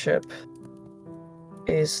describe Bishop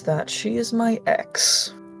is that she is my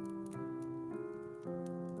ex.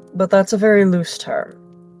 But that's a very loose term.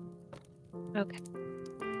 Okay.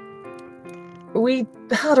 We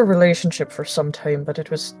had a relationship for some time, but it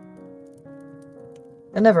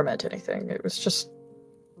never meant anything. It was just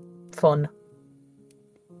fun.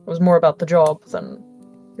 It was more about the job than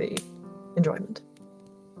the enjoyment.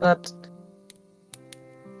 But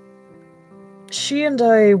she and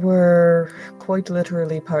I were quite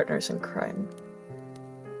literally partners in crime.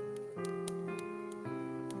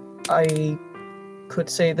 I could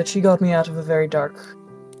say that she got me out of a very dark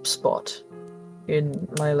spot in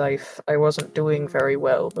my life. I wasn't doing very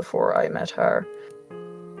well before I met her.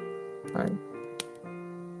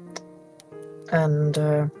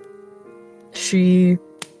 And she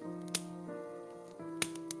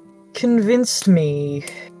convinced me,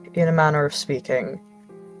 in a manner of speaking,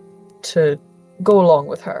 to go along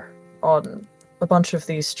with her on a bunch of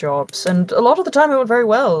these jobs. And a lot of the time it went very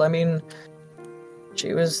well. I mean,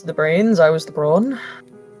 she was the brains, I was the brawn.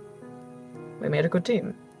 We made a good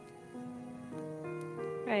team.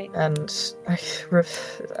 Right. And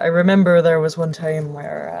I remember there was one time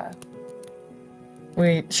where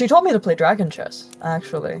she taught me to play dragon chess,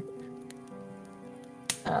 actually.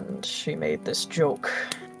 And she made this joke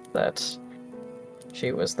that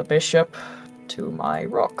she was the bishop to my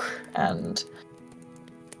rook, and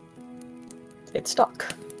it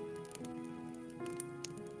stuck.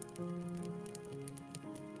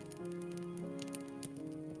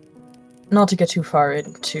 Not to get too far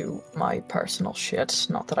into my personal shit,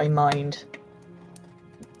 not that I mind,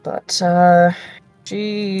 but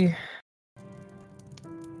she...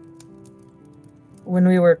 When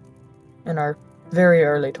we were in our very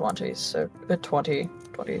early 20s, so 20,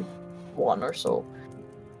 21 or so,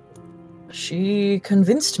 she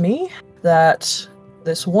convinced me that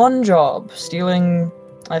this one job, stealing,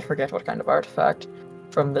 I forget what kind of artifact,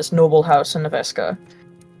 from this noble house in Neveska,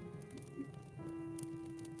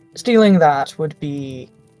 stealing that would be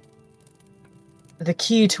the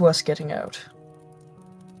key to us getting out.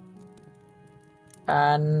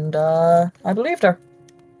 And I believed her.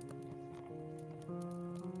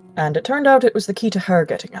 And it turned out it was the key to her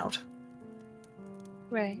getting out.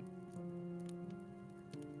 Right.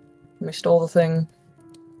 We stole the thing.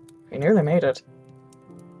 We nearly made it.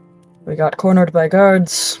 We got cornered by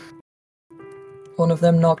guards. One of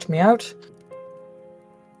them knocked me out.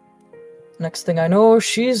 Next thing I know,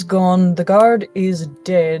 she's gone. The guard is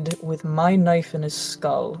dead with my knife in his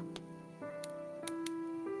skull.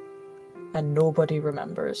 And nobody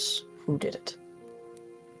remembers who did it.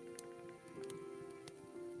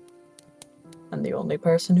 And the only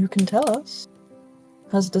person who can tell us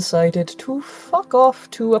has decided to fuck off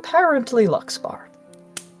to apparently Luxbar.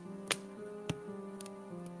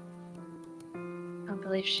 I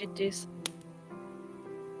believe she'd do so.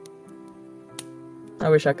 I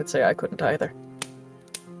wish I could say I couldn't either.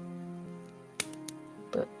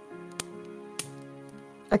 But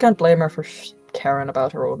I can't blame her for caring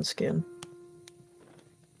about her own skin.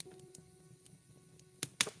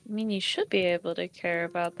 I mean, you should be able to care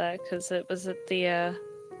about that because it was at the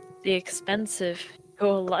expense of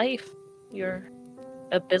your life, your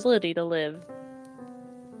ability to live.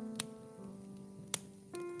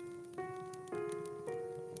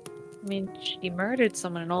 I mean, she murdered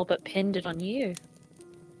someone and all but pinned it on you.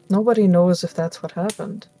 Nobody knows if that's what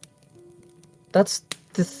happened. That's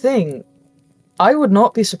the thing. I would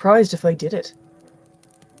not be surprised if I did it.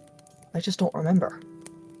 I just don't remember.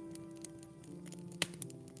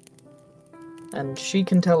 And she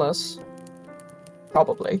can tell us,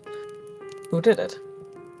 probably, who did it.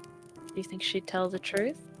 Do you think she'd tell the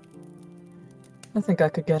truth? I think I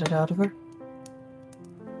could get it out of her.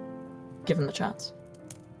 Given the chance.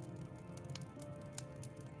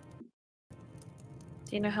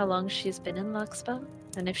 Do you know how long she's been in Luxbar?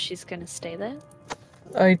 And if she's gonna stay there?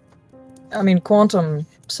 I mean, Quantum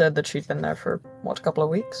said that she'd been there for, what, a couple of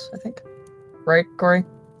weeks, I think? Right, Corey?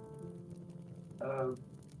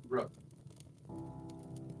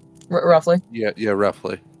 Roughly? Yeah,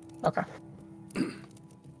 roughly. Okay.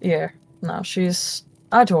 Yeah, no, she's...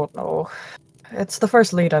 I don't know. It's the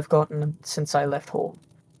first lead I've gotten since I left home.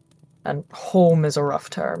 And home is a rough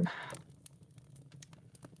term.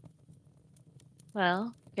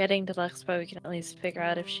 Well, getting to Luxpo, we can at least figure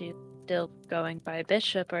out if she's still going by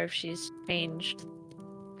Bishop or if she's changed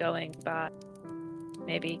going by.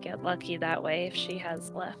 Maybe get lucky that way if she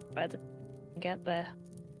has left by the time we get there.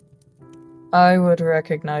 I would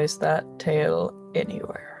recognize that tale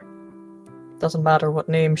anywhere. Doesn't matter what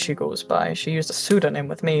name she goes by. She used a pseudonym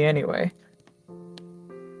with me anyway.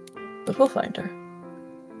 But we'll find her.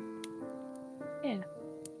 Yeah.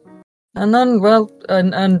 And then, well,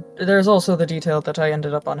 and there's also the detail that I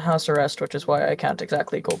ended up on house arrest, which is why I can't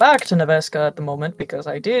exactly go back to Neveska at the moment, because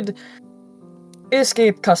I did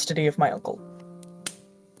escape custody of my uncle.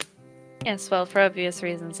 Yes, well, for obvious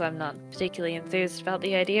reasons, I'm not particularly enthused about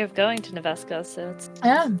the idea of going to Neveska, so it's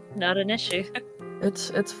Yeah, not an issue.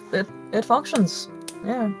 it functions.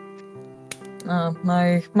 Yeah.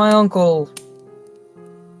 My uncle.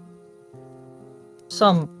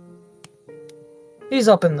 He's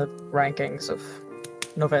up in the rankings of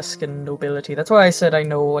Novescan nobility. That's why I said I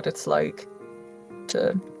know what it's like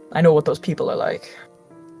I know what those people are like.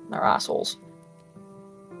 They're assholes.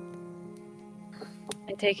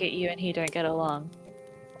 I take it you and he don't get along.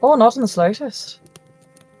 Oh, not in the slightest.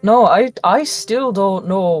 No, I still don't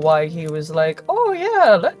know why he was like, oh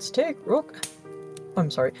yeah, let's take Rook. I'm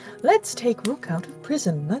sorry. Let's take Rook out of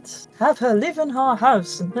prison. Let's have her live in our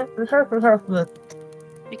house.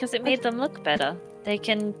 Because it made them look better. They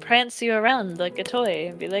can prance you around like a toy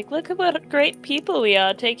and be like, look at what great people we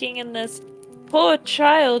are, taking in this poor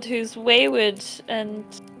child who's wayward and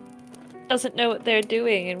doesn't know what they're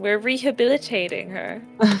doing, and we're rehabilitating her.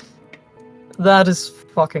 That is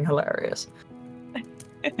fucking hilarious.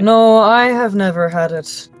 No, I have never had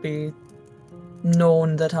it be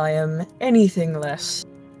known that I am anything less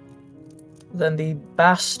than the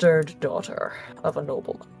bastard daughter of a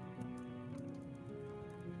nobleman.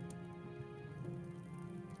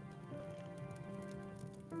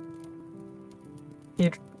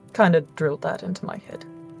 You kind of drilled that into my head.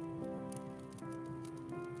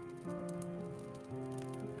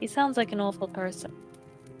 He sounds like an awful person.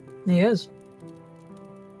 He is.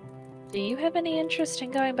 Do you have any interest in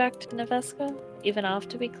going back to Neveska, even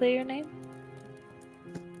after we clear your name?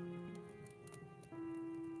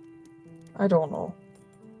 I don't know.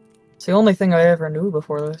 It's the only thing I ever knew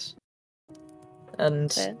before this.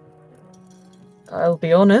 And Fair. I'll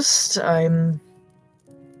be honest, I'm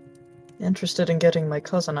interested in getting my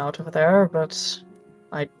cousin out of there, but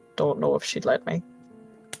I don't know if she'd let me.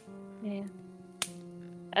 Yeah.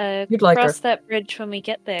 You'd like Cross her. that bridge when we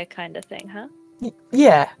get there kind of thing, huh?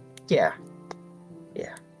 Yeah.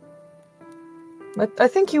 I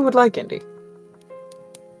think you would like Indy.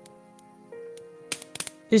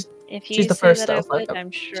 If you She's the say first that I elf I've would, ever-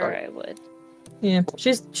 I'm sure sorry. I would. Yeah,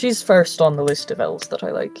 she's first on the list of elves that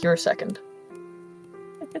I like. You're second.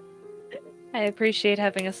 I appreciate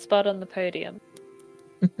having a spot on the podium.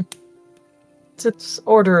 It's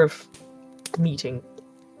order of meeting.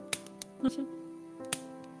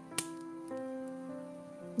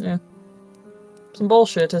 Yeah. Some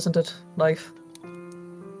bullshit, isn't it? Life.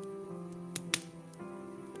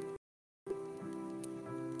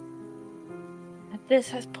 At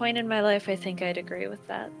this point in my life, I think I'd agree with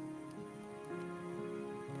that.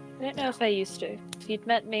 I don't know if I used to. If you'd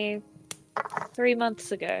met me 3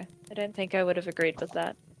 months ago, I don't think I would have agreed with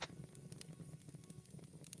that.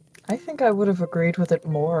 I think I would have agreed with it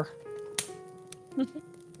more.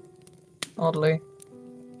 Oddly.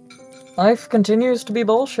 Life continues to be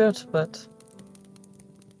bullshit, but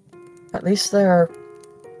at least they are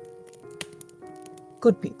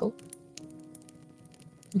good people.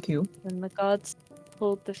 Like you. When the gods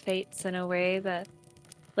pulled the fates in a way that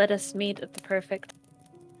let us meet at the perfect.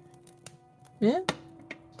 Yeah,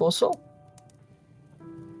 suppose so.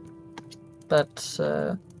 But,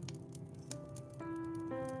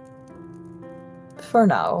 for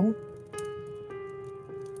now,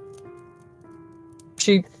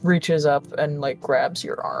 she reaches up and, like, grabs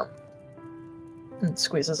your arm and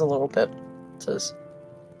squeezes a little bit. Says,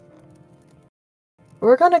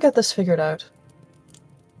 we're gonna get this figured out.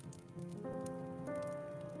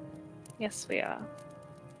 Yes, we are.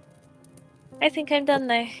 I think I'm done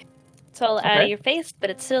there. It's all out Okay. of your face, but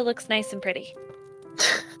it still looks nice and pretty.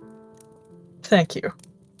 Thank you.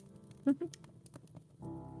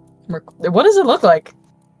 What does it look like?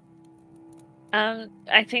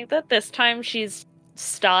 I think that this time she's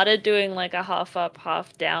started doing like a half up,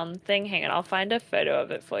 half down thing. Hang on, I'll find a photo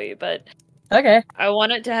of it for you, but Okay. I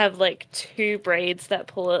want it to have like 2 braids that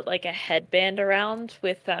pull it like a headband around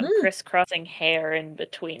with crisscrossing hair in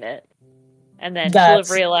between it. And then she'll have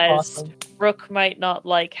That's realized awesome. Brook might not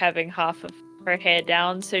like having half of her hair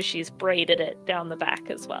down, so she's braided it down the back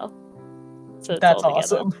as well. So it's That's all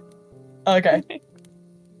together. awesome. Okay.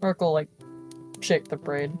 Rook will, like, shake the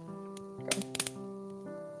braid. Okay.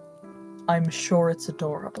 I'm sure it's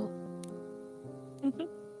adorable.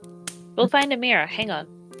 We'll find a mirror. Hang on.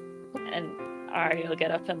 And Ari will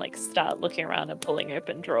get up and like start looking around and pulling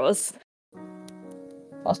open drawers.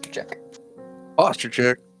 Posture check. Posture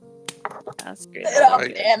check. That's great.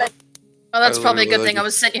 Right. Damn it. Oh, that's I probably a good literally, thing. I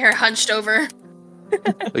was sitting here hunched over.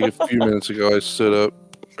 like a few minutes ago, I stood up,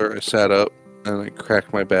 or I sat up, and I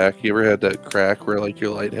cracked my back. You ever had that crack where like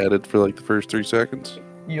you're lightheaded for like the first 3 seconds?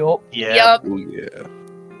 Yup. Yeah. Yup. Oh yeah,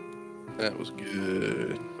 that was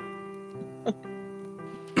good.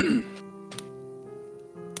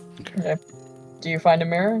 Okay. Do you find a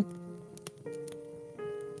mirror?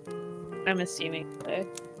 I'm assuming so.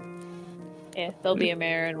 Yeah, there'll be a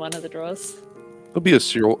mirror in one of the drawers. There'll be a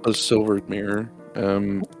silver mirror.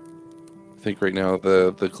 I think right now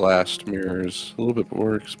the glassed mirror is a little bit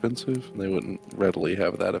more expensive, and they wouldn't readily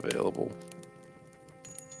have that available.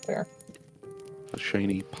 Fair. A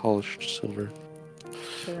shiny, polished silver.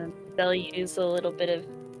 So then they'll use a little bit of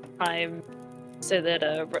time so that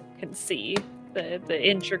Rook can see the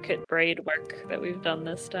intricate braid work that we've done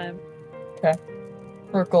this time.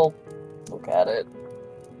 Rook will look at it.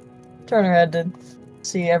 Turn her head to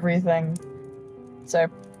see everything. So,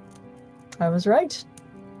 I was right.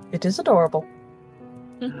 It is adorable.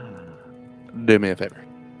 Do me a favor.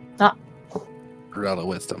 Ah. Roll a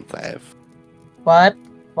wisdom save. What?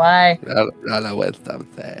 Why? Roll a wisdom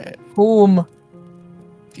save. Whom?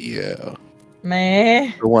 Yeah.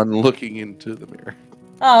 Me? The one looking into the mirror.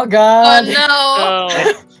 Oh Oh god. no!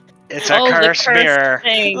 Oh, It's a the cursed mirror.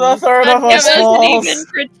 thing. The third of It us wasn't falls. even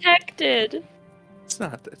protected. It's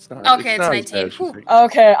not. Okay, it's not 19. as bad as you Whew. think.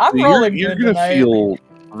 Okay, I'm So rolling you're good gonna tonight. feel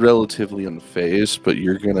relatively unfazed, but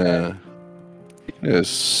you're gonna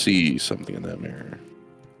see something in that mirror,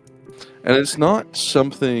 and it's not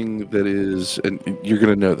something that is. And you're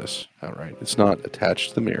gonna know this outright. It's not attached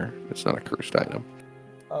to the mirror. It's not a cursed item.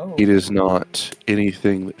 Oh. It is not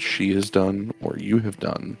anything that she has done or you have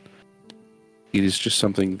done. It is just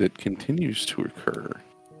something that continues to occur.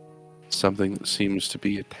 Something that seems to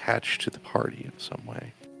be attached to the party in some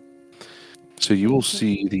way. So you will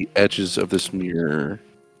see the edges of this mirror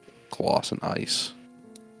gloss and ice.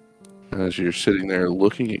 And as you're sitting there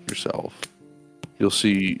looking at yourself, you'll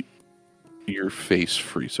see your face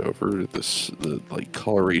freeze over, the like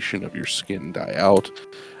coloration of your skin die out,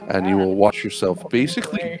 and you will watch yourself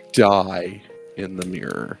basically die in the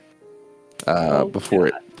mirror before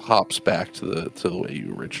it pops back to the way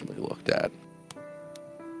you originally looked at.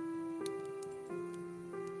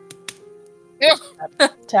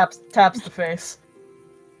 Taps the face.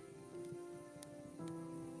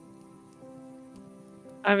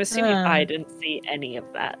 I'm assuming I didn't see any of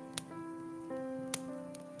that.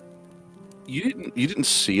 You didn't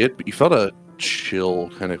see it, but you felt a chill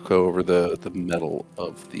kind of go over the metal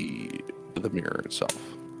of the mirror itself.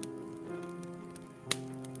 I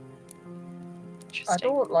Interesting.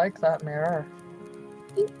 don't like that mirror.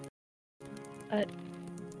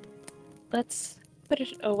 Let's put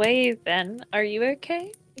it away then. Are you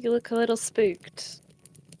okay? You look a little spooked.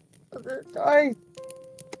 I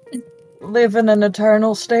live in an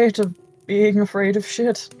eternal state of being afraid of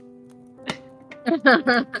shit.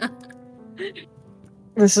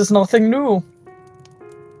 This is nothing new.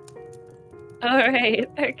 Alright,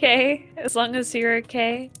 okay. As long as you're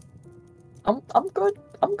okay. I'm good.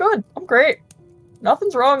 I'm good. I'm great.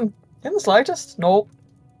 Nothing's wrong in the slightest. Nope.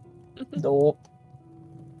 Nope.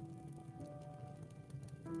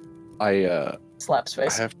 Slaps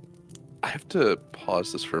face. I have to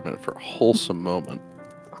pause this for a minute for a wholesome moment.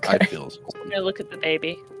 Okay. I feel. I'm gonna look at the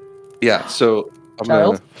baby. Yeah, so I'm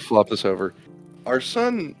Child? gonna flop this over. Our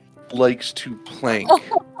son likes to plank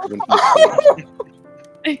when he's sleeping.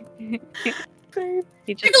 Baby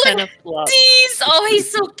He just kind of flops. Jeez, oh, he's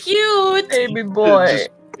so cute. boy.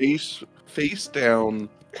 Just face down,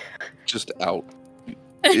 just out.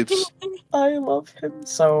 It's I love him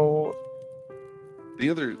so. the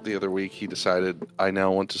other week he decided I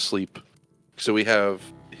now want to sleep. So we have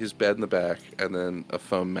his bed in the back and then a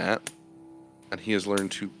foam mat, and he has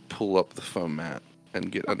learned to pull up the foam mat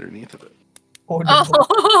and get underneath of it. Oh no.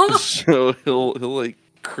 Oh, So he'll like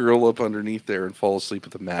curl up underneath there and fall asleep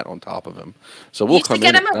with the mat on top of him. So you we'll need to come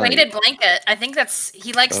get in him at a night. weighted blanket. I think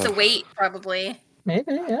he likes the Ugh. weight probably. Maybe,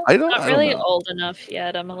 yeah. I don't Not really know. old enough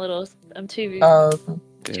yet. I'm too Yeah.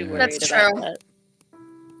 worried That's about true. that.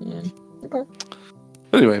 Yeah. Okay.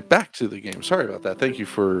 Anyway, back to the game. Sorry about that. Thank you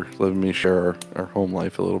for letting me share our home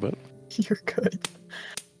life a little bit. You're good.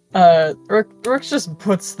 Rook just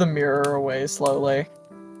puts the mirror away slowly.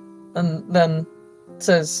 And then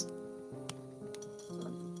says,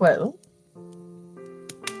 well,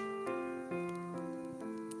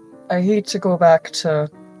 I hate to go back to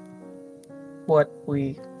what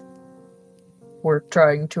we were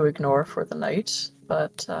trying to ignore for the night,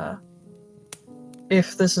 but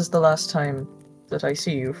if this is the last time that I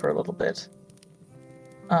see you for a little bit,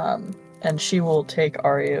 and she will take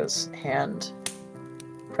Arya's hand,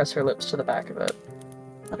 press her lips to the back of it,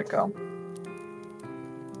 let it go.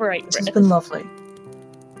 Right. This has been lovely.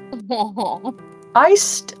 Aw.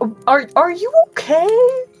 Are you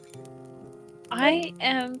okay? I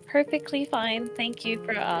am perfectly fine. Thank you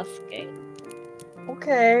for asking.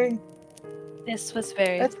 Okay. This was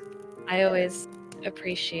very. That's- I always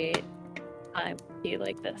appreciate time with you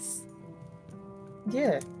like this.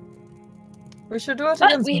 Yeah. We should do it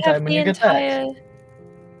But again we sometime have when the you get back. entire.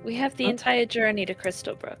 We have the Huh? entire journey to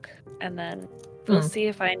Crystal Brook, and then we'll Hmm. see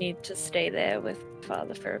if I need to stay there with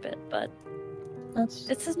Father for a bit. But That's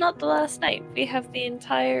this is not the last night. We have the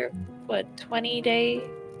entire 20-day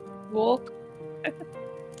walk.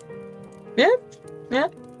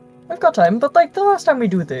 I've got time, but like the last time we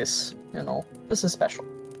do this, this is special.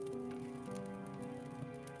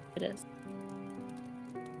 It is.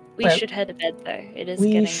 We Well, should head to bed though. It is We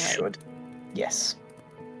getting late. should. Yes.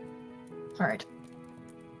 Alright.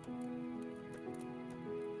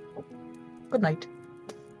 Good night.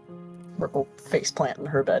 Brooke will faceplant in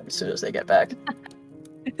her bed as soon as they get back.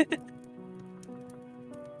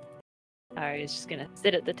 Ari's just gonna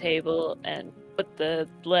sit at the table and put the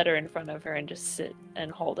letter in front of her and just sit and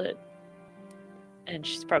hold it. And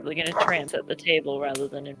she's probably gonna trance at the table rather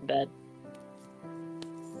than in bed.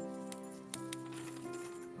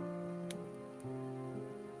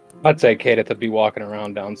 I'd say Kata to be walking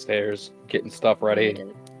around downstairs, getting stuff ready. It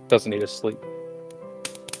is. Doesn't need to sleep.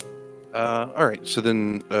 All right. So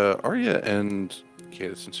then, Arya and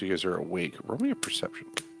Kata, since you guys are awake, roll me a perception.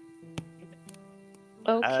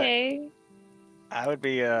 Okay. I would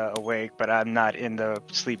be awake, but I'm not in the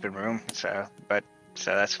sleeping room, so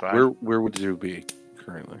that's fine. Where would you be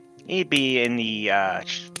currently? He'd be in the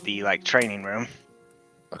training room.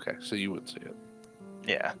 Okay, so you would see it.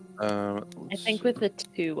 Yeah. I think with the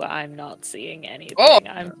 2, I'm not seeing anything. Oh.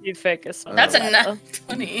 I'm too focused on That's the a letter.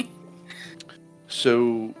 20.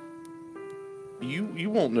 So you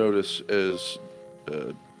won't notice as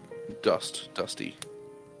Dusty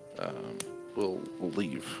will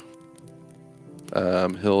leave.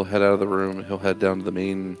 He'll head out of the room. He'll head down to the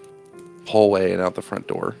main hallway and out the front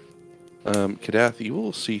door. Kadath, you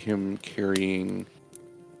will see him carrying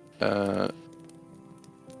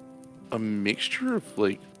a mixture of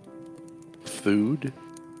like food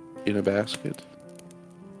in a basket,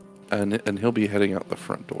 and he'll be heading out the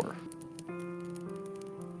front door.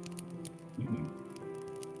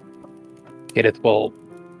 Edith will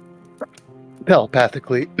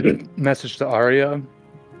telepathically message to Arya.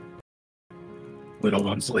 Little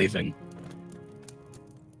one's leaving.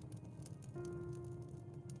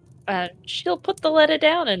 She'll put the letter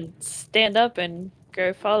down and stand up and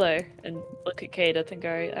go follow and look at Kadeth and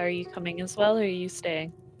go, "Are you coming as well, or are you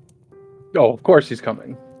staying?" Oh, of course he's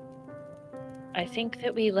coming. I think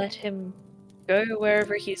that we let him go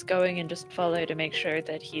wherever he's going and just follow to make sure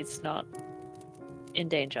that he's not in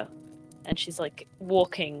danger. And she's like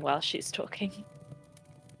walking while she's talking.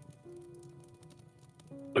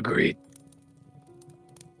 Agreed.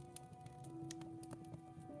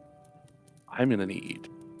 I'm gonna need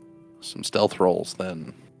some stealth rolls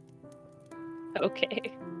then.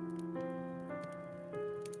 Okay.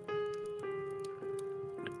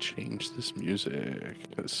 Change this music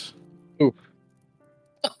because Oh,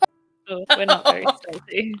 we're not very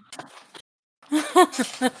stealthy.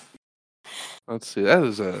 let's see. That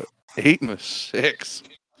is a 8 and a 6.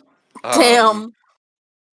 Damn.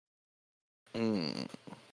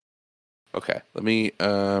 Okay, let me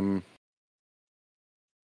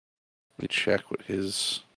check what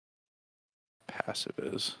his passive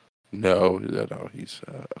is. No, he's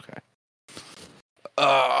okay.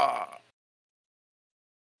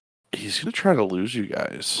 He's gonna try to lose you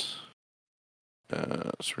guys.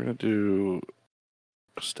 So we're gonna do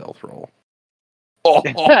a stealth roll. Oh,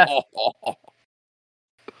 that's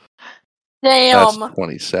Damn.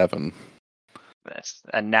 27. That's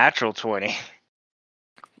a natural 20.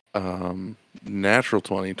 Natural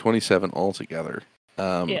 20, 27 altogether.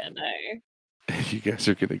 Yeah, no. You guys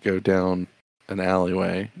are gonna go down an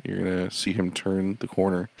alleyway. You're gonna see him turn the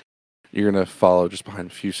corner. You're gonna follow just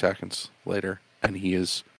behind a few seconds later, and he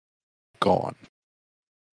is gone.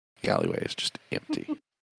 The alleyway is just empty.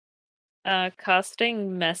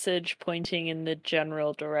 Casting message pointing in the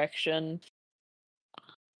general direction,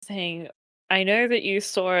 saying, "I know that you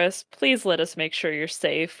saw us. Please let us make sure you're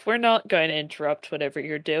safe. We're not going to interrupt whatever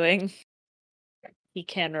you're doing." He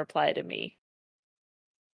can reply to me.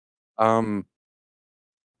 I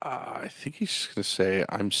think he's just gonna say,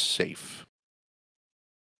 "I'm safe.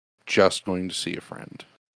 Just going to see a friend."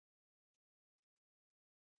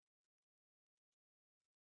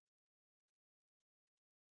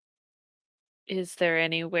 Is there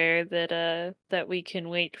anywhere that we can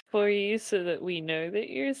wait for you so that we know that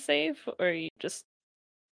you're safe, or are you just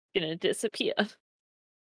gonna disappear?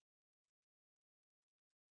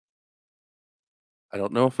 I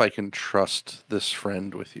don't know if I can trust this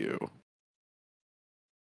friend with you.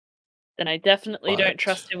 Then I definitely don't But-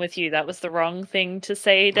 trust him with you. That was the wrong thing to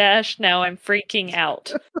say, Dash. Now I'm freaking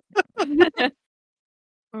out.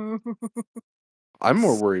 I'm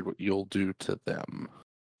more worried what you'll do to them.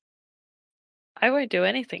 I won't do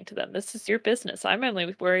anything to them. This is your business. I'm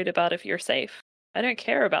only worried about if you're safe. I don't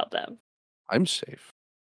care about them. I'm safe.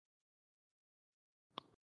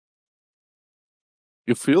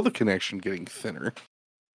 You feel the connection getting thinner.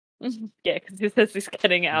 Yeah, because he says he's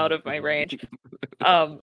getting out of my range.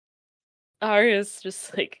 Arya's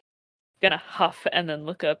just like gonna huff and then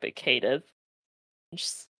look up at Kadeth.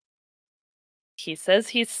 He says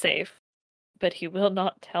he's safe, but he will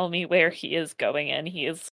not tell me where he is going, and he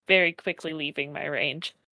is very quickly leaving my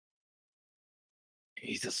range.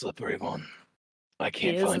 He's a slippery one. I He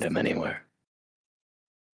can't is find a him anywhere.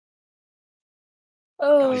 At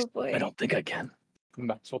Oh least boy. I don't think I can.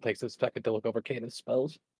 Maxwell takes a second to look over Kaden's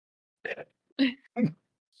spells.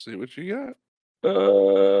 See what you got.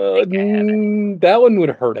 think I have That one would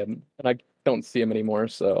hurt him, and I don't see him anymore,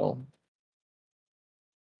 so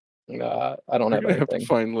I don't We're have gonna have to anything.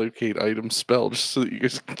 find locate item spell just so that you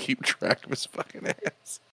guys can keep track of his fucking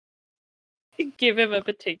ass. Give him a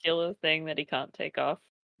particular thing that he can't take off.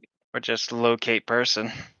 Or just locate person.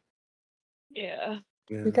 Yeah.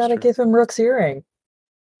 Yeah, You that's gotta true. give him Rook's earring.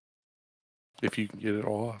 If you can get it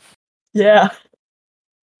off. Yeah.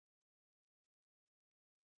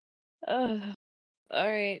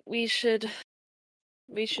 Alright, we should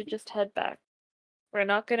just head back. We're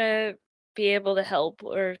not gonna be able to help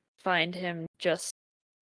or find him just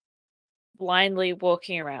blindly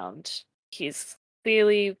walking around. He's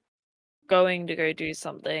clearly going to go do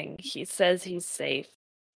something. He says he's safe.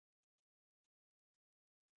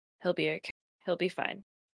 He'll be okay. He'll be fine.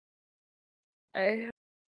 I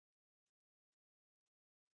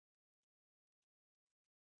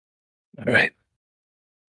All right.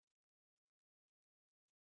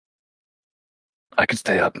 I can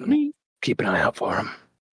stay up and keep an eye out for him.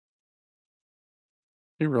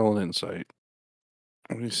 You roll an insight.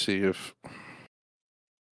 Let me see if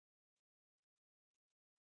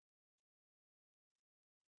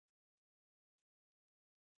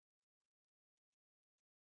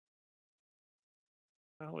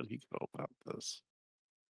how would he go about this?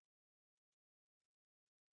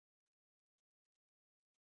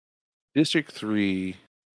 District 3,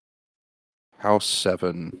 House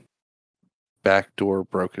 7, back door,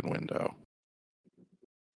 broken window.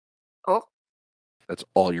 Oh, That's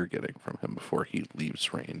all you're getting from him before he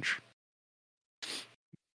leaves range.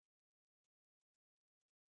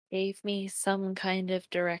 gave me some kind of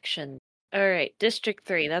direction. Alright, District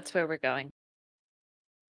 3, that's where we're going.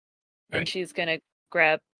 And Right. she's gonna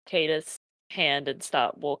grab Kata's hand and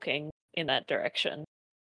start walking in that direction.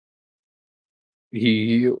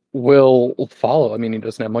 He will follow. I mean, he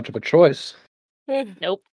doesn't have much of a choice.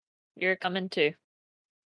 Nope. You're coming too.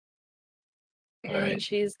 All And right.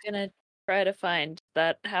 she's gonna try to find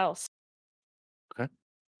that house.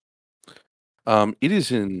 It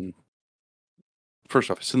is in. First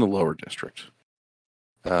off, it's in the lower district.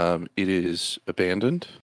 It is abandoned,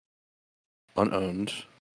 unowned,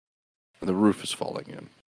 and the roof is falling in.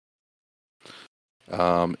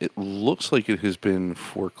 It looks like it has been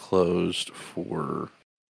foreclosed for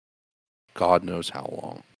God knows how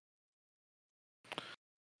long.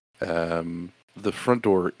 The front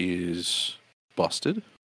door is busted.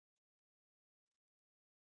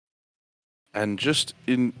 And just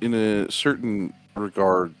in a certain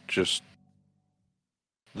regard, just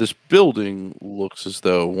this building looks as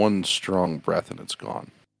though one strong breath and it's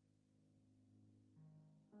gone.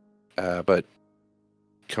 But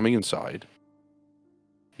coming inside,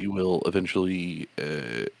 you will eventually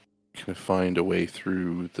kind of find a way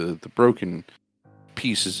through the broken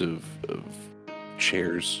pieces of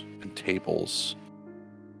chairs and tables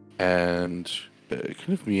and kind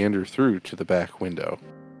of meander through to the back window,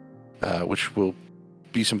 which will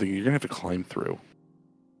be something you're going to have to climb through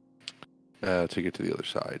to get to the other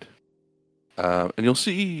side. And you'll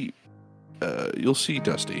see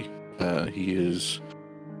Dusty. He is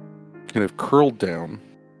kind of curled down.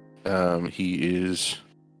 He is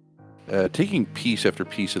taking piece after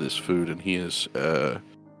piece of this food, and he is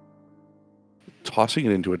tossing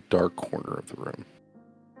it into a dark corner of the room.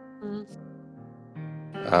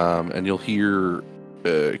 And you'll hear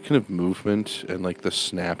kind of movement and like the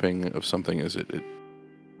snapping of something as it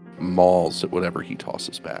mauls at whatever he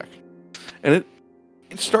tosses back. And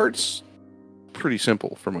it starts pretty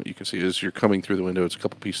simple from what you can see. As you're coming through the window, it's a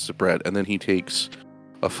couple pieces of bread, and then he takes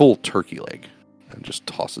a full turkey leg and just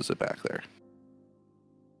tosses it back there.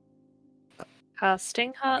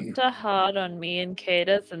 Casting heart to heart on me and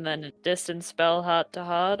Cadith, and then a distant spell heart to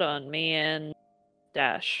heart on me and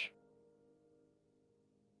Dash.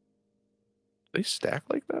 They stack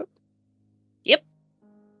like that? Yep.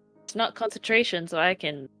 It's not concentration, so I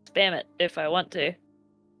can spam it if I want to.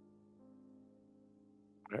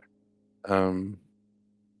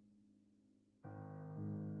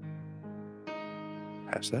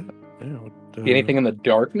 Past that. Yeah. See anything in the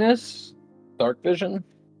darkness? Dark vision?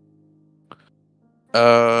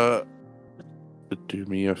 Do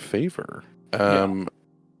me a favor.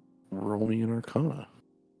 Roll me an Arcana.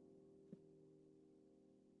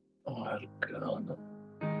 Arcana.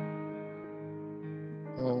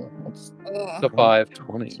 Oh, it's Ugh. a 5.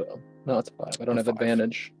 20. So, no, it's a 5. I don't A have 5.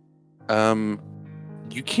 advantage.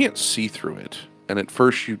 You can't see through it, and at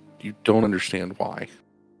first you don't understand why.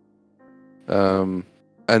 And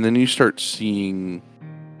then you start seeing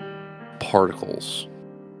particles.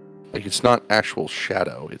 Like, it's not actual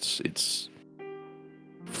shadow, it's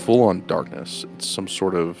full on darkness. It's some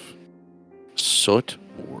sort of soot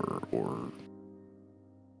or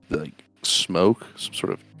like smoke, some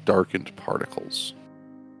sort of darkened particles.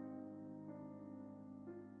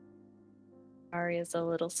 Arya's a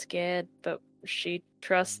little scared, but she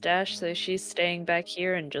trusts Dash, so she's staying back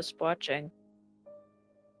here and just watching.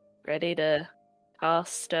 Ready to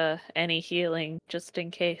cast any healing just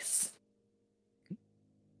in case.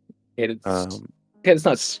 It's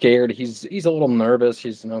not scared. He's a little nervous.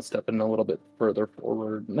 He's stepping a little bit further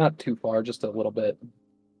forward, not too far, just a little bit.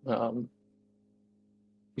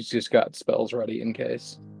 He's just got spells ready in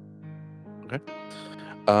case. Okay.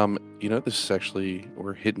 This is actually,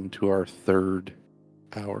 we're hitting to our third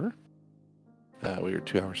hour. We are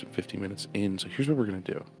 2 hours and 50 minutes in, so here's what we're going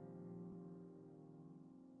to do.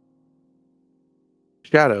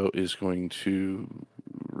 Shadow is going to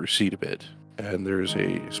recede a bit, and there's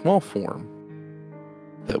a small form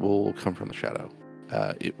that will come from the shadow.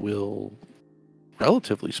 It will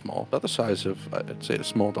relatively small, about the size of, I'd say, a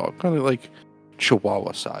small dog, kind of like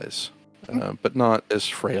Chihuahua size, but not as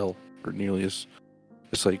frail or nearly as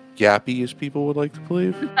like yappy as people would like to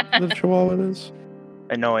believe that a Chihuahua is.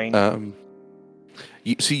 Annoying.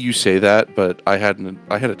 You say that, but I had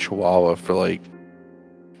a Chihuahua for like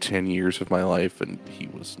 10 years of my life, and he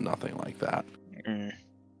was nothing like that.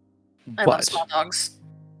 I love small dogs.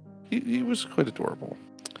 He was quite adorable.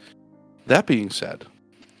 That being said,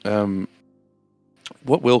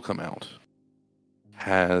 what will come out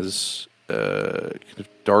has kind of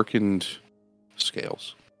darkened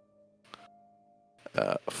scales,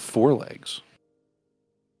 4 legs,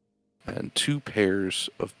 and 2 pairs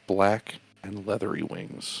of black and leathery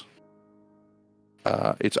wings.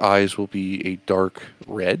 Its eyes will be a dark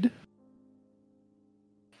red,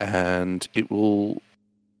 and it will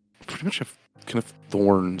pretty much have kind of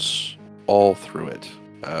thorns all through it.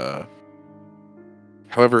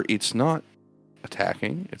 However, it's not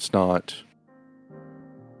attacking. It's not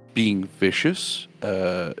being vicious.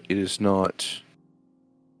 It is not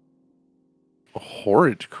a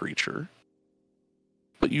horrid creature.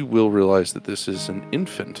 But you will realize that this is an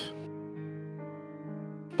infant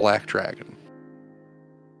black dragon.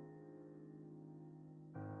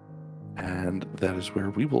 And that is where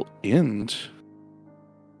we will end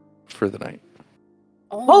for the night.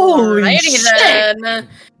 Holy Alrighty shit! then.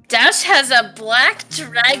 Dash has a black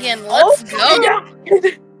dragon. Let's go.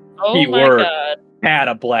 Oh He my worked. god. Had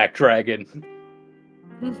a black dragon.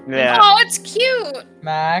 Yeah. Oh, it's cute.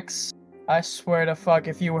 Max, I swear to fuck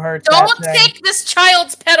if you hurt Don't that thing. take this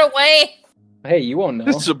child's pet away. Hey, you won't know.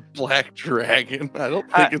 It's a black dragon. I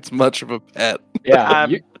don't think it's much of a pet. Yeah.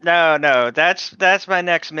 No, that's my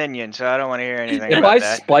next minion, so I don't want to hear anything If about I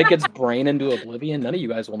that. spike its brain into oblivion, none of you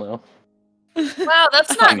guys will know. Wow,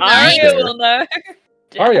 that's not Arya nice. Arya will know.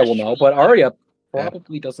 Arya will Dash know, but Arya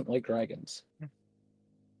probably doesn't like dragons.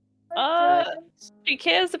 She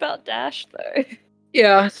cares about Dash though.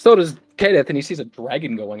 Yeah, so does Kadeth, and he sees a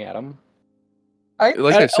dragon going at him.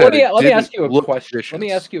 Like I said, let me it ask you a didn't question. look Let me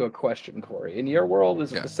vicious. ask you a question, Corey. In your world,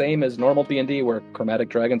 is it Yeah. the same as normal D&D, where chromatic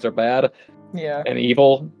dragons are bad Yeah. and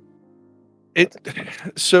evil? It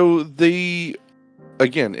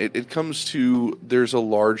comes to, there's a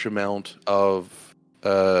large amount of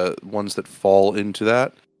ones that fall into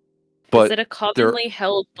that, Is But it a commonly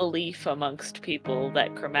held belief amongst people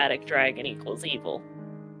that chromatic dragon equals evil?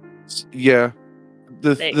 yeah,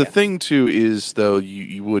 There the you the go. thing too is though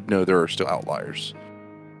you would know there are still outliers.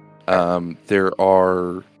 There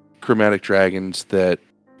are chromatic dragons that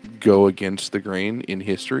go against the grain in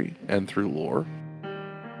history and through lore.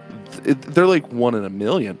 They're like 1 in a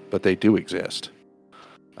million, but they do exist.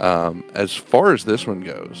 As far as this one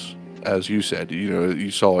goes, as you said,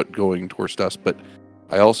 you saw it going towards dust, but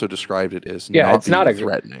I also described it as Yeah, not it's being not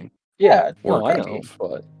threatening. Yeah, Or no, I know, aggressive.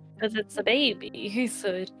 but Because it's a baby, so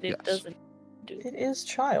it Yes. doesn't do. It is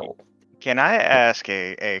child. Can I ask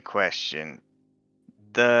a question?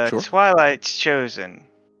 The Sure. Twilight's Chosen,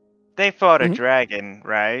 they fought a Mhm. dragon,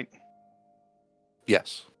 right?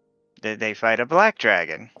 Yes. Did they fight a black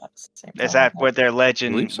dragon? That's the same Is time. that what their believe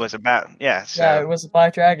legend so. was about? Yeah, so Yeah, it was a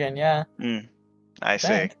black dragon. Yeah, I I see.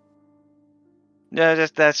 think. Yeah,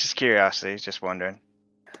 that's just curiosity, just wondering.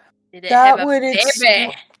 Did it That have a would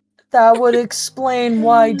baby? That would explain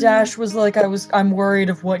why Dash was like, I'm worried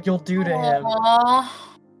of what you'll do to him. Aww.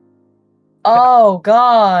 Oh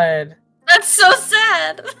God. That's so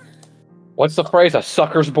sad. what's the phrase? A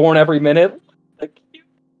sucker's born every minute. Like,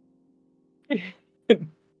 I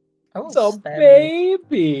will it's a stab you.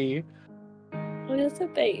 baby. What is a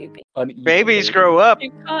baby? An evil Babies baby. grow up.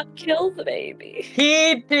 You can't kill the baby.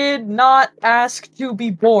 He did not ask to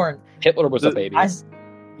be born. Hitler was a The- baby.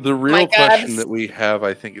 The real My God. question that we have,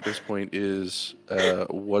 I think, at this point is,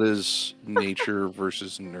 what is nature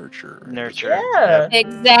versus nurture? at this Nurture. point? Yeah.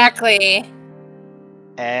 Exactly.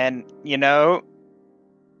 And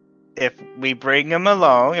if we bring him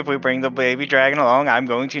along, if we bring the baby dragon along, I'm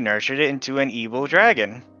going to nurture it into an evil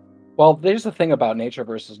dragon. Well, there's the thing about nature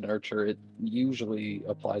versus nurture. It usually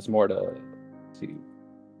applies more to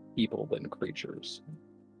people than creatures.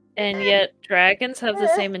 And yet, dragons have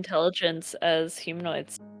the same intelligence as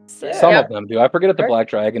humanoids. So Some Yeah. of them do. I forget that the Right. black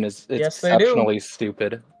dragon is Yes, they do. exceptionally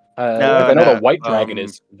stupid. No, I know no, the white dragon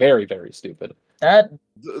is very, very stupid. That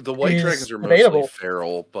The white is dragons are debatable. mostly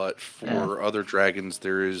feral, but for other dragons,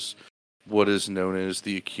 there is what is known as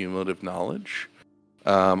the accumulative knowledge.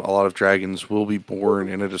 A lot of dragons will be born,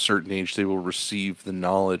 and at a certain age, they will receive the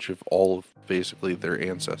knowledge of all of basically their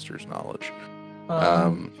ancestors' knowledge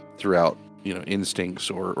throughout, instincts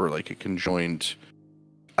or like a conjoined.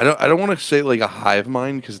 I don't want to say like a hive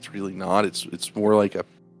mind because it's really not. It's more like a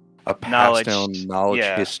passed down knowledge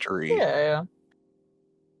yeah. history. yeah. An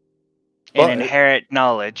But- inherent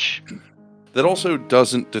knowledge. That also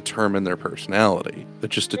doesn't determine their personality. It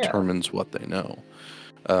just Yeah. determines what they know.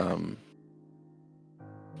 So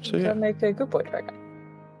Does yeah, that make a good boy dragon?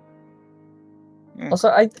 Hmm. Also,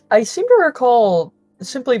 I seem to recall,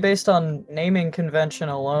 simply based on naming convention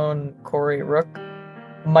alone, Corey Rook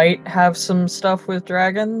might have some stuff with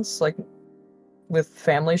dragons, like with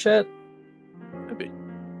family shit. maybe.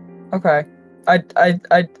 Okay. I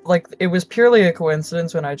like it was purely a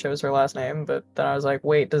coincidence when I chose her last name, but then I was like,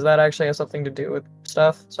 wait, does that actually have something to do with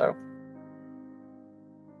stuff? So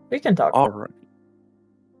we can talk. All right.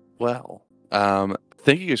 Well,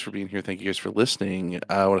 thank you guys for being here. Thank you guys for listening.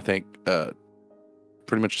 I want to thank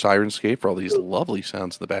pretty much Sirenscape for all these lovely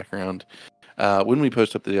sounds in the background. When we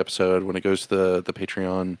post up the episode, when it goes to the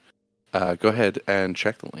Patreon, go ahead and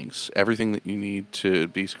check the links. Everything that you need to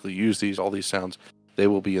basically use all these sounds, they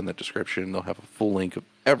will be in the description. They'll have a full link of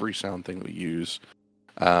every sound thing we use.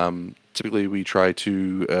 Typically, we try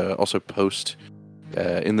to also post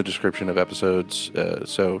in the description of episodes,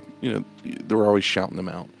 so we're always shouting them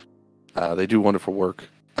out. They do wonderful work.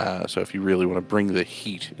 So if you really want to bring the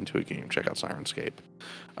heat into a game, check out Sirenscape.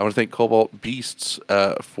 I want to thank Cobalt Beasts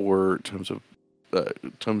for Tomes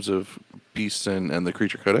of Beasts and the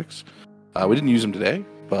Creature Codex. We didn't use them today,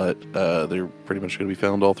 but they're pretty much going to be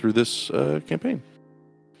found all through this campaign.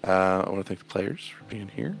 I want to thank the players for being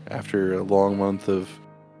here. After a long month of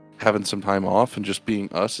having some time off and just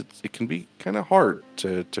being us, it can be kind of hard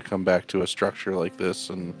to come back to a structure like this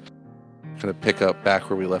and kind of pick up back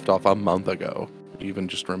where we left off a month ago, even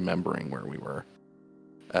just remembering where we were.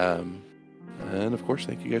 And of course,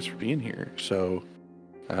 thank you guys for being here. So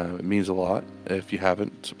it means a lot. If you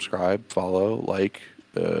haven't, subscribe, follow, like,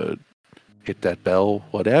 hit that bell,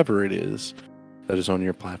 whatever it is that is on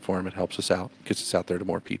your platform. It helps us out, gets us out there to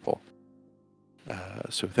more people.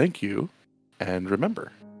 So thank you, and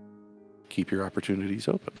remember, keep your opportunities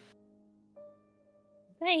open.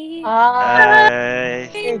 Bye. Bye.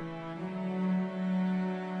 Hey,